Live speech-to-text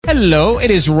Hello, it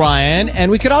is Ryan,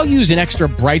 and we could all use an extra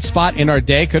bright spot in our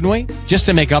day, couldn't we? Just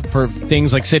to make up for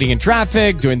things like sitting in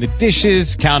traffic, doing the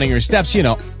dishes, counting your steps, you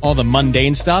know, all the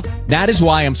mundane stuff. That is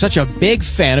why I'm such a big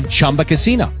fan of Chumba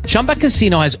Casino. Chumba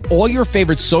Casino has all your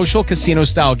favorite social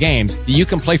casino-style games that you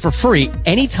can play for free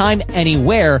anytime,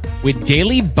 anywhere with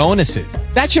daily bonuses.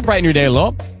 That should brighten your day a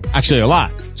little. Actually, a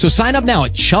lot. So sign up now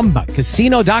at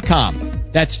ChumbaCasino.com.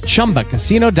 That's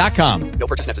ChumbaCasino.com. No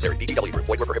purchase necessary. VGW Group.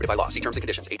 Void where prohibited by law. See terms and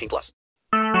conditions. 18+.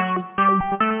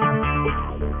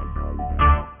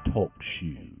 Talk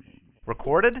shoes.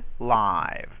 Recorded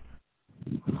live.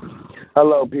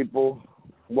 Hello, people.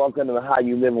 Welcome to How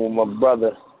You Living with my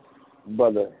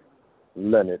brother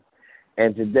Leonard.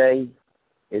 And today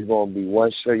is going to be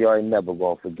one show you ain't never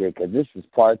going to forget, because this is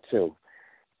part 2.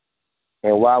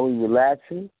 And while we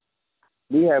relaxing,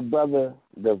 we have Brother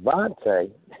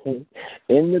Devontae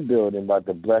in the building about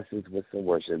to bless us with some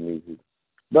worship music.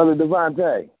 Brother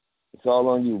Devontae, it's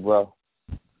all on you, bro.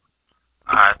 All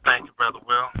right, thank you, Brother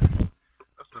Will.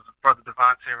 This is Brother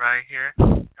Devontae right here,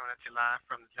 coming at you live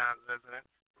from the John's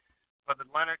residence. Brother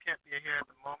Leonard can't be here at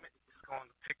the moment. He's going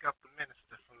to pick up the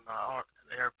minister from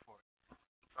the airport.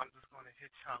 So I'm just going to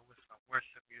hit y'all with some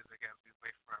worship music as we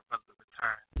wait for our brother to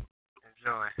return.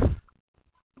 Enjoy.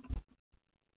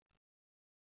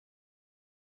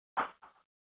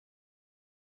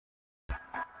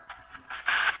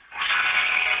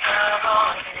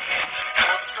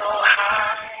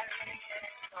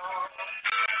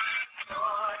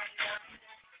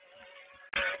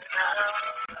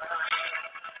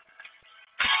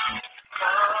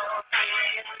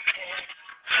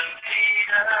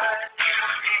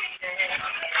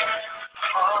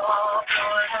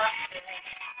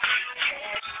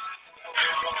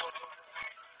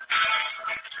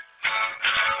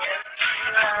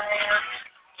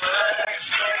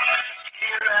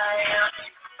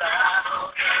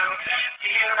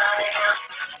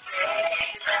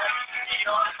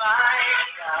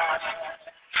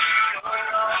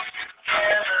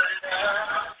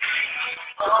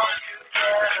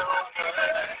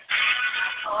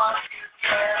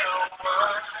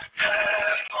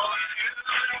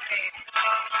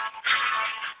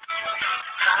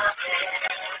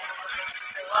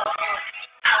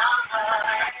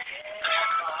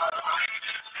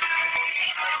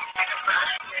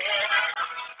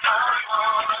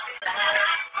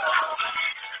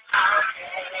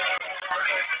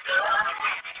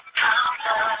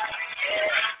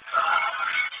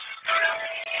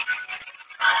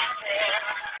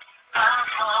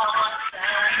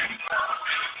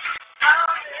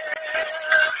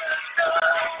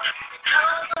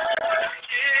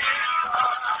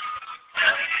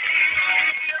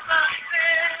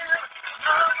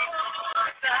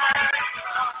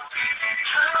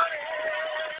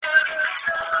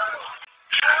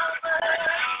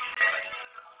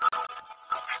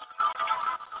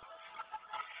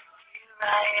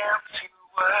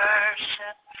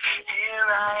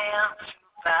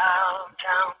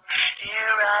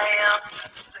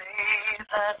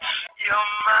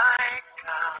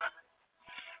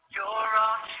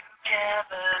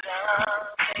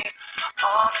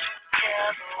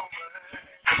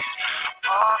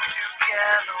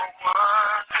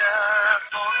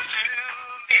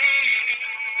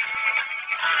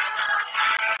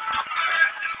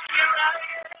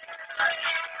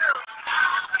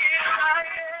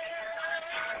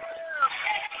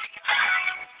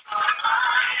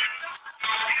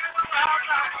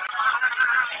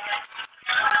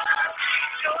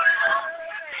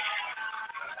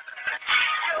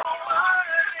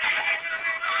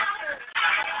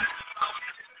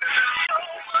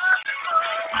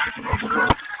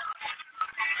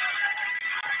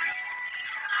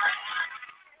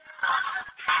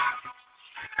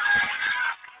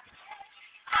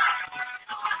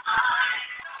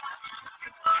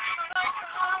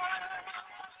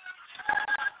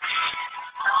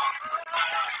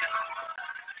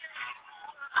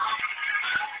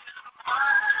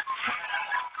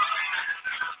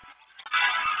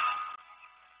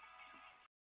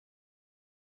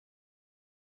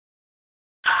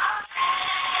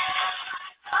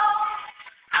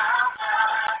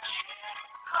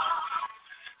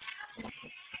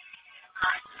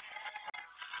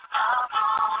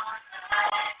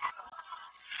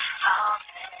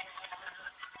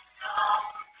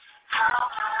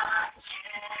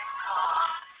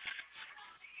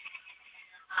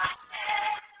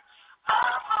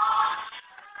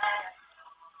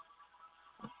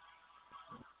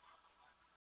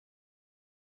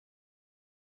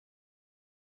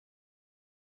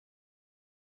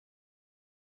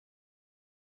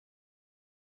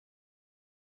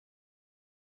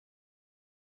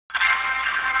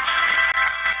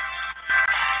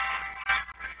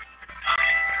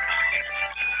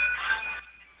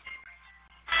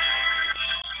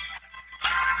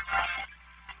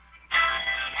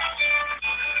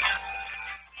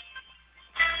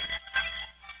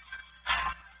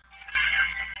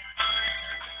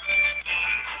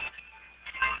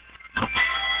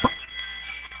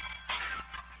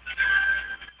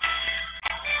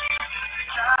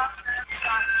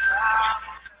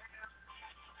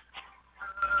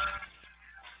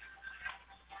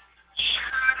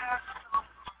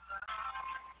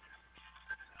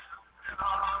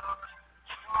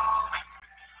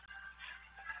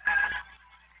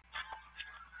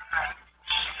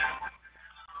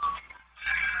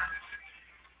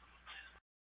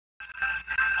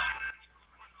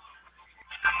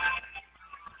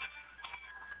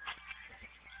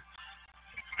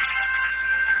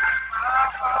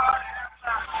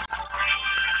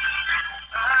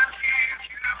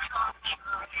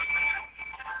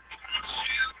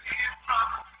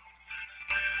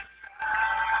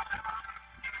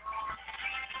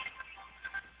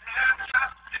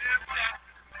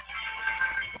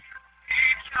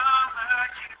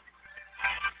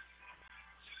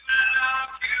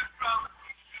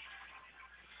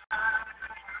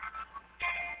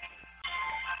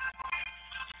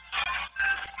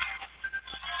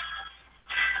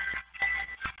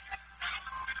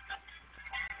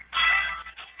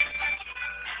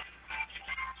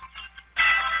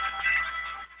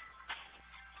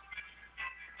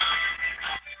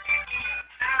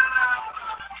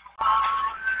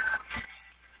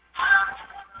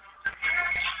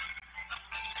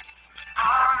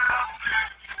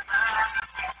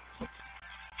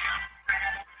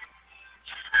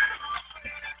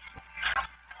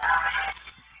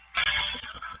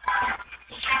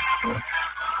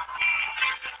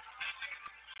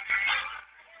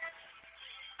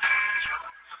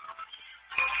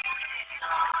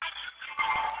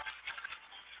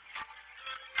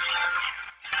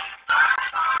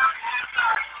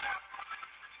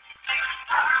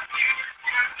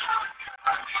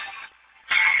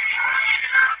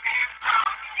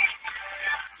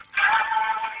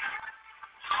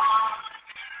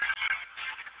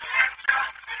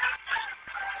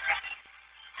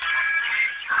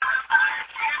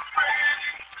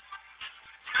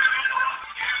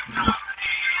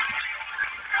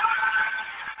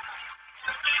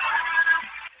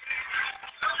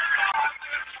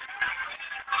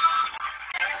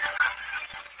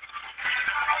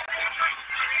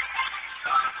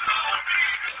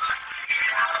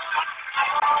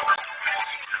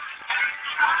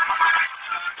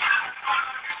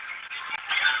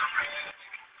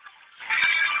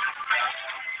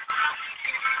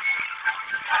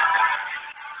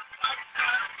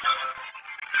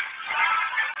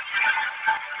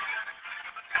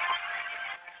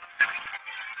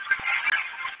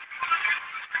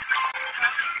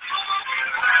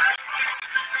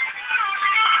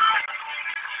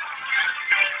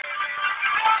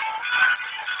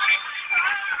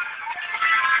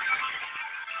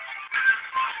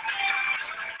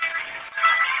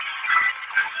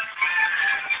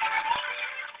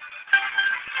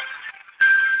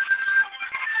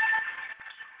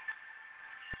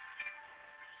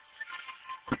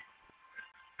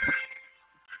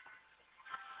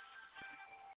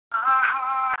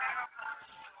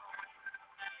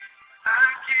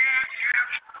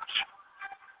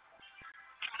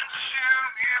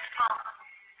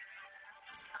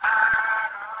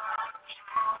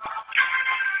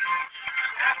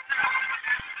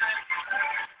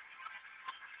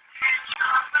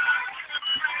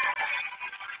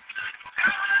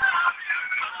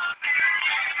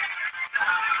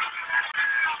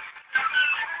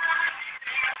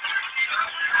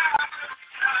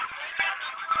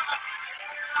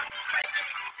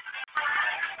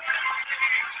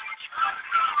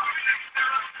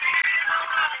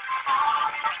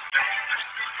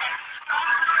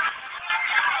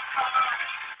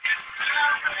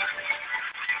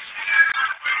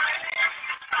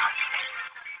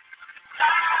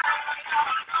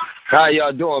 How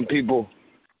y'all doing, people?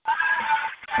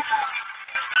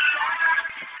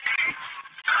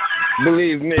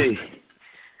 Believe me,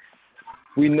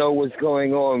 we know what's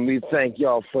going on. We thank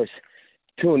y'all for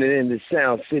tuning in to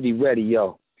Sound City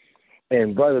Radio.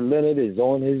 And Brother Leonard is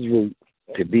on his route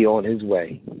to be on his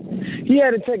way. He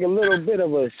had to take a little bit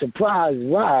of a surprise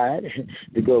ride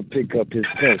to go pick up his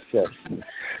princess,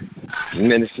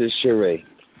 Minister Sheree.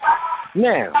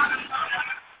 Now,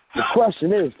 the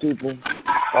question is, people,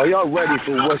 are y'all ready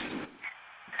for what's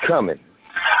coming?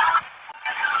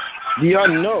 Do y'all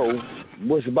know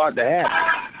what's about to happen?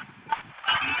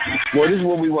 Well, this is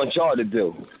what we want y'all to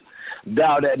do.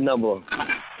 Dial that number,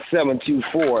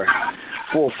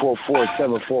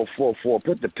 724-444-7444.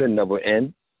 Put the PIN number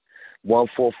in,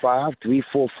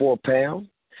 145-344-pound.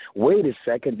 Wait a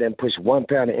second, then push 1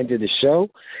 pound to enter the show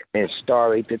and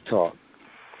star 8 to talk.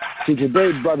 See,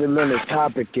 today, Brother Leonard's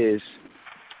topic is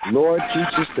Lord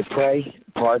Teach Us to Pray,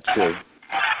 Part 2.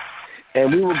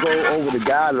 And we will go over the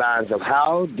guidelines of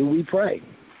how do we pray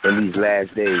in these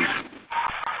last days.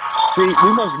 See,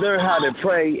 we must learn how to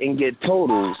pray and get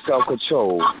total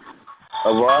self-control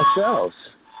of ourselves,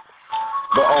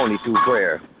 but only through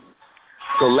prayer.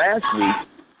 So last week,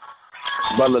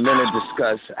 Brother Leonard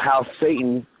discussed how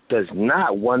Satan does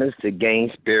not want us to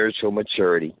gain spiritual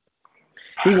maturity.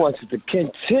 He wants us to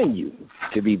continue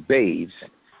to be babes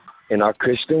in our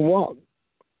Christian walk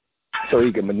so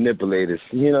he can manipulate us,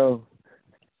 you know.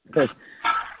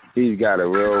 He's got a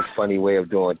real funny way of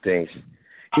doing things.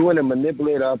 He wants to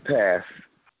manipulate our path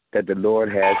that the Lord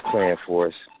has planned for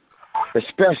us,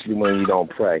 especially when we don't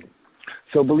pray.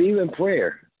 So believe in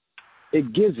prayer.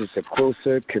 It gives us a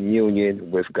closer communion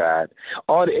with God.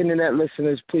 All the internet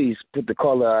listeners, please put the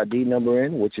caller ID number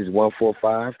in, which is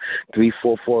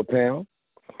 145-344-pound.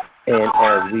 And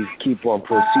as we keep on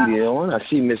proceeding on, I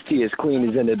see Miss T is Queen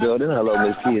is in the building. Hello,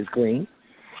 Miss T is Queen.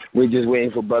 We're just waiting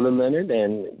for Brother Leonard,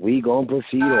 and we're going to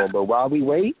proceed on. But while we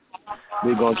wait,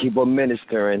 we're going to keep on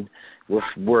ministering with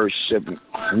worship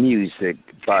music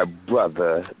by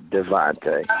Brother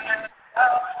Devante.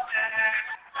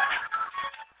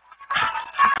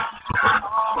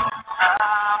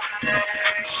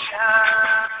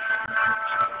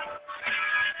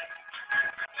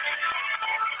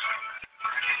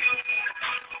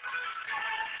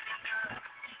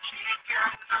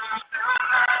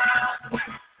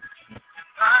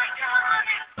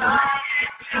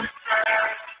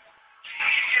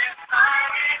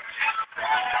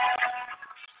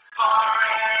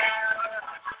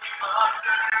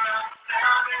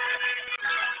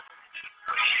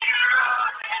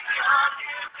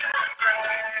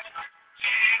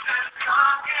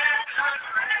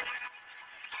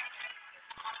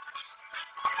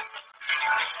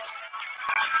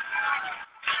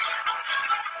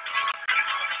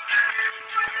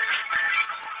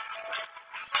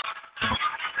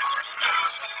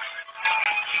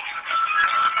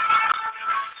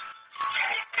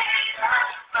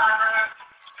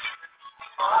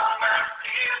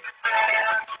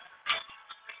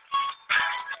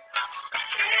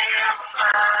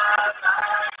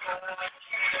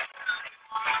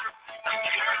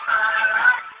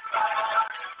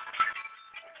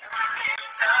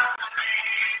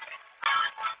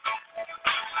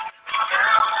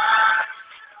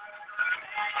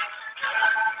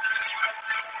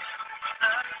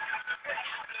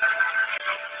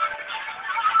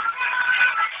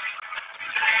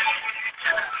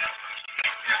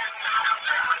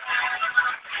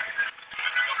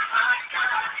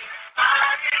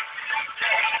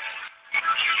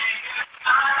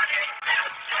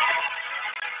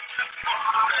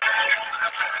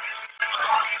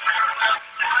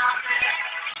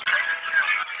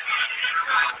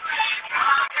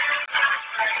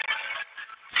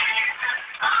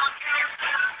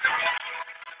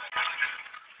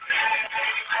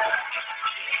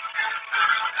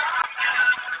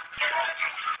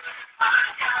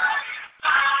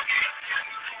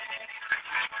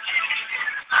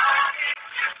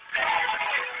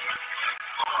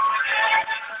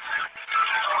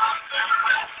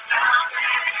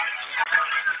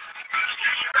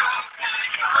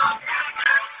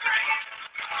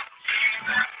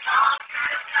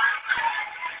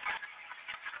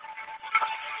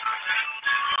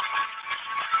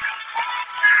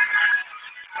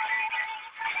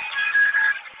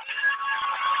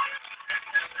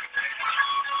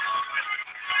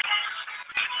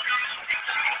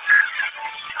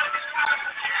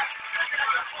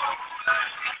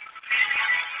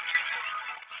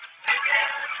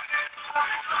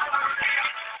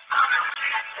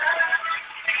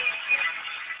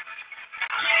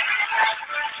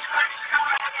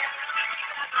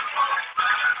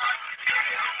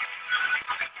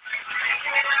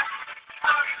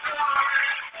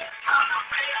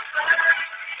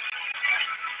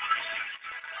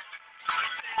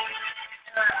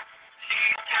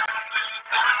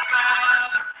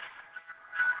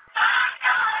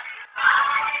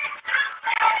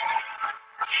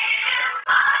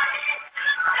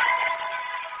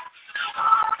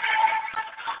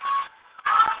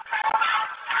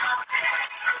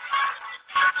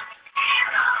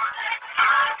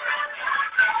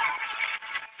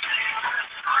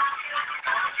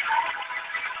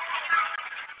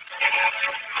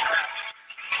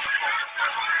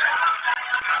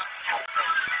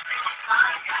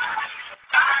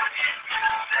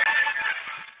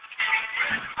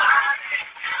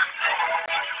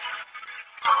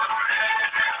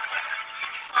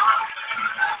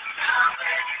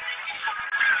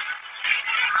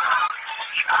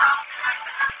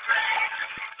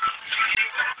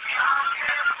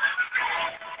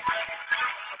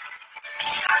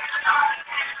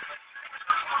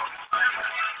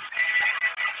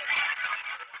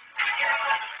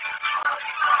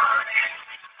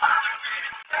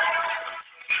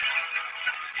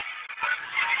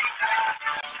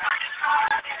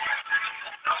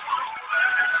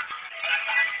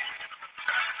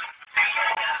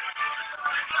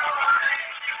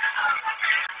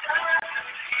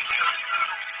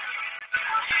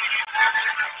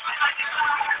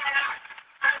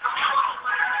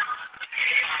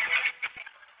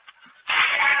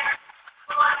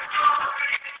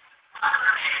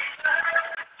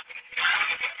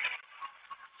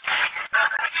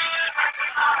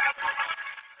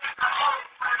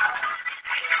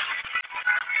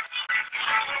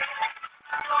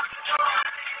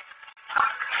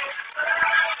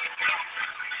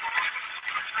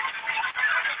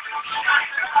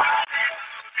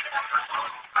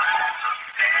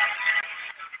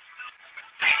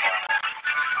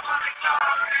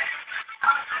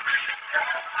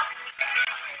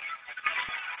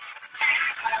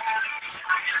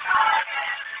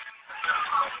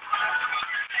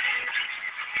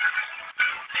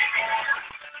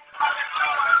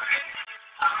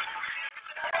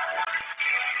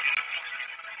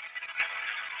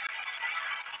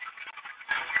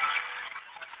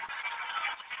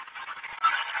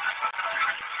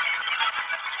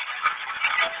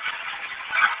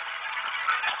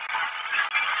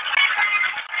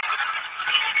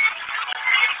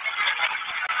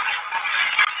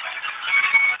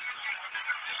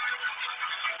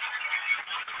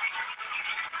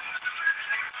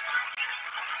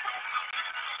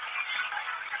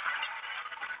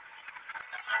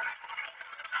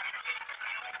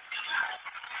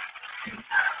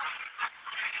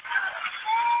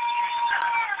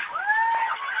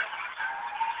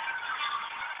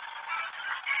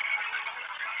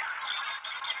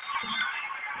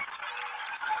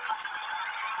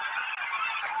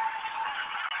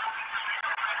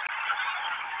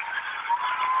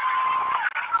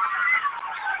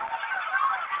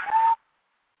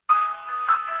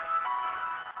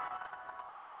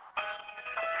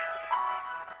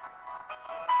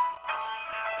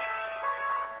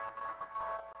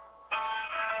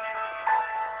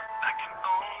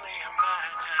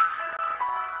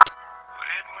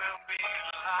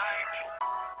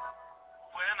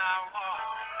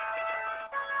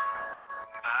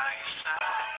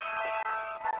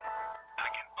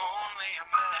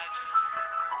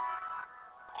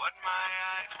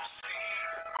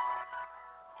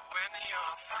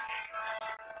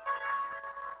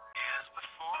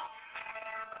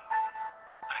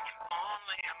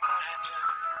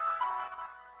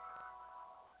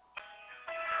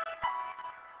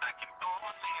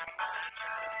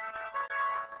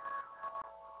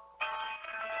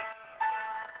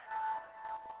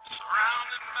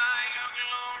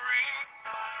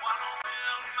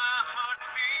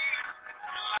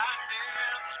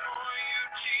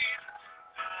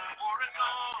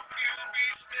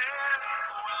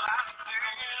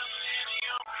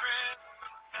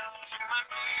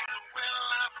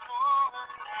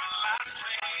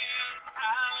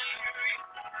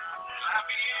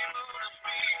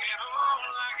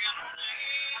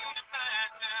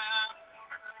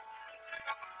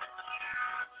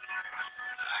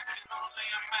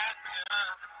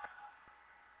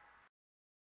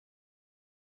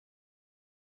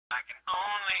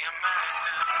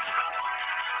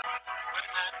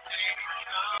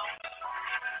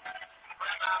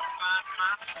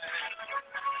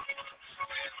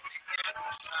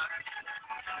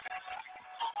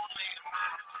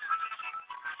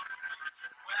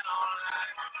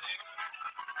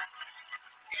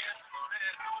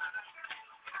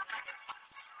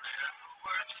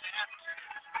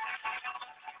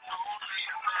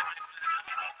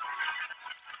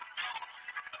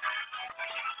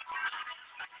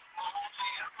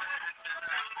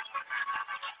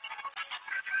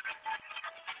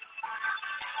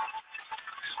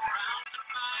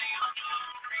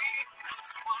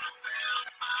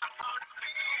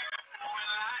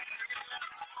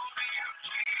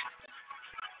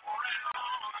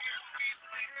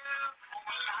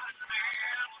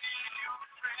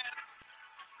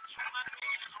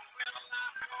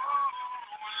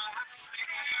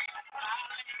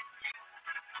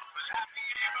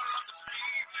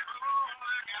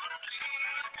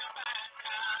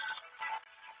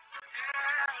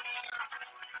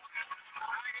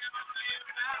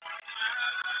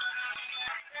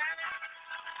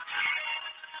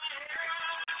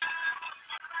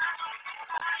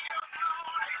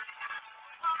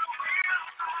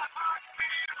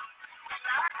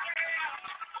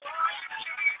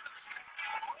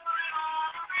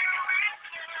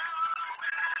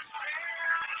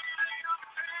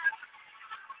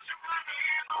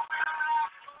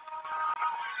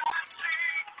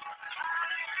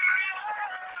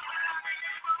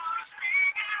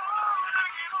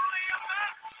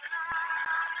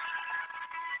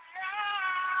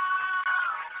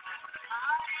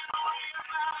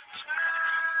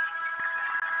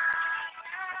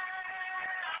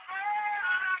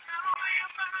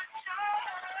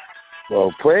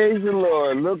 Well, praise the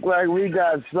Lord. Look like we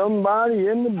got somebody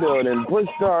in the building. Push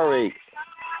star 8.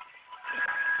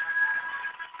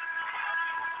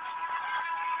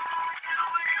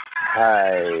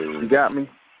 Hi. You got me?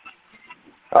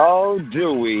 Oh,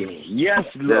 do we? Yes,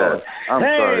 Lord. Yes. I'm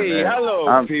sorry, man. Hello,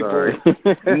 I'm people. sorry.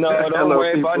 No, don't Hello,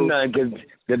 worry people. about nothing, because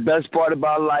the best part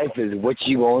about life is what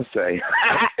you going to say.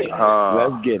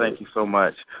 Let's get it. Thank you so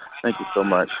much. Thank you so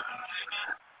much.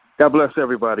 God bless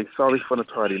everybody. Sorry for the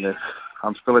tardiness.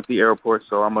 I'm still at the airport,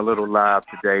 so I'm a little live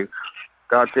today.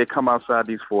 God said come outside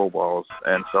these four walls.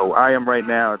 And so I am right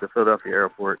now at the Philadelphia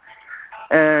airport,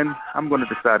 and I'm going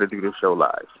to decide to do this show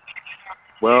live.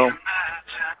 Well,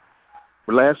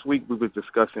 last week we were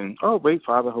discussing,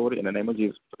 Father, hold it, in the name of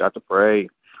Jesus, forgot to pray.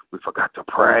 We forgot to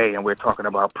pray, and we're talking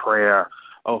about prayer.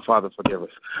 Oh, Father, forgive us.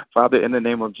 Father, in the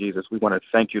name of Jesus, we want to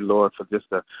thank you, Lord, for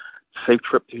just a safe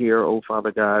trip to here, oh,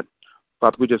 Father God.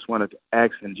 Father, we just wanted to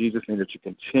ask in Jesus' name that you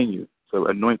continue to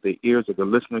anoint the ears of the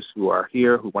listeners who are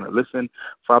here, who want to listen.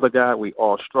 Father God, we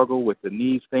all struggle with the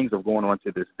needs, things are going on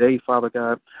to this day, Father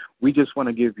God. We just want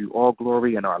to give you all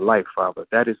glory in our life, Father.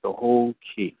 That is the whole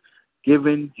key,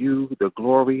 giving you the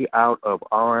glory out of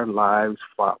our lives,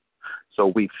 Father.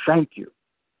 So we thank you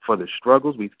for the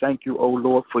struggles. We thank you, O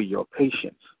Lord, for your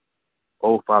patience.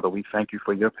 Oh, Father, we thank you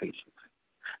for your patience.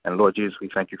 And, Lord Jesus, we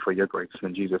thank you for your grace.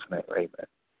 In Jesus' name, amen.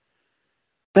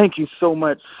 Thank you so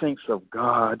much, saints of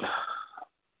God.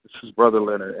 This is Brother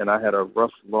Leonard, and I had a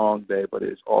rough, long day, but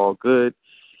it's all good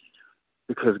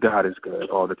because God is good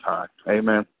all the time.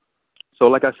 Amen. So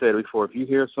like I said before, if you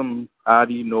hear some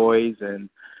oddie noise, and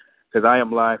because I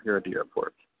am live here at the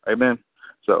airport. Amen.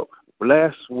 So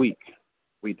last week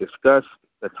we discussed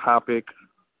the topic,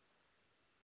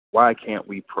 why can't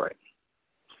we pray?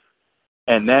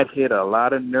 And that hit a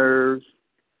lot of nerves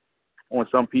on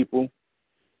some people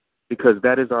because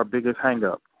that is our biggest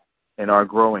hang-up in our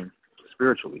growing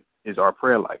spiritually, is our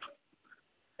prayer life.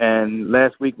 And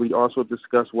last week we also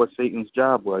discussed what Satan's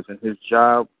job was, and his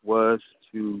job was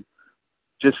to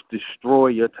just destroy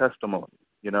your testimony.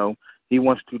 You know, he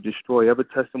wants to destroy every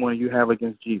testimony you have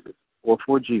against Jesus or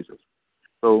for Jesus.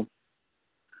 So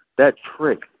that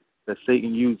trick that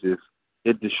Satan uses,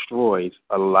 it destroys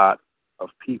a lot of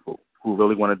people who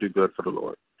really want to do good for the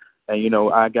Lord. And, you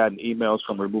know, I got emails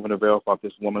from Removing the Veil about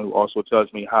this woman who also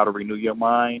tells me how to renew your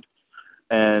mind.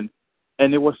 And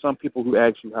there were some people who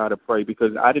asked you how to pray,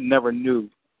 because I never knew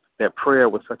that prayer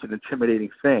was such an intimidating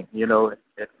thing. You know,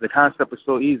 the concept is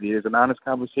so easy. It's an honest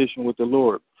conversation with the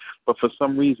Lord. But for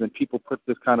some reason, people put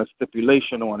this kind of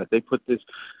stipulation on it. They put this,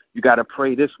 you got to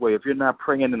pray this way. If you're not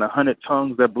praying in 100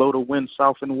 tongues that blow the wind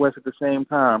south and west at the same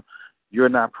time, you're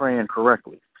not praying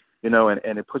correctly. You know, and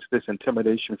it puts this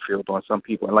intimidation field on some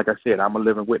people. And like I said, I'm a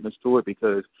living witness to it,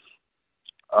 because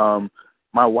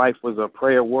my wife was a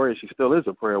prayer warrior. She still is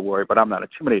a prayer warrior, but I'm not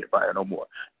intimidated by her no more.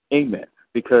 Amen.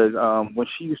 Because when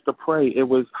she used to pray, it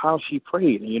was how she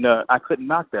prayed. And, you know, I couldn't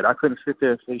knock that. I couldn't sit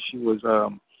there and say she was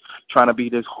trying to be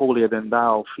this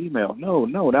holier-than-thou female. No,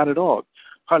 not at all.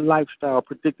 Her lifestyle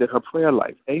predicted her prayer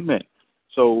life. Amen.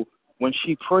 So when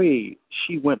she prayed,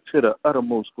 she went to the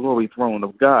uttermost glory throne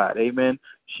of God. Amen.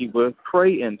 She would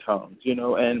pray in tongues, you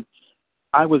know, and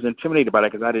I was intimidated by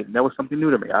that because that was something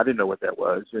new to me. I didn't know what that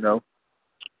was, you know.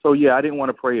 So, yeah, I didn't want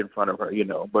to pray in front of her, you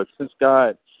know. But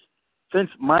since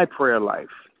my prayer life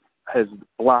has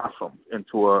blossomed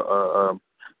into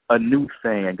a new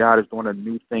thing, and God is doing a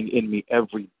new thing in me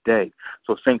every day.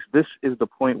 So, saints, this is the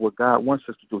point where God wants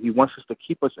us to do. He wants us to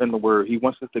keep us in the Word. He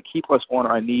wants us to keep us on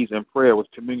our knees in prayer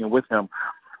with communion with Him,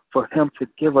 for Him to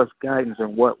give us guidance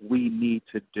in what we need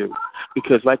to do.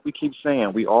 Because like we keep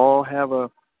saying, we all have a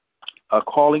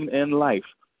calling in life.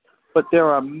 But there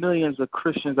are millions of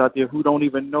Christians out there who don't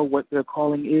even know what their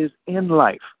calling is in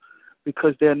life,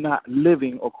 because they're not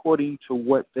living according to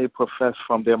what they profess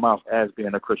from their mouth as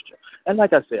being a Christian. And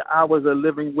like I said, I was a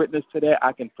living witness to that.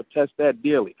 I can protest that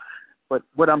dearly. But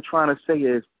what I'm trying to say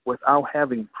is, without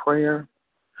having prayer,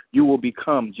 you will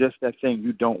become just that thing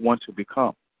you don't want to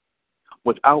become.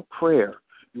 Without prayer,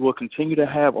 you will continue to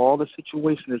have all the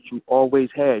situations that you always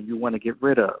had you want to get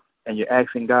rid of. And you're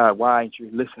asking God, why aren't you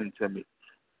listening to me?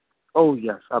 Oh,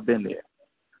 yes, I've been there.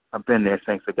 I've been there,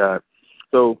 thanks to God.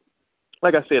 So,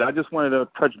 like I said, I just wanted to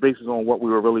touch bases on what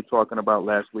we were really talking about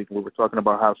last week. We were talking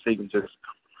about how Satan just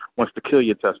wants to kill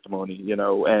your testimony, you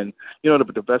know. And, you know,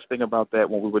 the best thing about that,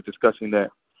 when we were discussing that,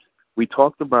 we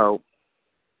talked about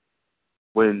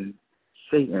when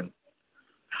Satan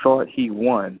thought he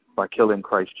won by killing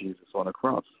Christ Jesus on the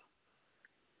cross.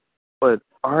 But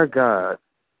our God,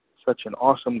 such an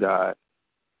awesome God,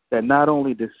 that not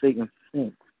only did Satan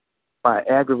think by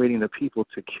aggravating the people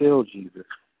to kill Jesus,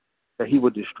 that he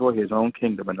would destroy his own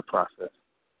kingdom in the process.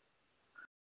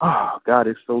 Oh, God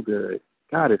is so good.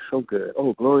 God is so good.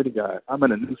 Oh, glory to God. I'm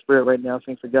in a new spirit right now,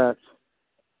 thanks to God.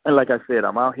 And like I said,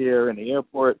 I'm out here in the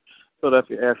airport,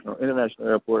 Philadelphia International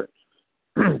Airport,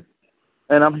 and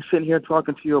I'm sitting here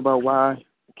talking to you about why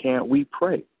can't we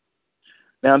pray.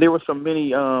 Now, there was some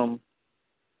many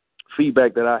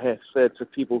feedback that I had said to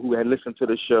people who had listened to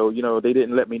the show. You know, they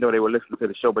didn't let me know they were listening to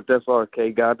the show, but that's all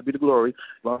okay. God to be the glory,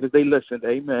 as long as they listened.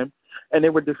 Amen. And they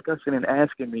were discussing and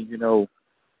asking me, you know,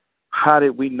 how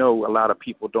did we know a lot of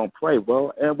people don't pray? And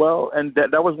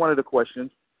that was one of the questions,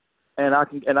 and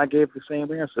I gave the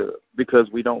same answer, because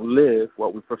we don't live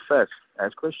what we profess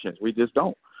as Christians. We just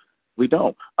don't. We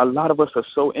don't. A lot of us are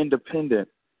so independent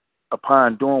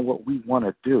upon doing what we want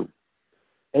to do.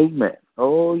 Amen.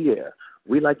 Oh yeah.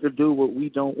 We like to do what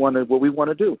we want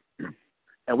to do.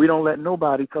 And we don't let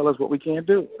nobody tell us what we can't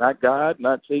do. Not God,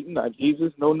 not Satan, not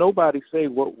Jesus. No, nobody say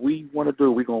what we want to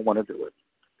do, we're going to want to do it.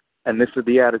 And this is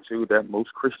the attitude that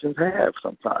most Christians have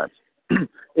sometimes.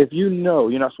 If you know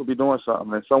you're not supposed to be doing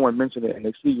something and someone mentioned it and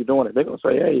they see you doing it, they're going to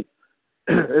say, hey,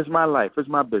 it's my life. It's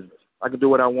my business. I can do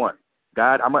what I want.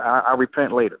 God, I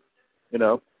repent later, you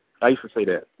know. I used to say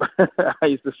that. I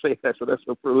used to say that, so that's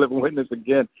a living witness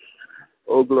again.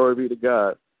 Oh, glory be to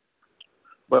God.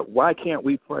 But why can't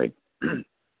we pray?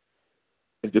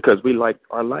 It's because we like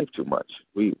our life too much.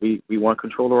 We want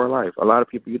control of our life. A lot of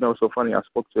people, it's so funny. I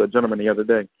spoke to a gentleman the other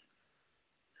day,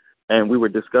 and we were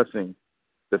discussing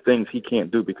the things he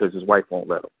can't do because his wife won't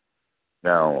let him.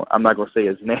 Now, I'm not going to say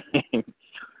his name,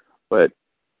 but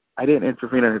I didn't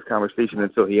intervene in his conversation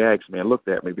until he asked me and looked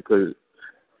at me, because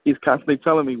he's constantly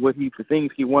telling me the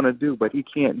things he want to do, but he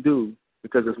can't do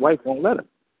because his wife won't let him.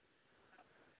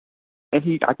 And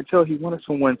I could tell he wanted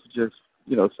someone to just,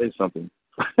 say something.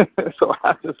 So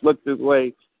I just looked his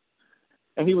way,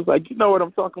 and he was like, "You know what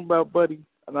I'm talking about, buddy?"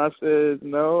 And I said,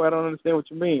 "No, I don't understand what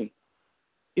you mean."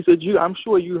 He said, I'm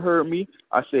sure you heard me.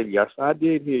 I said, "Yes, I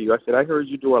did hear you." I said, "I heard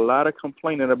you do a lot of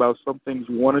complaining about some things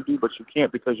you want to do, but you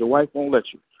can't because your wife won't let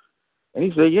you." And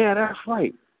he said, "Yeah, that's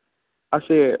right." I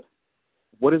said,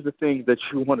 "What is the thing that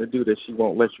you want to do that she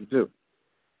won't let you do?"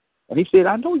 And he said,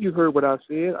 "I know you heard what I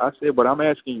said." I said, "But I'm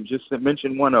asking you, just to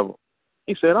mention one of them."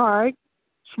 He said, "All right,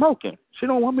 smoking. She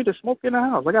don't want me to smoke in the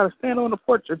house. I got to stand on the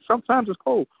porch, and sometimes it's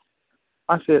cold."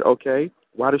 I said, "Okay,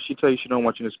 why does she tell you she don't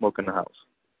want you to smoke in the house?"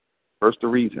 First, the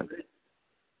reason.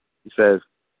 He says,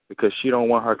 "Because she don't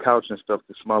want her couch and stuff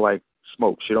to smell like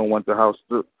smoke. She don't want the house,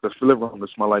 the living room to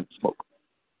smell like smoke."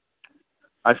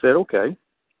 I said, "Okay.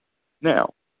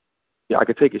 Now, yeah, I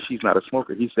could take it she's not a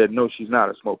smoker." He said, "No, she's not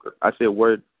a smoker." I said,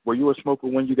 Were you a smoker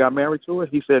when you got married to her?"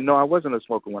 He said, "No, I wasn't a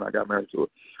smoker when I got married to her."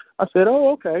 I said,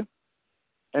 "Oh, okay."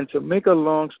 And to make a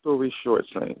long story short,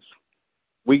 Saints,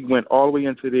 we went all the way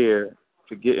into there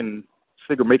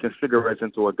to making cigarettes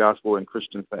into a gospel and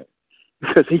Christian thing.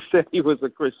 Because he said he was a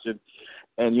Christian,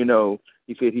 and,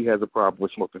 he said he has a problem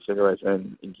with smoking cigarettes,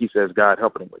 and he says God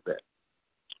helping him with that.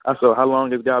 I said, "How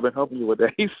long has God been helping you with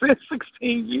that?" He said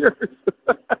 16 years.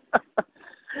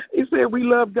 He said, "We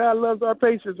love God, loves our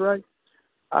patience, right?"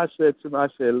 I said to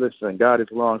him, "Listen, God is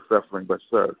long-suffering, but,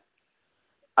 sir,"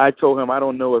 I told him I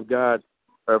don't know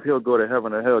if he'll go to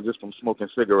heaven or hell just from smoking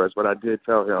cigarettes, but I did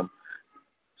tell him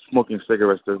smoking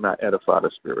cigarettes does not edify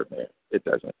the spirit, man. It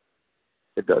doesn't.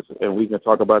 It doesn't. And we can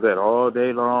talk about that all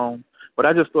day long. But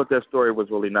I just thought that story was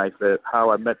really nice, that how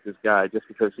I met this guy just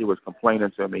because he was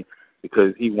complaining to me,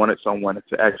 because he wanted someone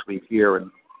to actually hear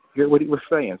what he was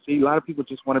saying. See, a lot of people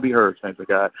just want to be heard, saints of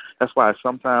God. That's why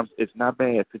sometimes it's not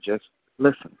bad to just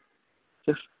listen.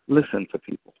 Just listen to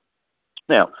people.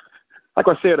 Now, like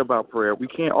I said about prayer, we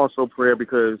can't also pray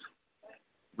because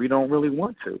we don't really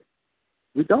want to.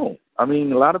 We don't. I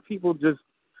mean, a lot of people just,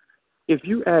 if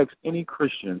you ask any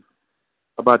Christian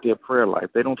about their prayer life,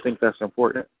 they don't think that's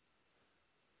important.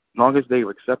 As long as they've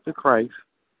accepted Christ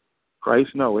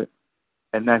know it,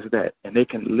 and that's that. And they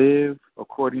can live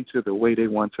according to the way they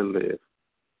want to live.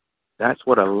 That's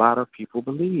what a lot of people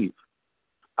believe.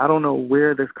 I don't know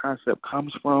where this concept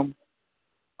comes from.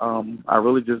 I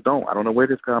really just don't. I don't know where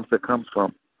this concept comes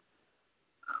from.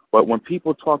 But when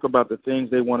people talk about the things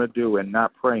they want to do and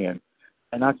not praying,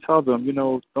 and I tell them,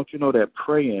 don't you know that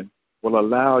praying will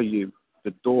allow you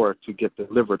the door to get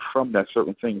delivered from that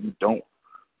certain thing you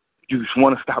just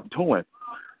want to stop doing.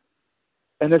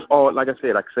 And it's all, like I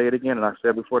said, I say it again, and I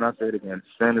said before, and I say it again,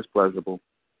 sin is pleasurable,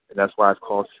 and that's why it's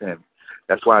called sin.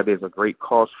 That's why there's a great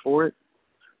cost for it,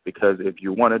 because if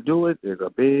you want to do it, there's a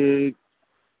big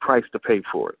price to pay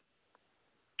for it.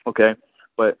 Okay?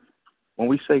 But when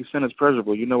we say sin is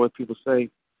pleasurable, you know what people say?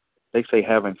 They say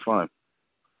having fun.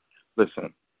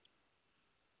 Listen,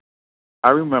 I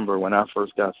remember when I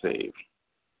first got saved.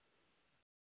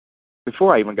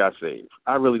 Before I even got saved,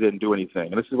 I really didn't do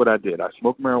anything. And this is what I did. I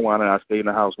smoked marijuana, and I stayed in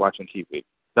the house watching TV.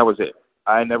 That was it.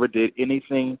 I never did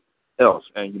anything else.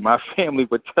 And my family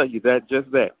would tell you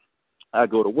that. I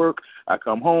go to work, I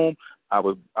come home, I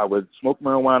would smoke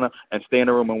marijuana and stay in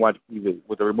the room and watch TV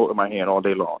with the remote in my hand all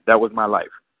day long. That was my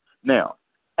life. Now,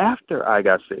 after I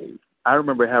got saved, I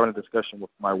remember having a discussion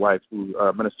with my wife,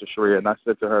 Minister Sharia, and I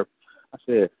said to her,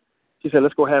 she said,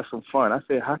 "Let's go have some fun." I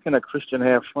said, "How can a Christian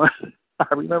have fun?"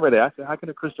 I remember that. I said, "How can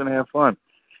a Christian have fun?"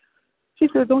 She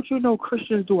said, "Don't you know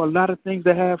Christians do a lot of things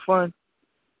to have fun?"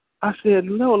 I said,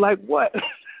 "No, like what?"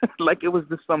 Like it was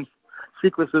just some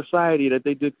secret society that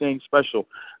they did things special.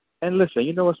 And listen,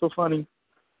 you know what's so funny?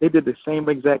 They did the same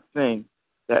exact thing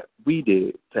that we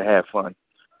did to have fun.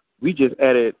 We just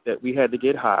added that we had to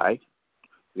get high,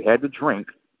 we had to drink,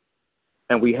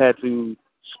 and we had to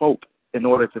smoke in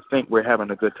order to think we're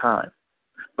having a good time.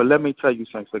 But let me tell you,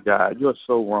 saints of God, you're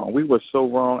so wrong. We were so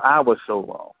wrong. I was so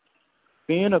wrong.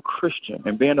 Being a Christian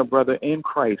and being a brother in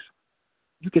Christ,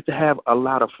 you get to have a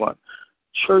lot of fun.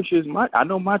 Churches, I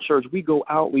know my church, we go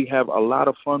out, we have a lot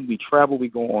of fun. We travel, we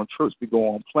go on trips, we go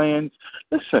on plans.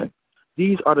 Listen,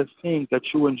 These are the things that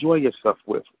you enjoy yourself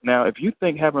with. Now, if you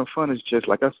think having fun is just,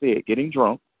 like I said, getting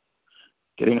drunk,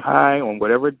 getting high on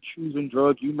whatever choosing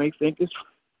drug you may think is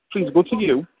feasible to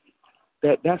you,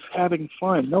 that's having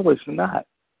fun. No, it's not.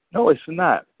 No, it's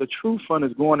not. The true fun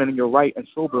is going in your right and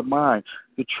sober mind.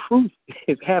 The truth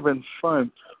is having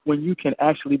fun when you can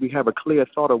actually have a clear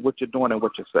thought of what you're doing and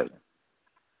what you're saying.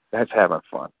 That's having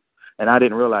fun. And I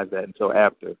didn't realize that until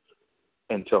after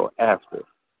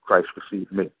Christ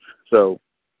received me. So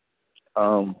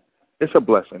it's a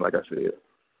blessing, like I said,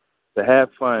 to have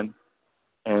fun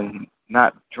and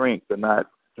not drink, to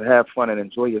have fun and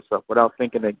enjoy yourself without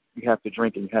thinking that you have to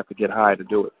drink and you have to get high to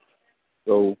do it.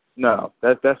 So, no,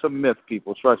 that's a myth,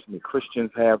 people. Trust me,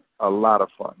 Christians have a lot of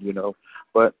fun,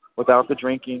 But without the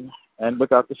drinking and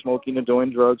without the smoking and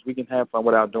doing drugs, we can have fun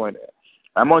without doing that.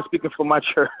 I'm only speaking for my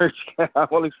church. I'm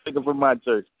only speaking for my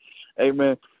church.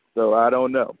 Amen. So I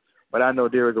don't know. But I know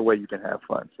there is a way you can have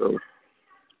fun. So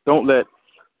don't let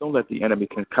the enemy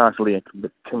can constantly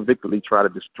and convictedly try to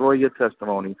destroy your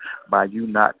testimony by you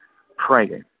not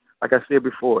praying. Like I said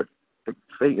before,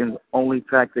 Satan's only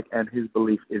tactic and his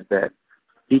belief is that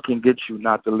he can get you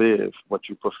not to live what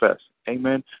you profess.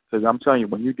 Amen? Because I'm telling you,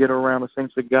 when you get around the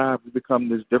saints of God, we become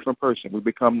this different person. We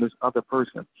become this other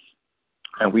person.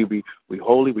 And we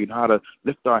holy. We know how to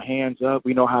lift our hands up.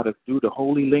 We know how to do the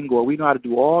holy lingo. We know how to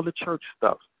do all the church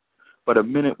stuff. But the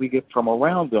minute we get from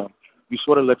around them, you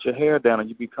sort of let your hair down and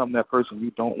you become that person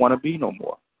you don't want to be no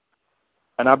more.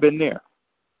 And I've been there.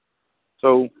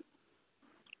 So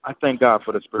I thank God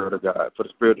for the Spirit of God, for the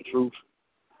Spirit of truth.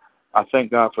 I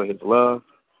thank God for his love,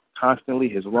 constantly,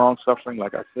 his long-suffering,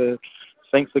 like I said.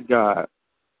 Thanks to God.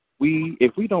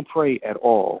 If we don't pray at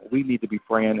all, we need to be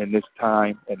praying in this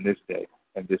time and this day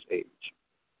and this age.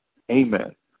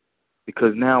 Amen.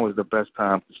 Because now is the best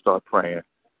time to start praying.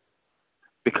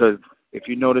 Because if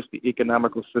you notice, the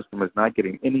economical system is not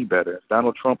getting any better.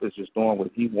 Donald Trump is just doing what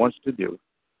he wants to do.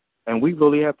 And we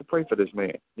really have to pray for this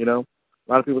man, A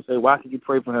lot of people say, why can you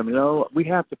pray for him? We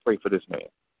have to pray for this man.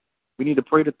 We need to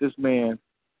pray that this man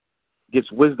gets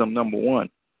wisdom, number one.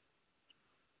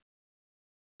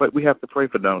 But we have to pray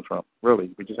for Donald Trump,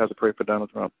 really. We just have to pray for Donald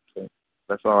Trump. So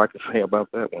that's all I can say about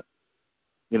that one.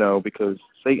 Because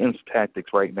Satan's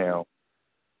tactics right now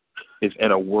is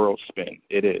in a world spin.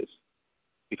 It is.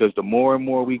 Because the more and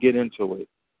more we get into it,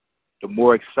 the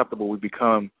more acceptable we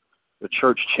become. The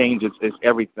church changes its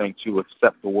everything to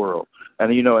accept the world.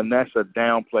 And that's a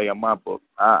downplay in my book.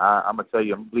 I'm going to tell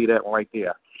you, I'm going to leave that one right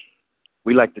there.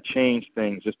 We like to change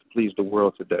things just to please the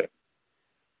world today.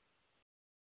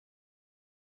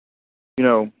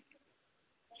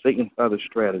 Satan's other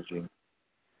strategy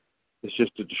is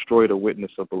just to destroy the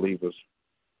witness of believers.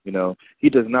 He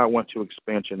does not want to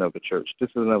expansion of the church. This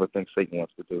is another thing Satan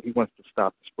wants to do. He wants to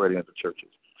stop the spreading of the churches.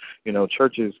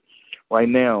 Churches right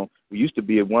now, we used to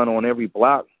be one on every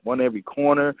block, one every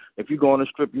corner. If you go on the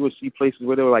strip, you will see places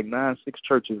where there were like 9, 6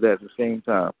 churches at the same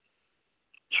time.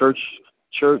 Church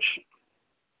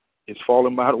is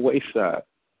falling by the wayside.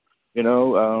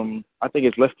 I think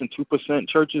it's less than 2%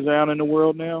 churches around in the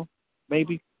world now,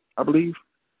 maybe, I believe.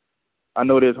 I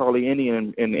know there's hardly any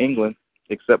in England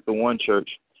except the one church.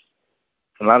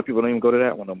 And a lot of people don't even go to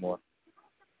that one no more.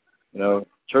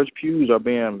 Church pews are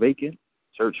being vacant.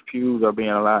 Church pews are being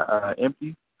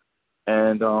empty.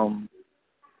 And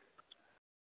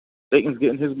Satan's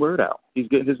getting his word out. He's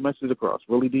getting his message across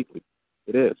really deeply.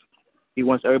 It is. He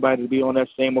wants everybody to be on that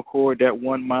same accord, that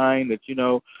one mind,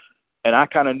 and I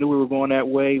kind of knew we were going that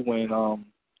way when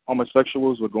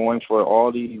homosexuals were going for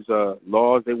all these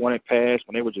laws they wanted passed,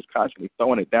 when they were just constantly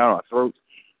throwing it down our throats.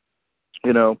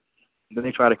 Then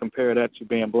they try to compare that to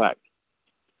being black.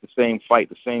 The same fight,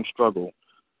 the same struggle.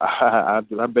 I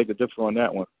beg to differ on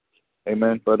that one.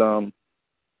 Amen. But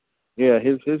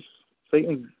his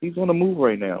Satan, he's on the move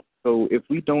right now. So if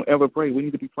we don't ever pray, we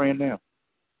need to be praying now.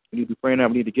 We need to be praying now.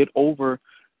 We need to get over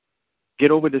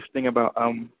this thing about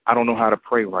I don't know how to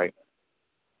pray right.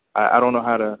 I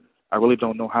really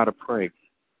don't know how to pray.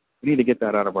 We need to get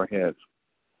that out of our heads.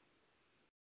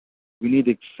 We need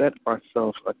to set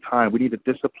ourselves a time. We need to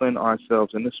discipline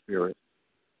ourselves in the spirit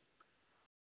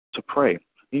to pray.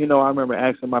 I remember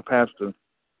asking my pastor,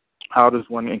 how does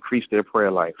one increase their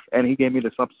prayer life? And he gave me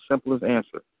the simplest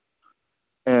answer.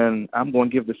 And I'm going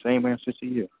to give the same answer to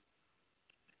you.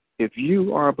 If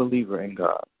you are a believer in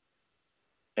God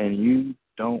and you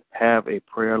don't have a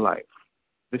prayer life,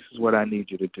 this is what I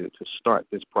need you to do to start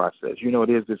this process.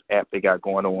 There's this app they got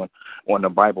going on the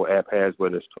Bible app has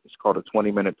where it's called a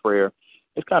 20-minute prayer.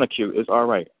 It's kind of cute. It's all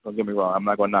right. Don't get me wrong. I'm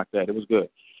not going to knock that. It was good.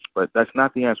 But that's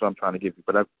not the answer I'm trying to give you.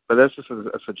 But that's just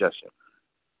a suggestion.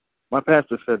 My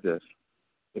pastor said this.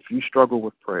 If you struggle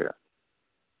with prayer,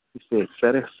 He said,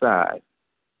 set aside.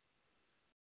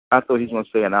 I thought he was going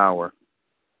to say an hour.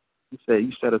 He said,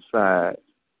 you set aside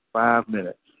 5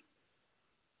 minutes.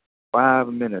 5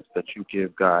 minutes that you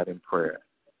give God in prayer,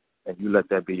 and you let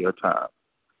that be your time.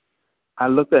 I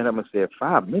looked at him and said,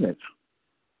 5 minutes?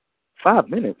 5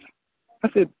 minutes? I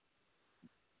said,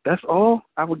 that's all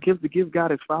I would give to give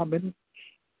God is 5 minutes?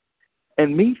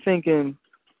 And me thinking,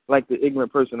 like the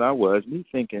ignorant person I was, me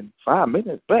thinking, 5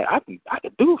 minutes? But I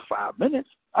could do 5 minutes.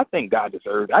 I think God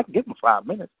deserves it. I can give him 5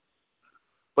 minutes.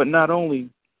 But not only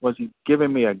was he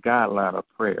giving me a guideline of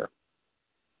prayer,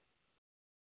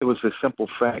 it was the simple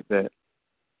fact that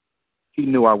he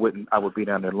knew I would be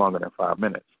down there longer than 5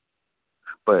 minutes.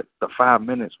 But the 5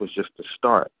 minutes was just the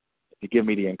start to give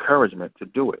me the encouragement to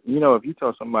do it. You know, if you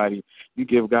tell somebody you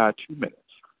give God 2 minutes,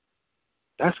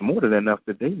 that's more than enough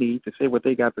that they need to say what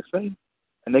they got to say,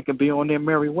 and they can be on their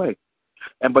merry way.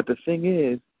 But the thing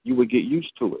is, you would get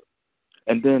used to it.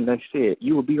 And then they said,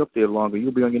 you will be up there longer.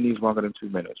 You'll be on your knees longer than 2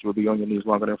 minutes. You'll be on your knees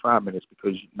longer than 5 minutes,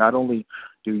 because not only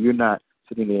do you're not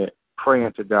sitting there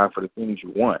praying to God for the things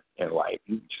you want in life,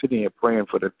 you're sitting here praying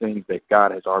for the things that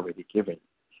God has already given you.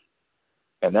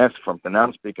 And that's and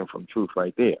I'm speaking from truth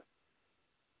right there.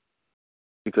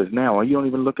 Because now you don't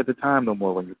even look at the time no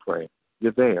more when you pray.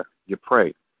 You're there. You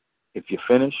pray. If you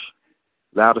finish,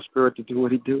 allow the Spirit to do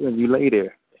what he do, and you lay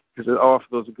there. Because it all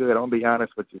feels good. I'm going to be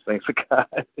honest with you, saints of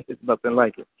God. There's nothing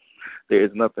like it. There is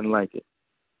nothing like it.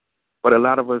 But a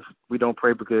lot of us, we don't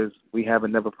pray because we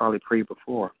haven't never probably prayed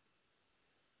before.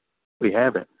 We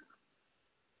haven't.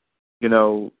 You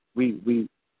know, we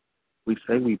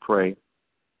say we pray,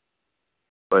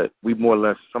 but we more or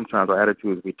less, sometimes our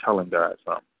attitude is we're telling God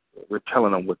something. We're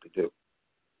telling him what to do.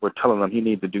 We're telling him he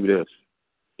needs to do this.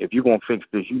 If you're going to fix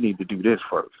this, you need to do this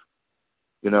first.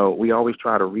 You know, we always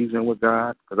try to reason with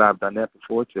God, because I've done that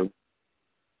before too.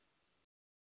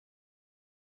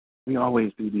 We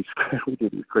always do these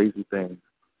crazy things.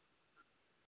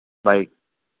 Like,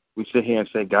 we sit here and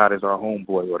say God is our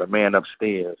homeboy or the man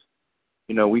upstairs.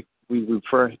 You know, we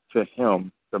refer to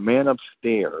him, the man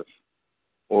upstairs,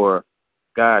 or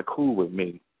God cool with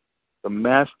me, the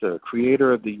master,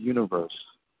 creator of the universe,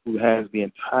 who has the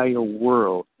entire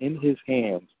world in his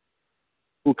hands,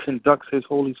 who conducts his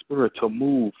Holy Spirit to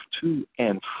move to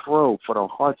and fro for the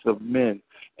hearts of men,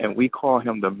 and we call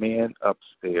him the man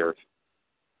upstairs.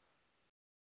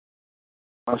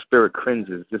 My spirit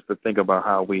cringes just to think about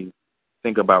how we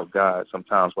think about God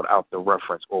sometimes without the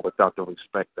reference or without the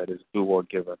respect that is due or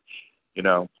given, you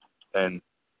know. And,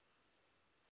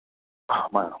 oh,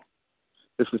 wow,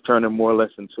 this is turning more or less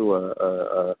into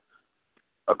a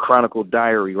chronicle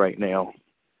diary right now.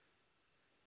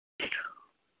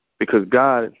 Because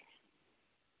God,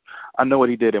 I know what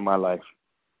he did in my life.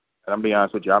 And I'm being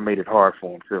honest with you, I made it hard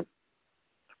for him too.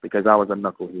 Because I was a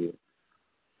knucklehead. You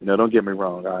know, don't get me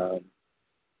wrong.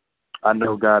 I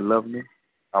know God loved me.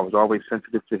 I was always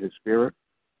sensitive to his spirit.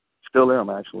 Still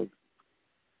am, actually.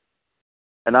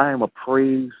 And I am a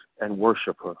praise and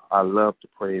worshiper. I love to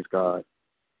praise God.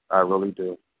 I really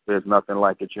do. There's nothing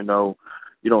like it. You know,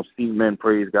 you don't see men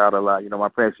praise God a lot. You know, my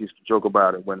parents used to joke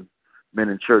about it when men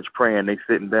in church praying, they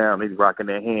sitting down, they rocking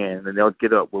their hand, and they'll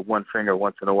get up with one finger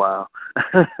once in a while.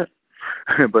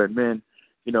 But men,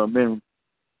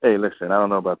 hey, listen, I don't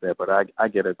know about that, but I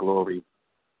get a glory.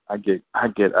 I get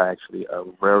actually a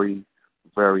very,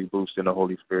 very boost in the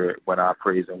Holy Spirit when I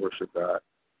praise and worship God.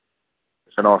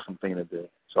 It's an awesome thing to do.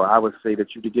 So I would say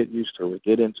that you to get used to it,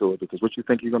 get into it, because what you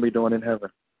think you're going to be doing in heaven?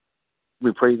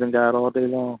 We're praising God all day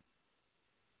long.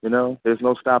 You know, there's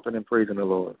no stopping and praising the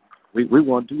Lord. We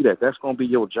want to do that. That's going to be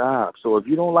your job. So if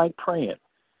you don't like praying,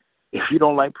 if you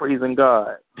don't like praising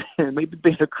God, maybe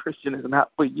being a Christian is not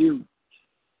for you.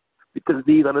 Because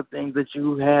these are the things that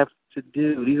you have to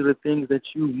do. These are the things that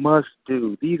you must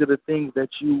do. These are the things that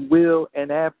you will and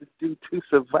have to do to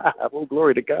survive. Oh,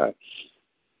 glory to God.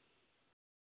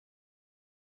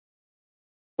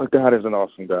 But God is an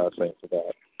awesome God, saints of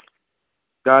God.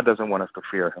 God doesn't want us to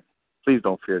fear him. Please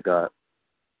don't fear God.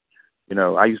 You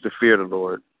know, I used to fear the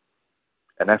Lord,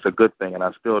 and that's a good thing, and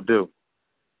I still do.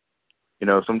 You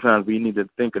know, sometimes we need to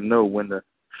think and know when to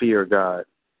fear God.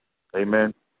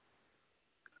 Amen.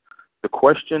 The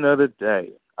question of the day.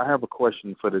 I have a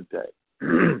question for the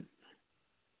day.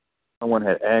 Someone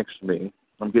had asked me,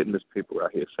 I'm getting this paper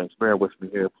right here, saints. Bear with me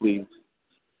here, please.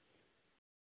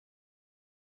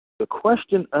 The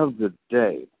question of the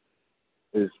day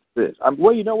is this.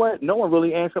 Well, you know what? No one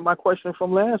really answered my question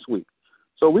from last week.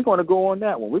 So we're going to go on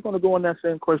that one. We're going to go on that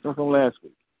same question from last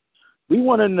week. We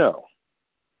want to know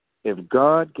if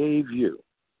God gave you,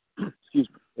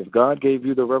 if God gave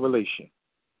you the revelation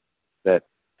that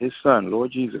his son,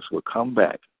 Lord Jesus, would come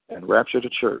back and rapture the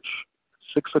church,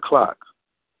 6 o'clock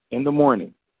in the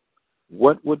morning,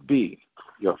 what would be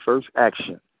your first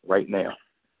action right now?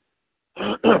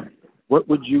 What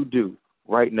would you do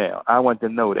right now? I want to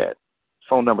know that.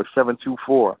 Phone number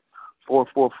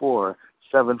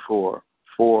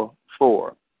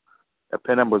 724-444-7444. The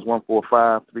PIN number is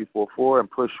 145344, and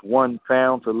push 1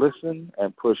 pound to listen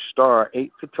and push *8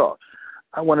 to talk.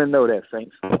 I want to know that,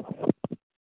 Saints.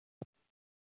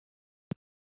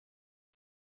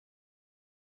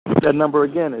 That number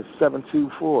again is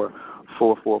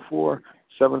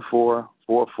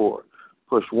 724-444-7444.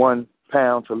 Push 1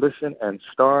 pound to listen and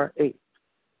 *8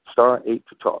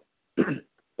 to talk.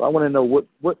 So I want to know what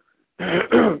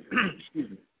excuse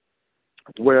me,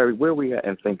 where we at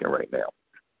in thinking right now.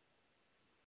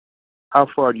 How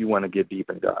far do you want to get deep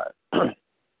in God?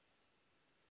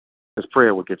 Because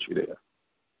prayer will get you there.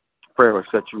 Prayer will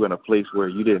set you in a place where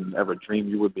you didn't ever dream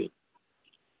you would be,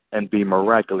 and be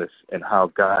miraculous in how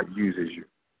God uses you,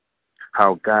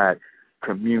 how God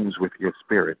communes with your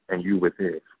spirit and you with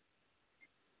his.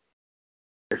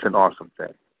 It's an awesome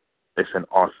thing. It's an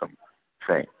awesome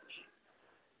thing.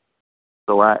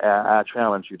 So I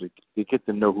challenge you to get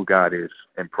to know who God is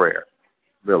in prayer,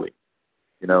 really.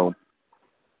 You know,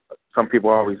 some people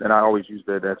always, and I always use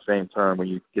that same term when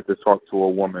you get to talk to a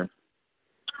woman,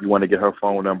 you want to get her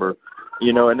phone number,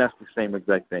 you know, and that's the same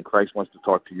exact thing. Christ wants to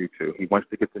talk to you too. He wants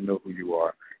to get to know who you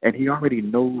are, and he already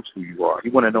knows who you are. He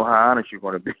wants to know how honest you're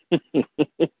going to be.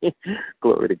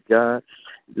 Glory to God.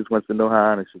 He just wants to know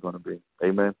how honest you're going to be.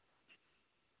 Amen.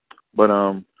 But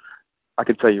I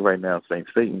can tell you right now, Saint,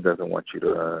 Satan doesn't want you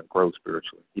to grow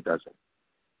spiritually. He doesn't.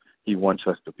 He wants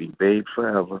us to be babes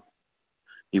forever.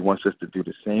 He wants us to do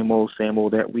the same old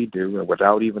that we do, and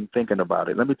without even thinking about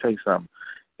it. Let me tell you something.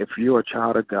 If you're a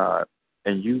child of God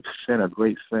and you sin a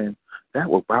great sin, that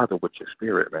will bother with your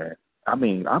spirit, man. I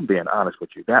mean, I'm being honest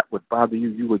with you. That would bother you.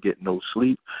 You would get no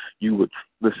sleep. You would,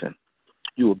 listen,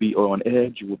 you would be on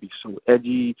edge. You would be so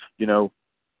edgy. You know,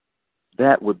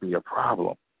 that would be a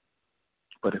problem.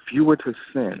 But if you were to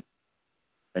sin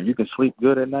and you can sleep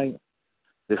good at night,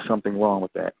 there's something wrong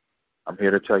with that. I'm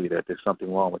here to tell you that there's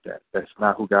something wrong with that. That's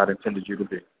not who God intended you to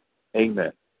be.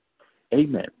 Amen.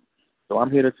 Amen. So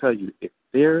I'm here to tell you, if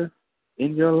there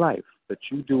in your life that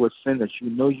you do a sin that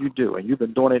you know you do, and you've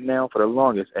been doing it now for the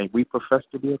longest, and we profess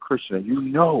to be a Christian, and you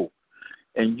know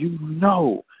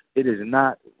it is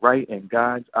not right in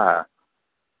God's eye,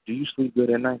 do you sleep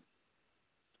good at night?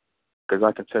 Because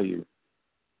I can tell you,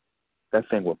 that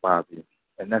thing will bother you,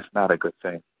 and that's not a good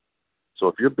thing. So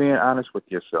if you're being honest with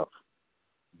yourself,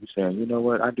 you're saying, you know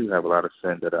what, I do have a lot of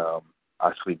sin that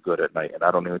I sleep good at night, and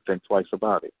I don't even think twice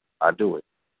about it. I do it.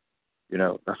 You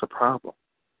know, that's a problem.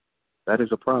 That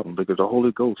is a problem, because the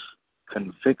Holy Ghost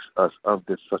convicts us of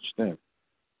this such thing.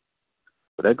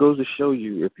 But that goes to show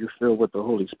you if you feel with the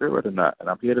Holy Spirit or not. And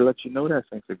I'm here to let you know that,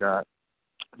 thanks to God.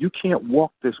 You can't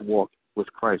walk this walk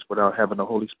with Christ without having the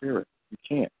Holy Spirit. You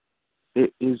can't. There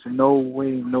is no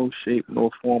way, no shape, no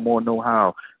form, or no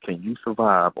how can you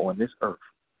survive on this earth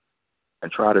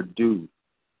and try to do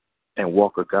and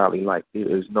walk a godly life.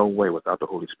 There is no way without the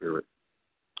Holy Spirit.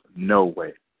 No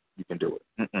way you can do it.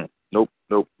 Nope.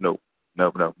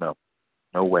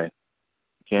 No way.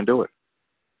 You can't do it.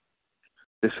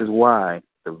 This is why,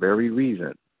 the very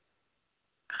reason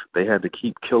they had to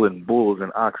keep killing bulls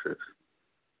and oxen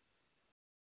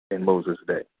in Moses'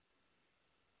 day.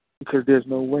 Because there's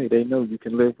no way they know you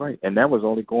can live right. And that was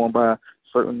only going by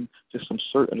some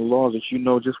certain laws that you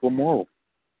know just were moral.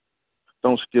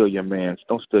 Don't steal your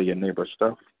don't steal your neighbor's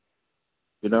stuff.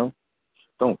 You know?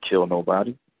 Don't kill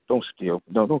nobody. Don't steal.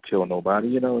 No, don't kill nobody,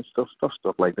 you know, and stuff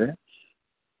like that.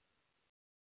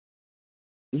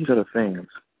 These are the things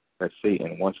that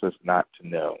Satan wants us not to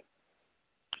know.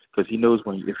 Because he knows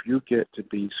if you get to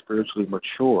be spiritually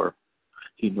mature,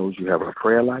 he knows you have a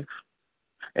prayer life,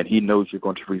 and he knows you're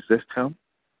going to resist him.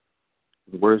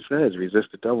 The word says, resist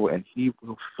the devil, and he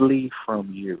will flee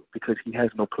from you, because he has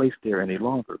no place there any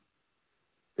longer.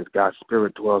 Because God's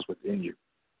Spirit dwells within you.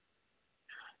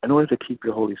 In order to keep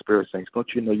your Holy Spirit, saints, don't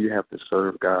you know you have to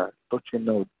serve God? Don't you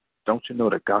know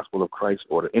the gospel of Christ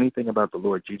or anything about the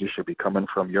Lord Jesus should be coming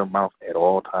from your mouth at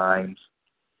all times?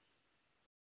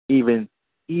 Even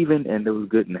in those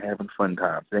good and having fun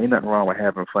times. There ain't nothing wrong with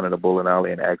having fun at a bowling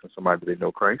alley and asking somebody do they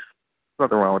know Christ. There's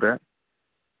nothing wrong with that.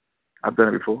 I've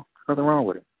done it before. There's nothing wrong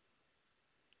with it.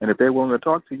 And if they're willing to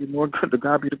talk to you, more good, to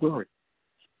God be the glory.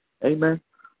 Amen.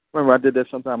 Remember, I did that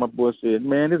sometime. My boy said,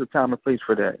 man, there's a time and place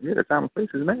for that. Yeah, the time and place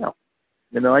is now.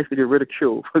 You know, I used to get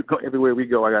ridiculed. Everywhere we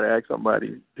go, I got to ask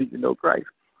somebody, do you know Christ?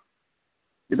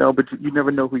 You know, but you never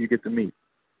know who you get to meet.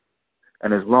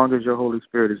 And as long as your Holy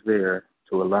Spirit is there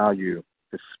to allow you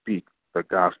to speak the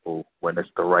gospel when it's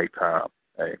the right time.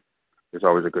 Hey, there's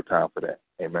always a good time for that.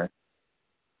 Amen.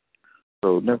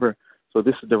 So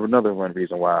this is another one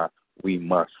reason why we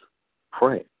must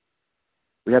pray.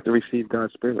 We have to receive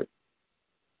God's Spirit.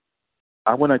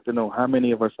 I would like to know how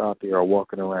many of us out there are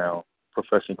walking around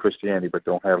professing Christianity but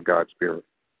don't have God's Spirit.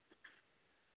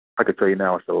 I can tell you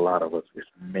now, it's a lot of us. It's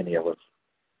many of us.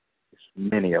 It's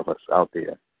many of us out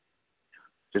there.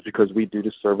 Just because we do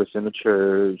the service in the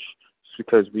church, just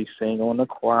because we sing on the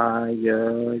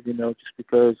choir, just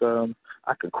because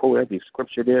I can quote every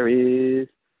scripture there is,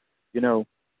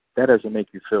 that doesn't make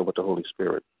you filled with the Holy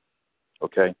Spirit.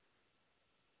 Okay?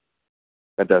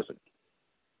 That doesn't.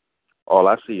 All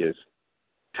I see is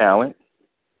talent.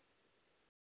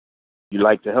 You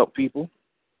like to help people,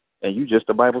 and you just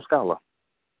a Bible scholar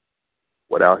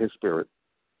without His Spirit.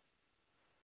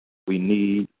 We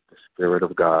need the Spirit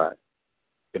of God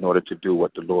in order to do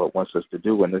what the Lord wants us to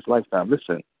do in this lifetime.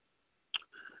 Listen,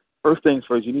 first things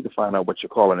first, you need to find out what you're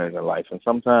calling in your life. And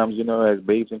sometimes, as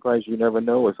babes in Christ, you never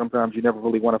know, or sometimes you never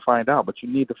really want to find out, but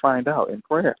you need to find out in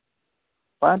prayer.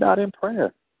 Find out in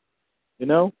prayer. I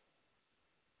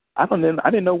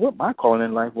didn't know what my calling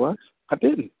in life was. I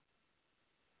didn't.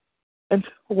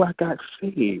 Until I got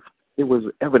saved, it was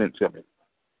evident to me.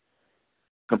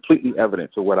 Completely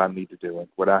evident to what I need to do and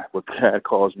what God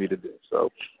calls me to do. So,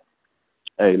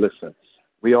 hey, listen,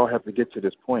 we all have to get to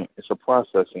this point. It's a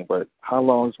processing, but how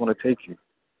long is it going to take you?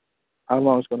 How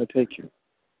long is it going to take you?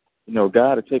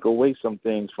 God to take away some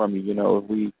things from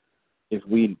you. If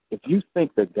you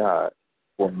think that God,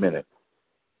 for a minute,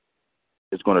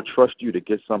 is going to trust you to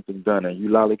get something done and you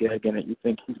lollygag in it, you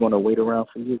think He's going to wait around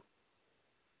for you?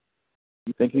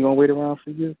 You think He's going to wait around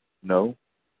for you? No,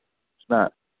 it's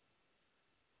not.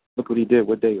 Look what He did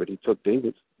with David. He took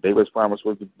David's promise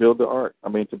was to build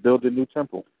to build the new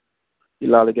temple. He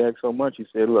lollygagged so much, he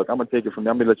said, look, I'm going to take it from you.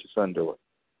 I'm going to let your son do it.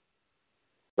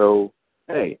 So,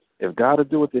 hey, if God will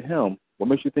do it to him, what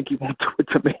makes you think He won't do it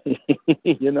to me?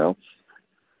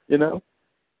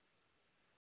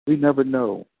 We never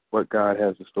know what God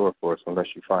has in store for us unless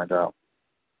you find out.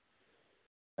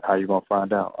 And how you going to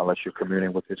find out? Unless you're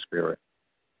communing with His Spirit.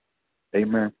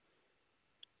 Amen.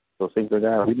 So things like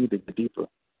that, we need to get deeper.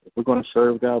 If we're going to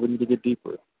serve God, we need to get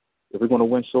deeper. If we're going to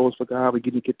win souls for God, we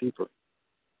need to get deeper.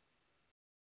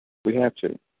 We have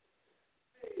to.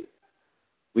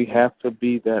 We have to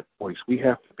be that voice. We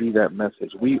have to be that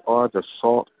message. We are the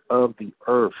salt of the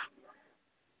earth.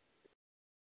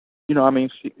 How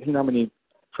many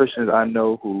Christians I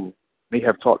know who may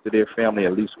have talked to their family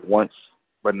at least once,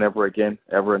 but never again,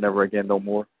 ever and never again, no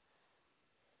more?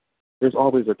 There's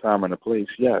always a time and a place,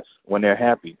 yes. When they're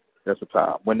happy, that's a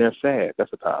time. When they're sad,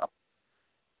 that's a time.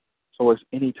 So it's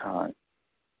any time.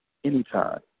 Any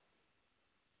time.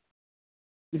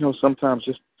 Sometimes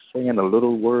just saying the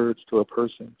little words to a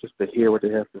person, just to hear what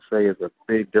they have to say, is a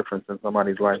big difference in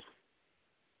somebody's life.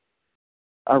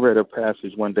 I read a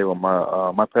passage one day when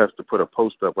my pastor put a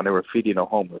post up when they were feeding the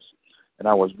homeless, and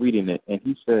I was reading it, and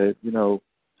he said,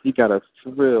 he got a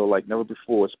thrill like never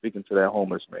before speaking to that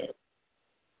homeless man.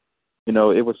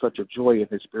 It was such a joy in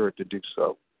his spirit to do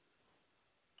so.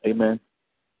 Amen.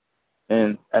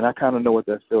 And I kind of know what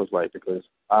that feels like because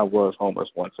I was homeless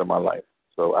once in my life.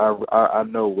 So I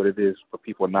know what it is for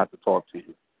people not to talk to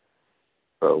you.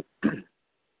 So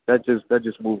that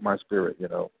just moved my spirit,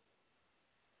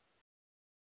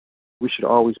 We should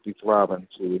always be thriving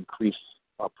to increase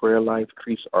our prayer life,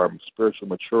 increase our spiritual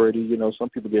maturity. Some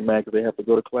people get mad because they have to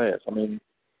go to class.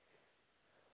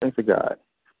 Thank to God.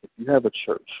 If you have a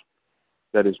church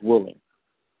that is willing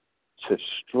to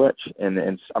stretch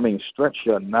stretch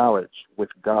your knowledge with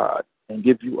God and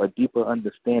give you a deeper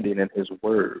understanding in His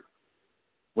Word,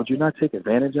 would you not take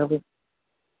advantage of it?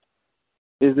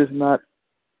 Is this not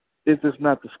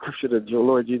the scripture that your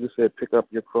Lord Jesus said, pick up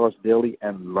your cross daily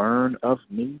and learn of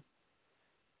me?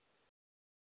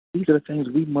 These are the things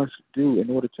we must do in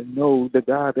order to know the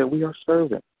God that we are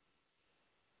serving.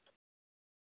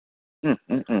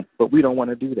 But we don't want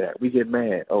to do that. We get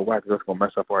mad. Oh, why? Because that's going to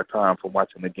mess up our time from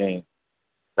watching the game.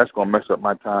 That's going to mess up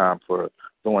my time for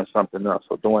doing something else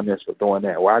or doing this or doing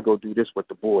that. Well, I go do this with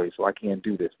the boys, so I can't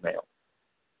do this now.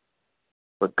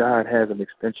 But God has an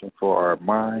extension for our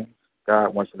minds.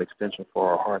 God wants an extension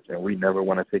for our hearts, and we never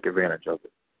want to take advantage of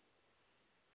it.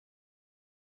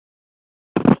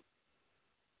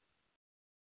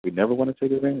 We never want to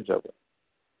take advantage of it.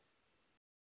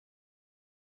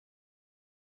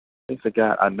 Thanks to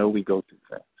God, I know we go through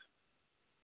things.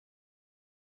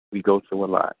 We go through a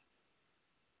lot.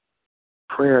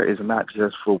 Prayer is not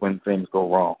just for when things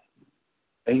go wrong.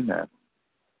 Amen.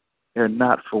 They're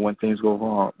not for when things go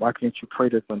wrong. Why can't you pray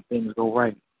that when things go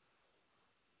right?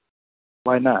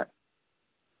 Why not?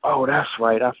 Oh, that's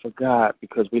right. I forgot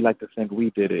because we like to think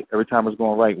we did it. Every time it's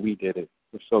going right, we did it.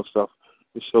 We're so stuck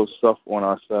on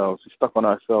ourselves. We're stuck on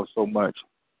ourselves so much.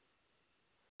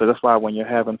 So that's why when you're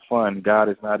having fun, God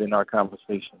is not in our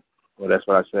conversation. Well, that's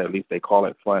what I said. At least they call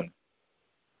it fun.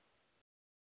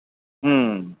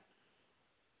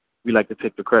 We like to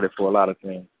take the credit for a lot of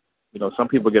things. You know, some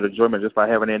people get enjoyment just by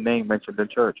having their name mentioned in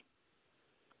church.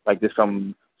 Like there's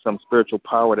some spiritual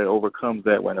power that overcomes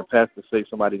that when a pastor says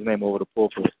somebody's name over the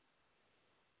pulpit.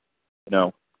 You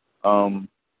know,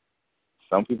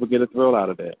 some people get a thrill out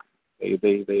of that.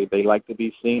 They like to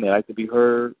be seen. They like to be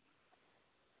heard.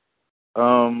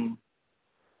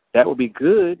 That would be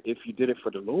good if you did it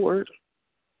for the Lord.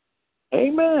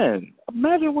 Amen.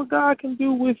 Imagine what God can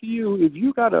do with you if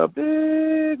you got a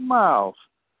big mouth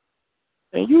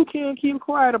and you can't keep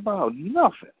quiet about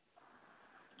nothing.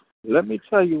 Let me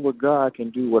tell you what God can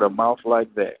do with a mouth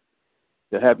like that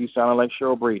to have you sounding like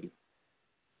Cheryl Brady.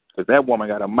 Because that woman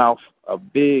got a mouth, a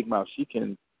big mouth. She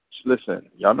can, listen,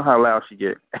 y'all know how loud she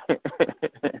get.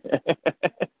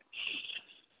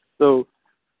 So,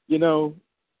 you know,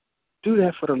 do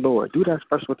that for the Lord. Do that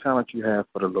special talent you have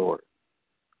for the Lord.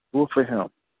 Do it for him.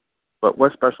 But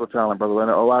what special talent, Brother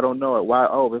Leonard? Oh, I don't know it. Why?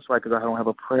 Oh, that's right, because I don't have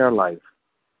a prayer life.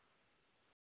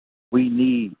 We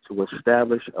need to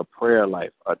establish a prayer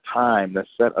life, a time that's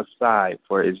set aside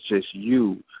for it's just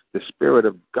you, the Spirit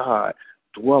of God,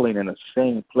 dwelling in the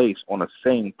same place, on the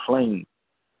same plane.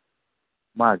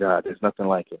 My God, there's nothing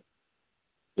like it.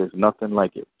 There's nothing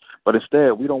like it. But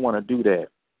instead, we don't want to do that.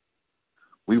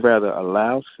 We rather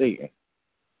allow Satan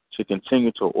to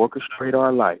continue to orchestrate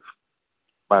our life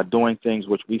by doing things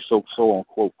which we so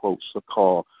unquote, so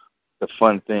call the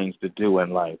fun things to do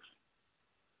in life.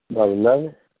 Brother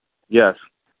Leonard? Yes.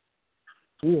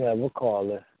 We have a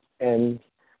caller, and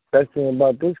best thing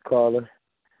about this caller,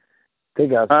 they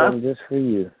got something just for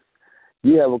you.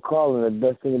 You have a caller, and the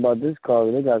best thing about this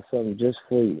caller, they got something just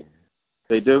for you.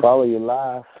 They do? Follow you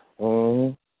live.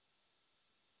 Mm-hmm.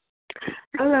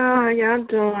 Hello, how y'all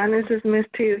doing? This is Miss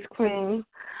T's Queen.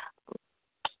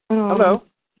 Hello.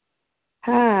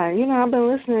 Hi. You know, I've been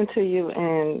listening to you,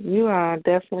 and you are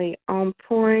definitely on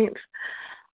point.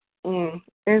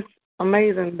 It's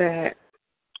amazing that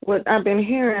what I've been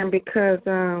hearing because,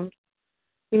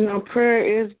 you know,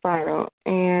 prayer is vital.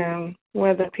 And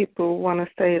whether people want to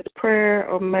say it's prayer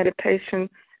or meditation,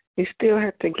 you still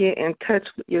have to get in touch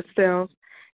with yourself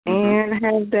and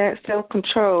have that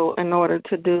self-control in order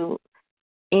to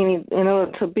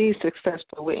be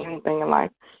successful with anything in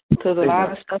life. Because a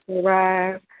lot of stuff will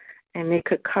rise, and it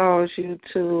could cause you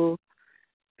to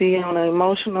be on an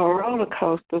emotional roller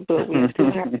coaster, but we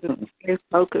still have to stay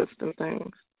focused and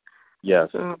things. Yes.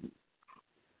 So,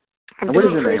 and what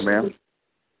is your name, ma'am?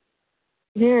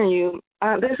 Hearing you.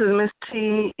 This is Miss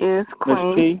T. Is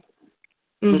Queen.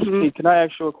 Miss T? Miss T, can I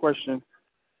ask you a question?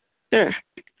 Sure.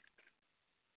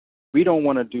 We don't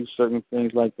want to do certain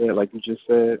things like that, like you just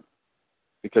said,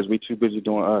 because we're too busy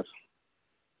doing us.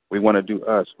 We want to do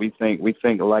us. We think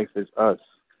life is us,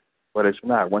 but it's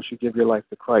not. Once you give your life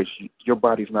to Christ, your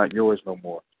body's not yours no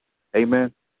more.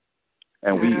 Amen.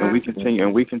 And we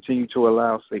continue to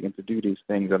allow Satan to do these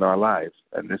things in our lives,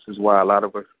 and this is why a lot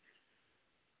of us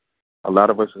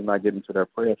is not getting to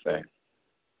that prayer thing.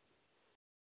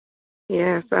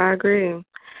 Yes, I agree.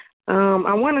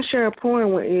 I want to share a point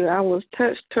with you. I was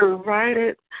touched to write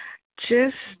it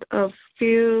just a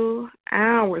few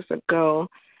hours ago.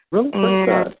 Really?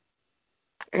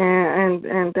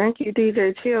 And thank you,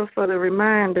 DJ Chill, for the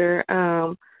reminder.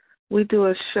 We do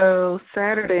a show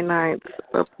Saturday nights,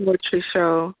 a poetry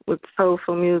show with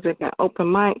soulful music and open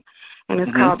mic, and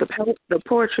it's called the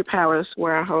Poetry Palace,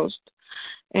 where I host.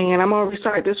 And I'm going to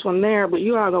recite this one there, but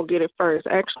you all going to get it first.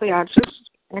 Actually, I just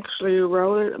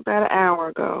wrote it about an hour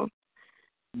ago.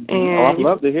 And I'd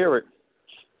love to hear it.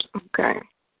 Okay.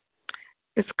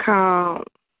 It's called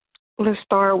Let's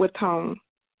Start with Home.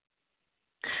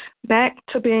 Back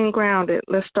to being grounded,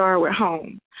 let's start with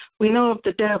home. We know of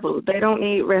the devil, they don't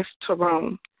need rest to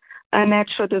roam.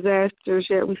 Unnatural disasters,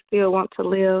 yet we still want to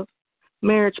live.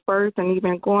 Marriage, birth, and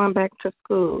even going back to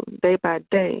school, day by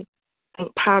day.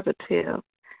 Think positive.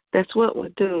 That's what we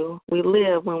do. We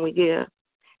live when we give.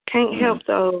 Can't help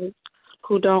those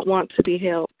who don't want to be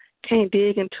helped. Can't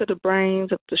dig into the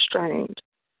brains of the strange.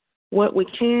 What we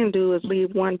can do is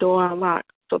leave one door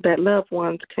unlocked so that loved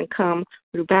ones can come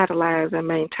revitalize and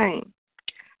maintain.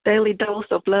 Daily dose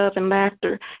of love and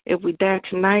laughter. If we die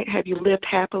tonight, have you lived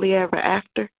happily ever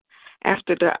after?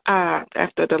 After the odds,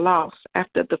 after the loss,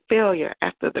 after the failure,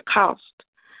 after the cost.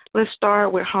 Let's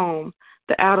start with home.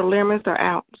 The outer limits are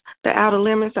out. The outer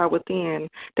limits are within.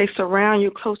 They surround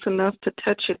you close enough to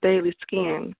touch your daily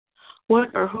skin.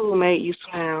 What or who made you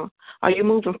smile? Are you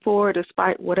moving forward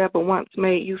despite whatever once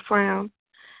made you frown?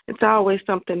 It's always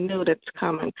something new that's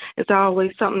coming. It's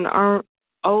always something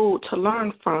old to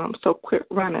learn from, so quit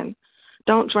running.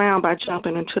 Don't drown by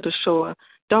jumping into the shore.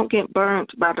 Don't get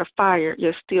burnt by the fire,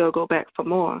 yet still go back for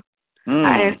more.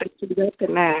 I ask that you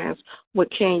recognize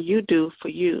what can you do for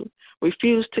you.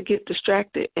 Refuse to get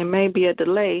distracted. It may be a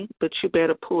delay, but you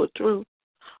better pull through.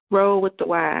 Roll with the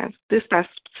wise. This I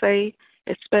say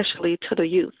especially to the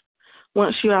youth.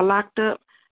 Once you are locked up,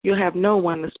 you'll have no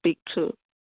one to speak to.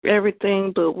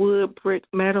 Everything but wood, brick,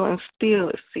 metal, and steel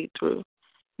is see-through.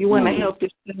 You want to help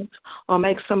yourself or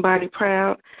make somebody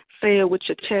proud, say it with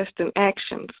your chest and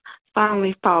actions.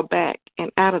 Finally fall back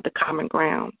and out of the common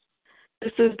ground.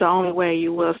 This is the only way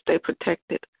you will stay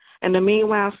protected. And the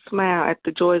meanwhile, smile at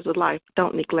the joys of life.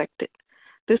 Don't neglect it.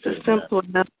 This is simple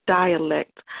enough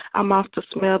dialect. I'm off to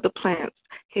smell the plants.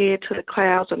 Head to the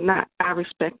clouds or not, I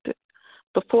respect it.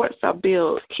 The forts are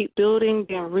built. Keep building,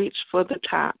 then reach for the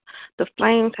top. The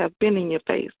flames have been in your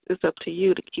face. It's up to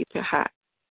you to keep it hot.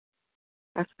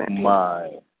 That's that. My.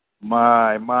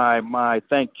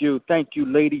 Thank you,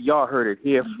 lady. Y'all heard it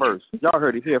here first. Y'all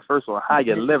heard it here first on How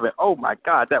You Living. Oh my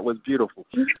God, that was beautiful.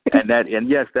 and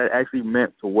yes, that actually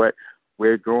meant for what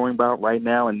we're growing about right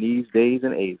now in these days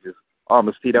and ages. Oh,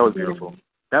 Miss T, that was beautiful.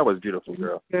 That was beautiful,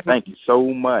 girl. Thank you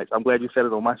so much. I'm glad you said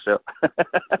it on my show.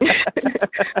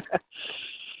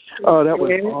 Oh, that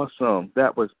was awesome.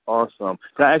 That was awesome.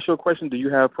 Can I ask you a question? Do you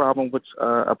have a problem with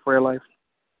a prayer life?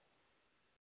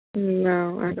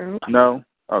 No, I don't. No?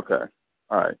 Okay.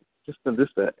 All right. Just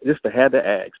to have to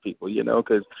ask people,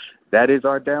 because that is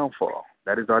our downfall.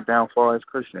 That is our downfall as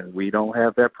Christians. We don't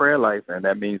have that prayer life, and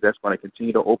that means that's going to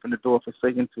continue to open the door for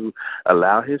Satan to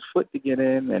allow his foot to get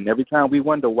in. And every time we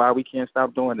wonder why we can't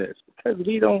stop doing this, because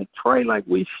we don't pray like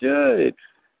we should.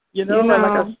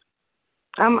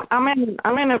 I'm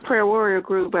in a prayer warrior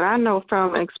group, but I know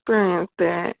from experience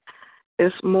that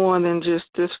it's more than just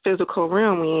this physical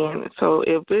realm we're in. So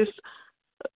if it's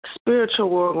spiritual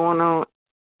war going on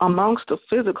amongst the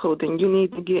physical, then you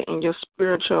need to get in your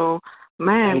spiritual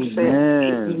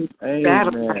mindset.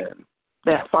 Amen.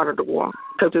 That part of the war,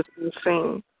 because it's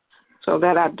insane. So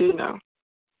that I do know.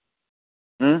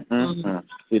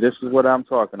 See, this is what I'm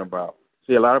talking about.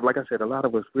 See, like I said, a lot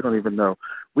of us, we don't even know.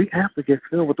 We have to get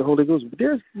filled with the Holy Ghost.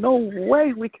 There's no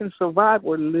way we can survive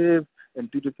or live and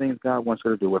do the things God wants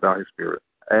us to do without His Spirit.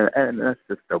 And that's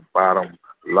just the bottom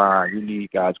line. You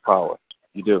need God's power.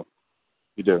 You do.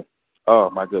 You do. Oh,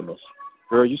 my goodness.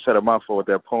 Girl, you set a mouthful with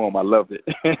that poem. I loved it.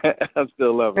 I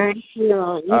still love it. Thank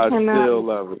you. I still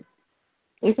love it.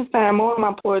 You can find more of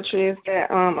my poetry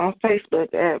on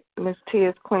Facebook at Miss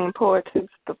Tia's Queen Poetry.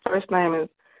 The first name is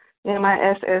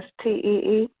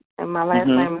MISSTEE, and my last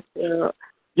name is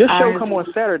Your show come on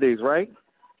Saturdays, right?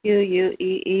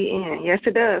 QUEEN. Yes,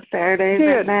 it does. Saturdays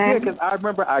at 9. Yeah, because I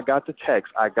remember I got the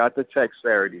text.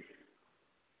 Saturday.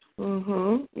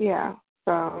 Yeah.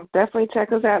 So definitely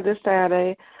check us out this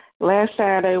Saturday. Last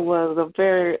Saturday was a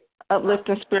very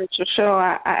uplifting spiritual show.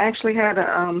 I actually had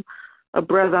a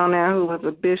brother on there who was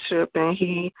a bishop, and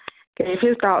he gave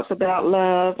his thoughts about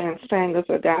love and sang us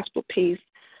a gospel piece.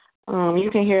 You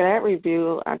can hear that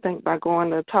review, I think, by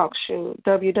going to TalkShoe,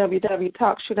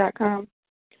 www.talkshoe.com.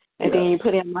 And then you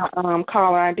put in my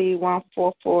caller ID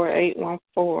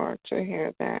 144814 to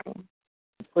hear that one.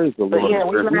 Praise the Lord. But yeah,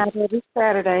 we're live every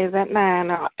Saturdays at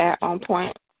 9 at On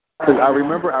Point. Because I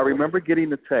remember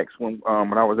getting the text when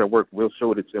I was at work. Will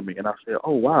showed it to me, and I said,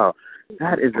 "Oh wow,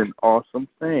 that is an awesome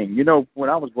thing." You know,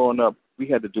 when I was growing up, we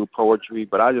had to do poetry,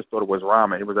 but I just thought it was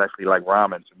rhyming. It was actually like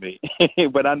rhyming to me.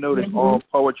 But I noticed all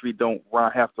poetry don't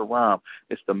have to rhyme.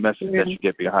 It's the message that you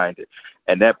get behind it.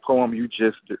 And that poem you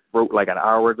just wrote like an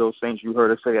hour ago, Saints, you heard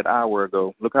us say an hour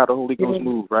ago. Look how the Holy Ghost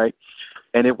moved, right?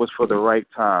 And it was for the right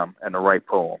time and the right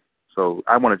poem. So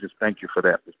I want to just thank you for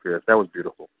that, Ms. Pierce. That was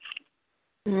beautiful.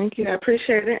 Thank you. I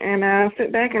appreciate it. And I'll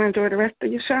sit back and enjoy the rest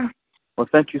of your show. Well,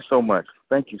 thank you so much.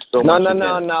 Thank you so much.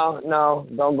 No.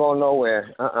 Don't go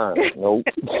nowhere. Nope.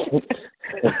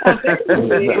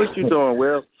 What you doing,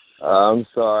 Will? I'm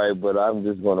sorry, but I'm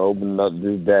just going to open up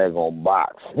this daggone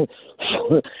box.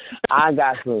 I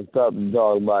got some stuff to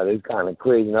talk about. It's kind of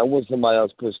crazy. And I wish somebody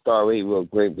else put star 8 real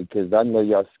quick because I know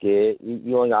y'all scared.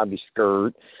 You don't got to be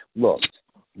scared. Look,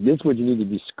 this is what you need to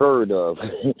be scared of.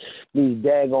 These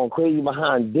daggone crazy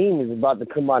behind demons about to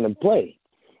come out and play.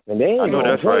 And they ain't going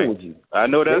to play with you. I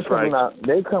know that's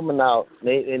They're coming out.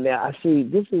 And I see,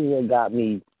 this is what got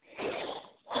me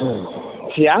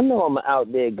See, I know I'm an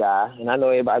out there guy, and I know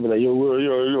everybody be like, Will,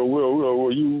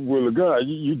 you Will a guy,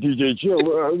 you DJ Chill.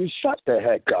 Shut the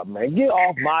heck up, man. Get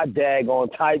off my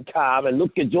daggone type time and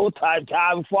look at your type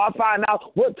time before I find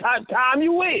out what type time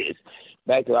you is.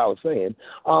 Back to what I was saying.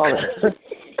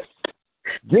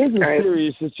 There's a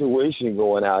serious situation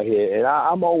going out here, and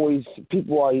I'm always,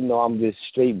 people already know I'm just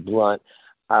straight blunt.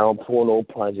 I don't pull no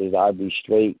punches. I'll be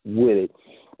straight with it.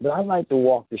 But I like to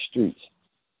walk the streets.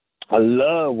 I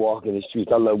love walking the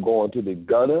streets. I love going to the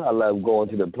gutter. I love going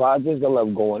to the projects. I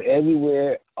love going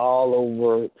everywhere all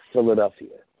over Philadelphia.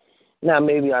 Now,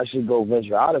 maybe I should go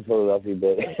venture out of Philadelphia,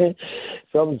 but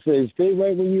something says, stay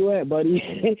right where you at, buddy.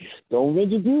 Don't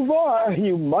venture too far.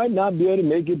 You might not be able to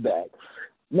make it back.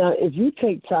 Now, if you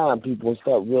take time, people, and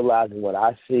start realizing what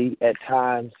I see at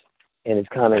times, and it's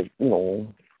kind of,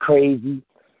 crazy,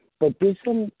 but there's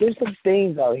some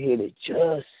things out here that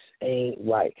just ain't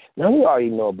right. Now, we already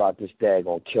know about this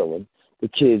daggone killing. The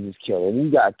kids is killing.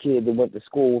 You got a kid that went to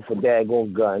school for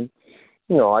daggone gun.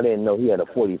 I didn't know he had a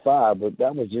 .45, but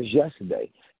that was just yesterday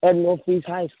at Northeast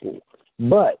High School.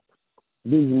 But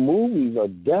these movies are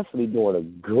definitely doing a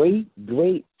great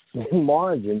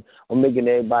margin on making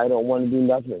everybody don't want to do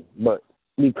nothing but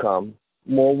become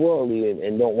more worldly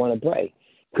and don't want to pray.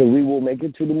 Because we will make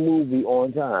it to the movie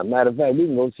on time. Matter of fact, we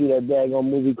can go see that daggone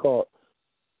movie called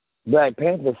Black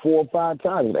Panther 4 or 5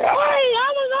 times. Like, hey,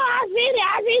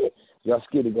 I seen it. Y'all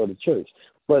scared to go to church.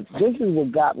 But this is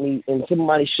what got me, and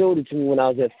somebody showed it to me when I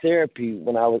was at therapy,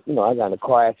 when I was, I got in a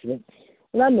car accident.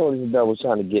 And I noticed the devil was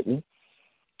trying to get me.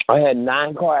 I had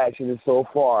 9 car accidents so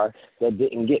far that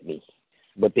didn't get me,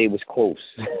 but they was close.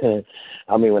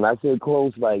 I mean, when I say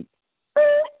close, like,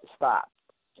 stop.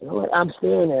 I'm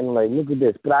staring at him like, look at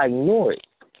this. But I ignore it,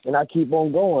 and I keep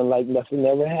on going like nothing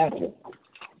ever happened.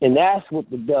 And that's what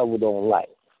the devil don't like,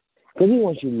 because he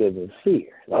wants you to live in fear.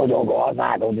 No, don't go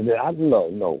outside. Don't do that.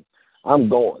 No, I'm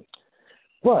going.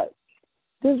 But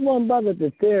this one brother at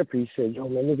the therapy said, yo,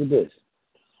 man, look at this.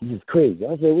 This is crazy. I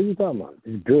said, what are you talking about?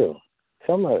 This girl.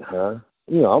 So I'm like, huh?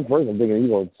 I'm thinking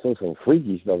he's going to show some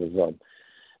freaky stuff or something.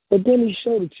 But then he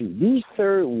showed it to you. These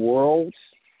third worlds,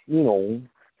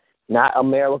 not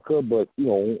America, but,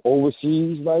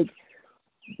 overseas, like,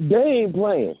 they ain't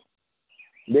playing.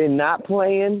 They're not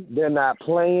playing. They're not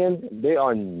playing. They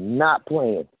are not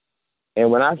playing.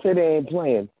 And when I say they ain't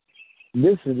playing,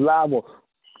 this is live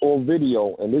on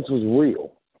video, and this was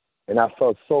real. And I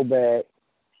felt so bad.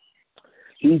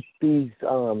 These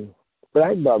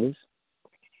black brothers,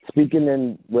 speaking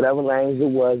in whatever language it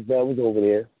was that was over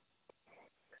there,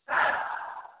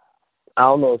 I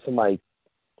don't know if somebody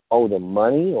owed them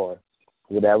money or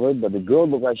whatever, but the girl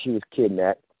looked like she was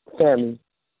kidnapped. Family,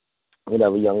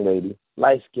 whatever, young lady,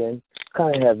 light skin,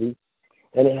 kind of heavy,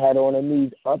 and it had on her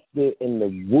knees up there in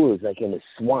the woods, like in the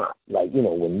swamp, like,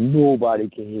 where nobody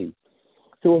can hear you.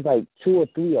 So it was like 2 or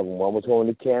 3 of them. One was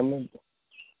holding the camera.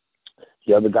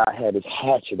 The other guy had his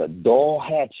hatchet, a dull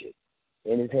hatchet,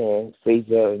 in his hand, face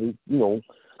up, because he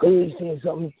was saying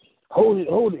something. Hold it.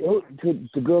 To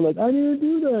the girl, like, I didn't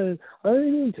do that. I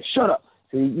didn't do that. Shut up.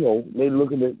 So, they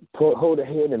look at hold her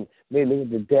head, and they look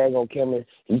at the daggone camera.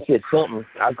 He said something.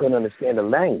 I couldn't understand the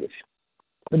language.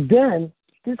 But then,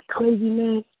 this crazy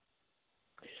man,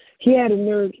 he had a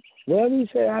nerve. Whatever he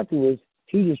said afterwards,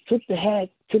 he just took the hat,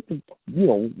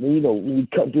 when you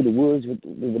cut through the woods with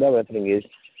whatever that thing is,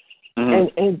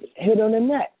 and hit on the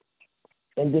neck.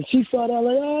 And then she saw that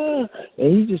like,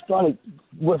 and he just started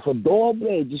with a door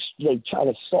blade, just like trying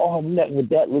to saw her neck with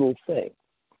that little thing.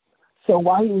 So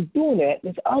while he was doing that,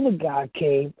 this other guy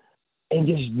came and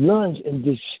just lunged and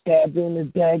just stabbed her in the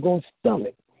daggone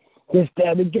stomach. Then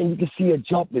stabbed again. You could see her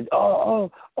jumping. Oh.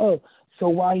 So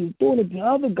while he was doing it, the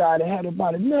other guy that had her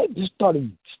by the neck just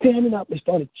started standing up and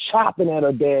started chopping at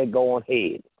her daggone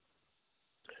head.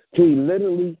 So he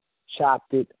literally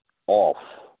chopped it off.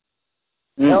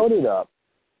 Held it up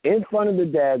in front of the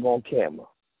daggone camera.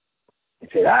 He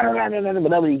said,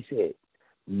 whatever he said.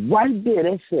 Right there,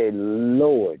 they said,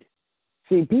 Lord.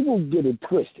 See, people get it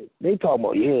twisted. They talk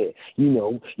about, you're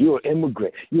an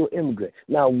immigrant. You're an immigrant.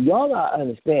 Now, y'all gotta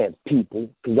understand, people,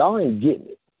 because y'all ain't getting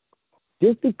it.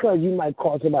 Just because you might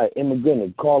call somebody an immigrant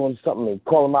and call them something and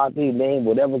call them out their name,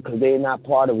 whatever, because they're not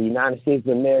part of the United States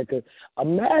of America,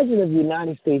 imagine if the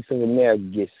United States of America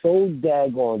gets so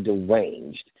daggone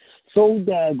deranged, so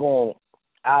daggone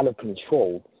out of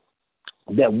control,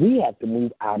 that we have to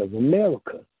move out of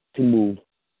America to move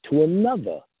to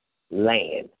another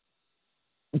land,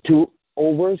 to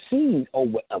overseas or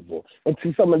whatever, and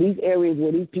to some of these areas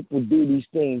where these people do these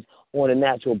things on a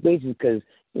natural basis, because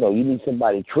you need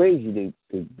somebody crazy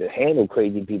to handle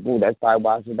crazy people. That's probably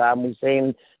why Saddam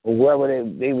Hussein or whoever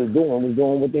they was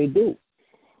doing what they do.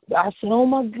 I said, oh,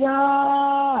 my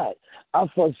God. I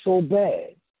felt so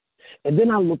bad. And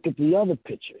then I look at the other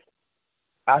picture.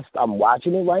 I'm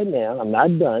watching it right now. I'm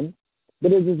not done.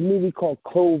 But there's this movie called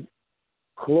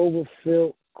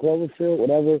Cloverfield,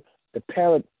 whatever, the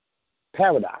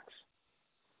Paradox.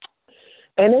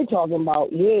 And they're talking about,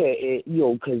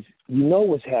 because you know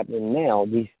what's happening now.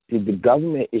 The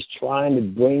government is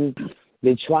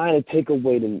they're trying to take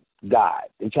away the God.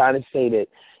 They're trying to say that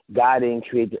God didn't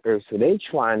create the earth. So they're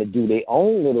trying to do their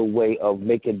own little way of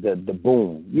making the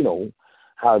boom,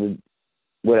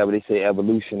 whatever they say,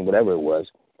 evolution, whatever it was.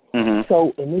 Mm-hmm.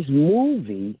 So in this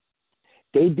movie,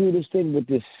 they do this thing with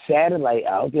this satellite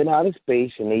out there in outer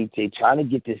space, and they trying to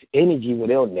get this energy where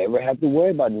they'll never have to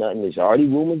worry about nothing. There's already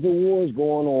rumors of wars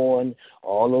going on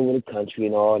all over the country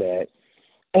and all that.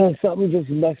 And something just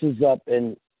messes up,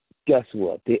 and guess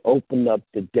what? They open up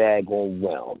the daggone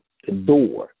realm, the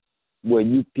door, where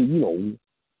you can,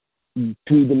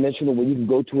 three-dimensional, where you can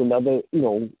go to another,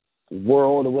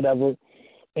 world or whatever.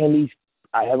 And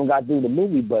I haven't got through the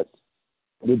movie, but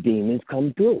the demons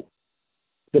come through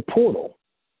the portal.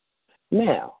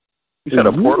 Now, you said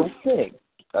a portal?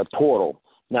 A portal.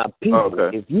 Now, people,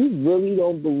 if you really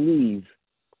don't believe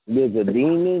there's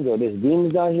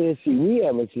demons out here, see, we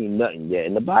haven't seen nothing yet.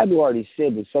 And the Bible already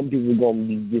said that some people are going to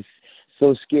be just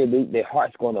so scared their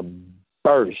heart's going to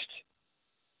burst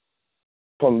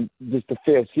from just the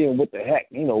fear of seeing what the heck.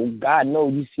 God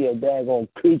knows you see a daggone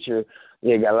creature,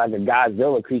 got like a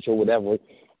Godzilla creature or whatever,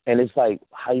 and it's like,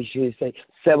 how you should say,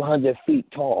 700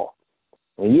 feet tall.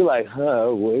 And you're like,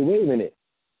 wait a minute.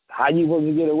 How you supposed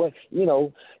to get away?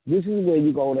 This is where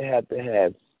you're going to have.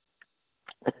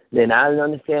 Then I don't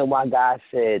understand why God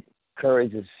said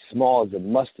courage is small as a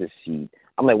mustard seed.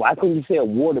 I'm like, why couldn't you say a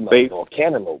watermelon or a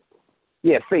cantaloupe?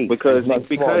 Yeah, faith. Because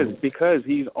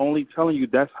he's only telling you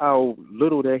that's how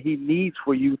little that he needs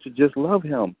for you to just love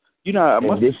him. A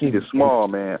mustard seed is small,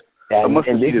 man. A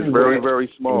mustard seed is very, very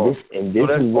small. And this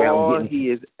is where all he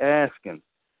is asking.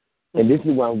 And this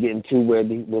is where I'm getting to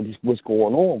what's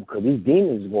going on, because these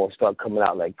demons are going to start coming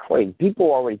out like crazy. People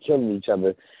are already killing each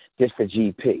other just for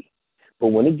GP. But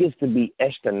when it gets to be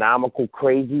astronomical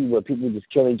crazy, where people just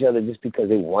kill each other just because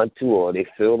they want to or they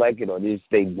feel like it or they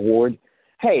stay bored,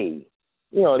 hey,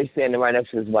 they standing right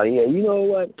next to somebody, you know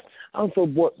what? I'm so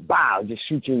bored. Bow, just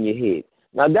shoot you in your head.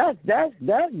 Now that's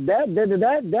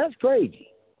crazy.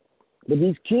 But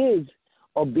these kids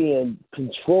are being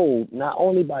controlled not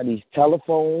only by these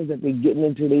telephones that they're getting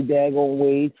into their daggone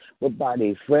ways, but by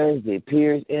their friends, their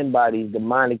peers, and by these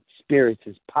demonic spirits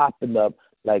that's popping up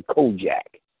like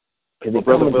Kojak. Because they're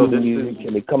coming through music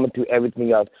and they're coming through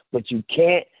everything else. But you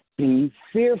can't be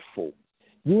fearful.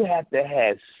 You have to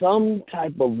have some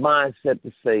type of mindset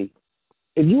to say,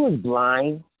 if you was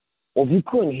blind or if you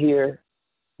couldn't hear,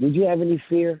 did you have any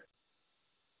fear?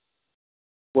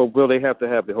 Well, will they have to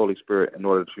have the Holy Spirit in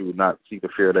order to not see the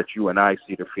fear that you and I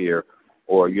see the fear,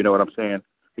 or you know what I'm saying?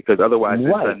 Because otherwise,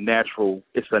 right.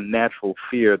 It's a natural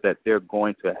fear that they're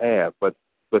going to have. But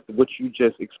what you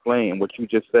just explained, what you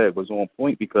just said, was on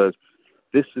point, because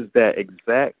this is that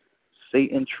exact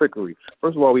Satan trickery.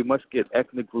 First of all, we must get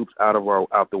ethnic groups out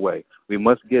the way. We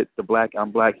must get the black,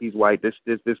 I'm black, he's white, this,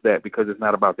 that, because it's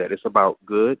not about that. It's about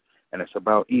good and it's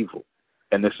about evil.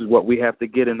 And this is what we have to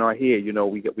get in our head.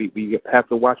 We have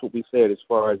to watch what we said as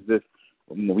far as this.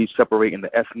 When we separate in the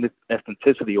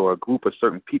ethnicity or a group of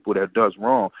certain people that does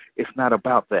wrong, it's not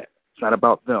about that. It's not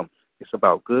about them. It's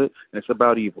about good and it's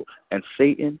about evil. And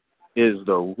Satan is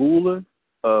the ruler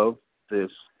of this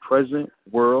present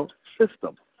world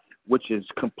system, which is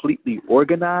completely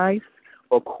organized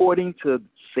according to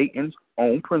Satan's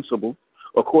own principles,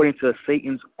 according to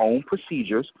Satan's own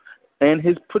procedures, and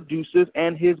his producers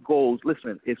and his goals.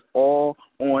 Listen, it's all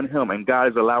on him, and God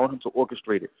is allowing him to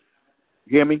orchestrate it.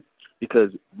 You hear me? Because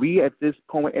we, at this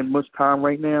point in much time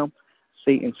right now,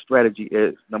 Satan's strategy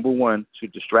is, number one, to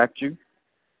distract you,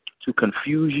 to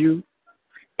confuse you,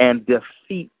 and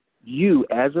defeat you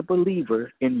as a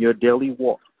believer in your daily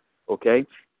walk, okay?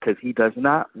 Because he does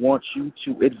not want you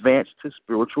to advance to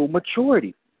spiritual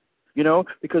maturity,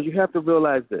 because you have to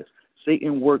realize this.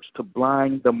 Satan works to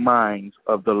blind the minds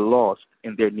of the lost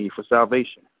in their need for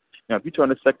salvation. Now, if you turn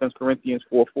to 2 Corinthians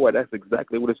 4:4, that's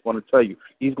exactly what it's going to tell you.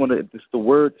 The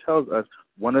word tells us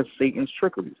one of Satan's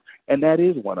trickeries, and that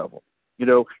is one of them.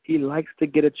 He likes to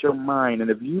get at your mind, and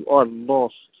if you are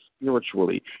lost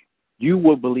spiritually, you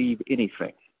will believe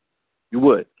anything. You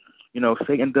would.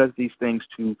 Satan does these things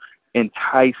to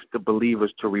entice the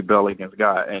believers to rebel against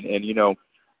God. And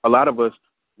a lot of us,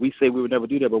 we say we would never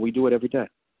do that, but we do it every day.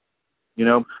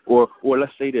 Or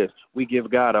let's say this, we give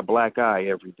God a black eye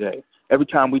every day. Every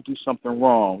time we do something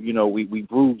wrong, we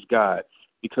bruise God.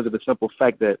 because of the simple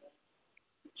fact that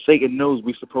Satan knows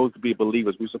we're supposed to be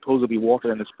believers. We're supposed to be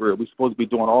walking in the Spirit. We're supposed to be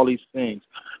doing all these things.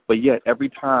 But yet, every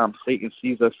time Satan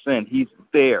sees us sin, he's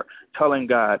there telling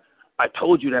God, I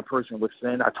told you that person would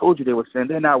sin. I told you they would sin.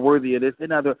 They're not worthy of this. They're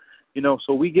not,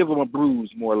 so we give them a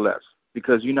bruise, more or less,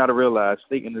 because you got to realize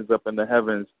Satan is up in the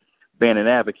heavens being an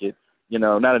advocate.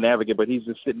 Not an advocate, but he's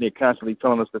just sitting there constantly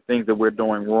telling us the things that we're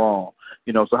doing wrong.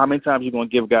 So how many times are you going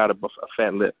to give God a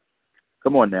fat lip?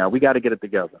 Come on now. We got to get it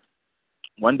together.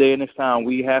 One day in this time,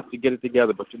 we have to get it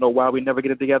together. But you know why we never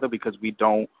get it together? Because we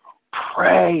don't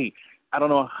pray. I don't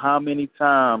know how many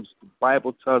times the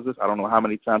Bible tells us. I don't know how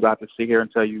many times I have to sit here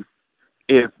and tell you,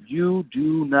 if you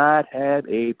do not have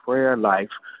a prayer life,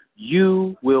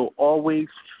 you will always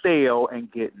fail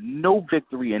and get no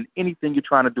victory in anything you're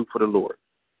trying to do for the Lord.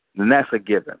 And that's a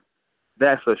given.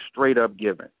 That's a straight-up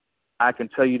given. I can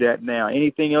tell you that now.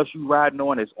 Anything else you riding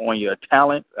on is on your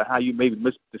talent, how you maybe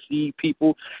misdeceive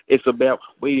people. It's about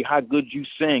how good you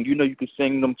sing. You can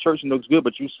sing them church notes good,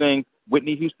 but you sing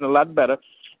Whitney Houston a lot better.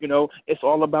 It's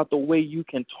all about the way you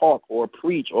can talk or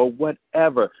preach or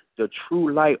whatever. The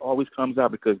true light always comes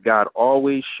out because God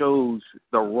always shows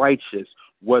the righteous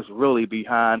what's really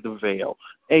behind the veil.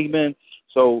 Amen.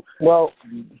 So, well,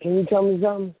 can you tell me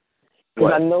something?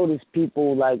 Because I notice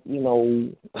people when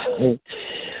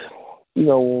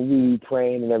we be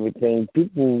praying and everything,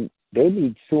 people, they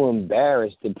be too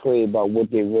embarrassed to pray about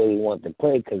what they really want to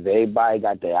pray because everybody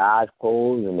got their eyes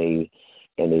closed and they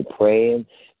praying,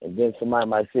 and then somebody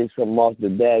might say something off the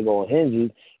daggone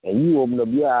hinges, and you open up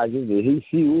your eyes and he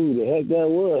see who the heck that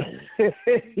was.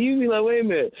 You be like, wait a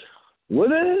minute, what's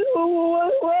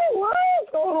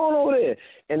going on over there?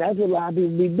 And that's what a lot of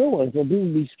people be doing. So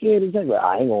people be scared and say, well,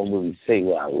 I ain't gonna really say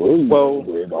what I really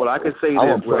Well, I can say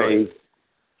this.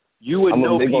 You would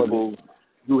know people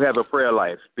who have a prayer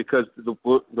life because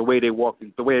the way they walk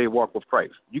with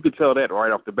Christ. You could tell that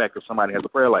right off the bat if somebody has a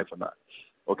prayer life or not.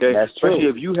 Okay, that's true. Especially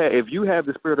if you have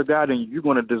the Spirit of God, then you're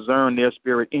going to discern their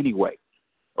spirit anyway.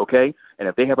 Okay, and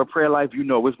if they have a prayer life,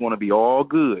 it's going to be all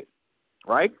good,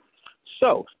 right?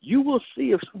 So you will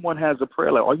see if someone has a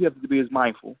prayer life. All you have to be is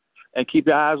mindful and keep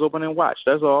your eyes open and watch.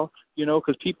 That's all.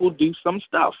 Because people do some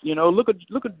stuff. Look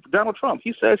at Donald Trump.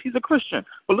 He says he's a Christian,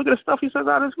 but look at the stuff he says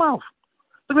out of his mouth.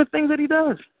 Look at the things that he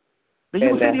does. Then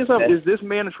you would say to yourself, is this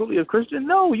man truly a Christian?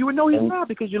 No, you would know he's not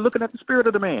because you're looking at the spirit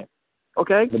of the man.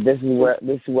 Okay? But this is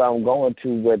where I'm going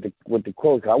to with the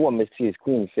quote. I want Miss T.S.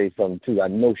 Queen to say something too. I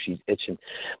know she's itching.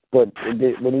 But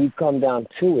when we come down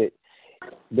to it,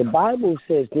 the Bible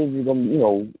says things are going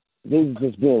to, they're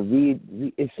just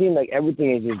being it seems like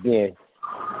everything is just being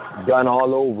done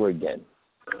all over again.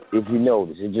 If you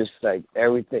notice, it's just like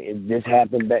everything. It just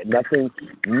happened back. Nothing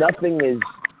is.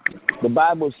 The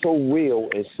Bible is so real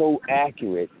and so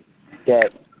accurate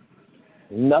that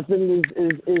nothing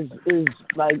is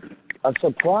like a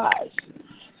surprise.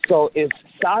 So if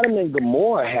Sodom and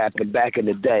Gomorrah happened back in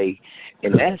the day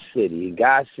in that city, and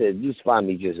God said, "Just find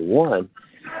me just one."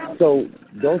 So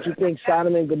don't you think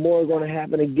Sodom and Gomorrah are going to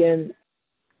happen again,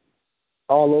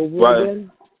 all over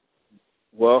again?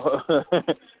 Well,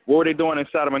 what were they doing in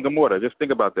Sodom and Gomorrah? Just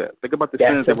think about that. Think about the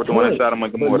sins they were doing in Sodom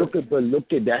and Gomorrah. But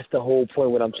look at that's the whole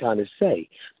point. What I'm trying to say,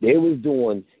 they was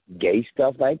doing gay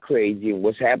stuff like crazy, and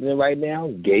what's happening right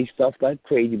now, gay stuff like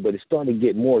crazy. But it's starting to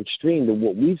get more extreme than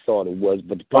what we thought it was.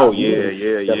 But the problem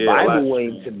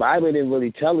the Bible didn't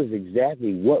really tell us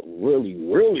exactly what really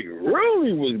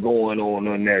was going on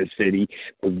in that city.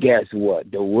 But guess what?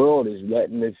 The world is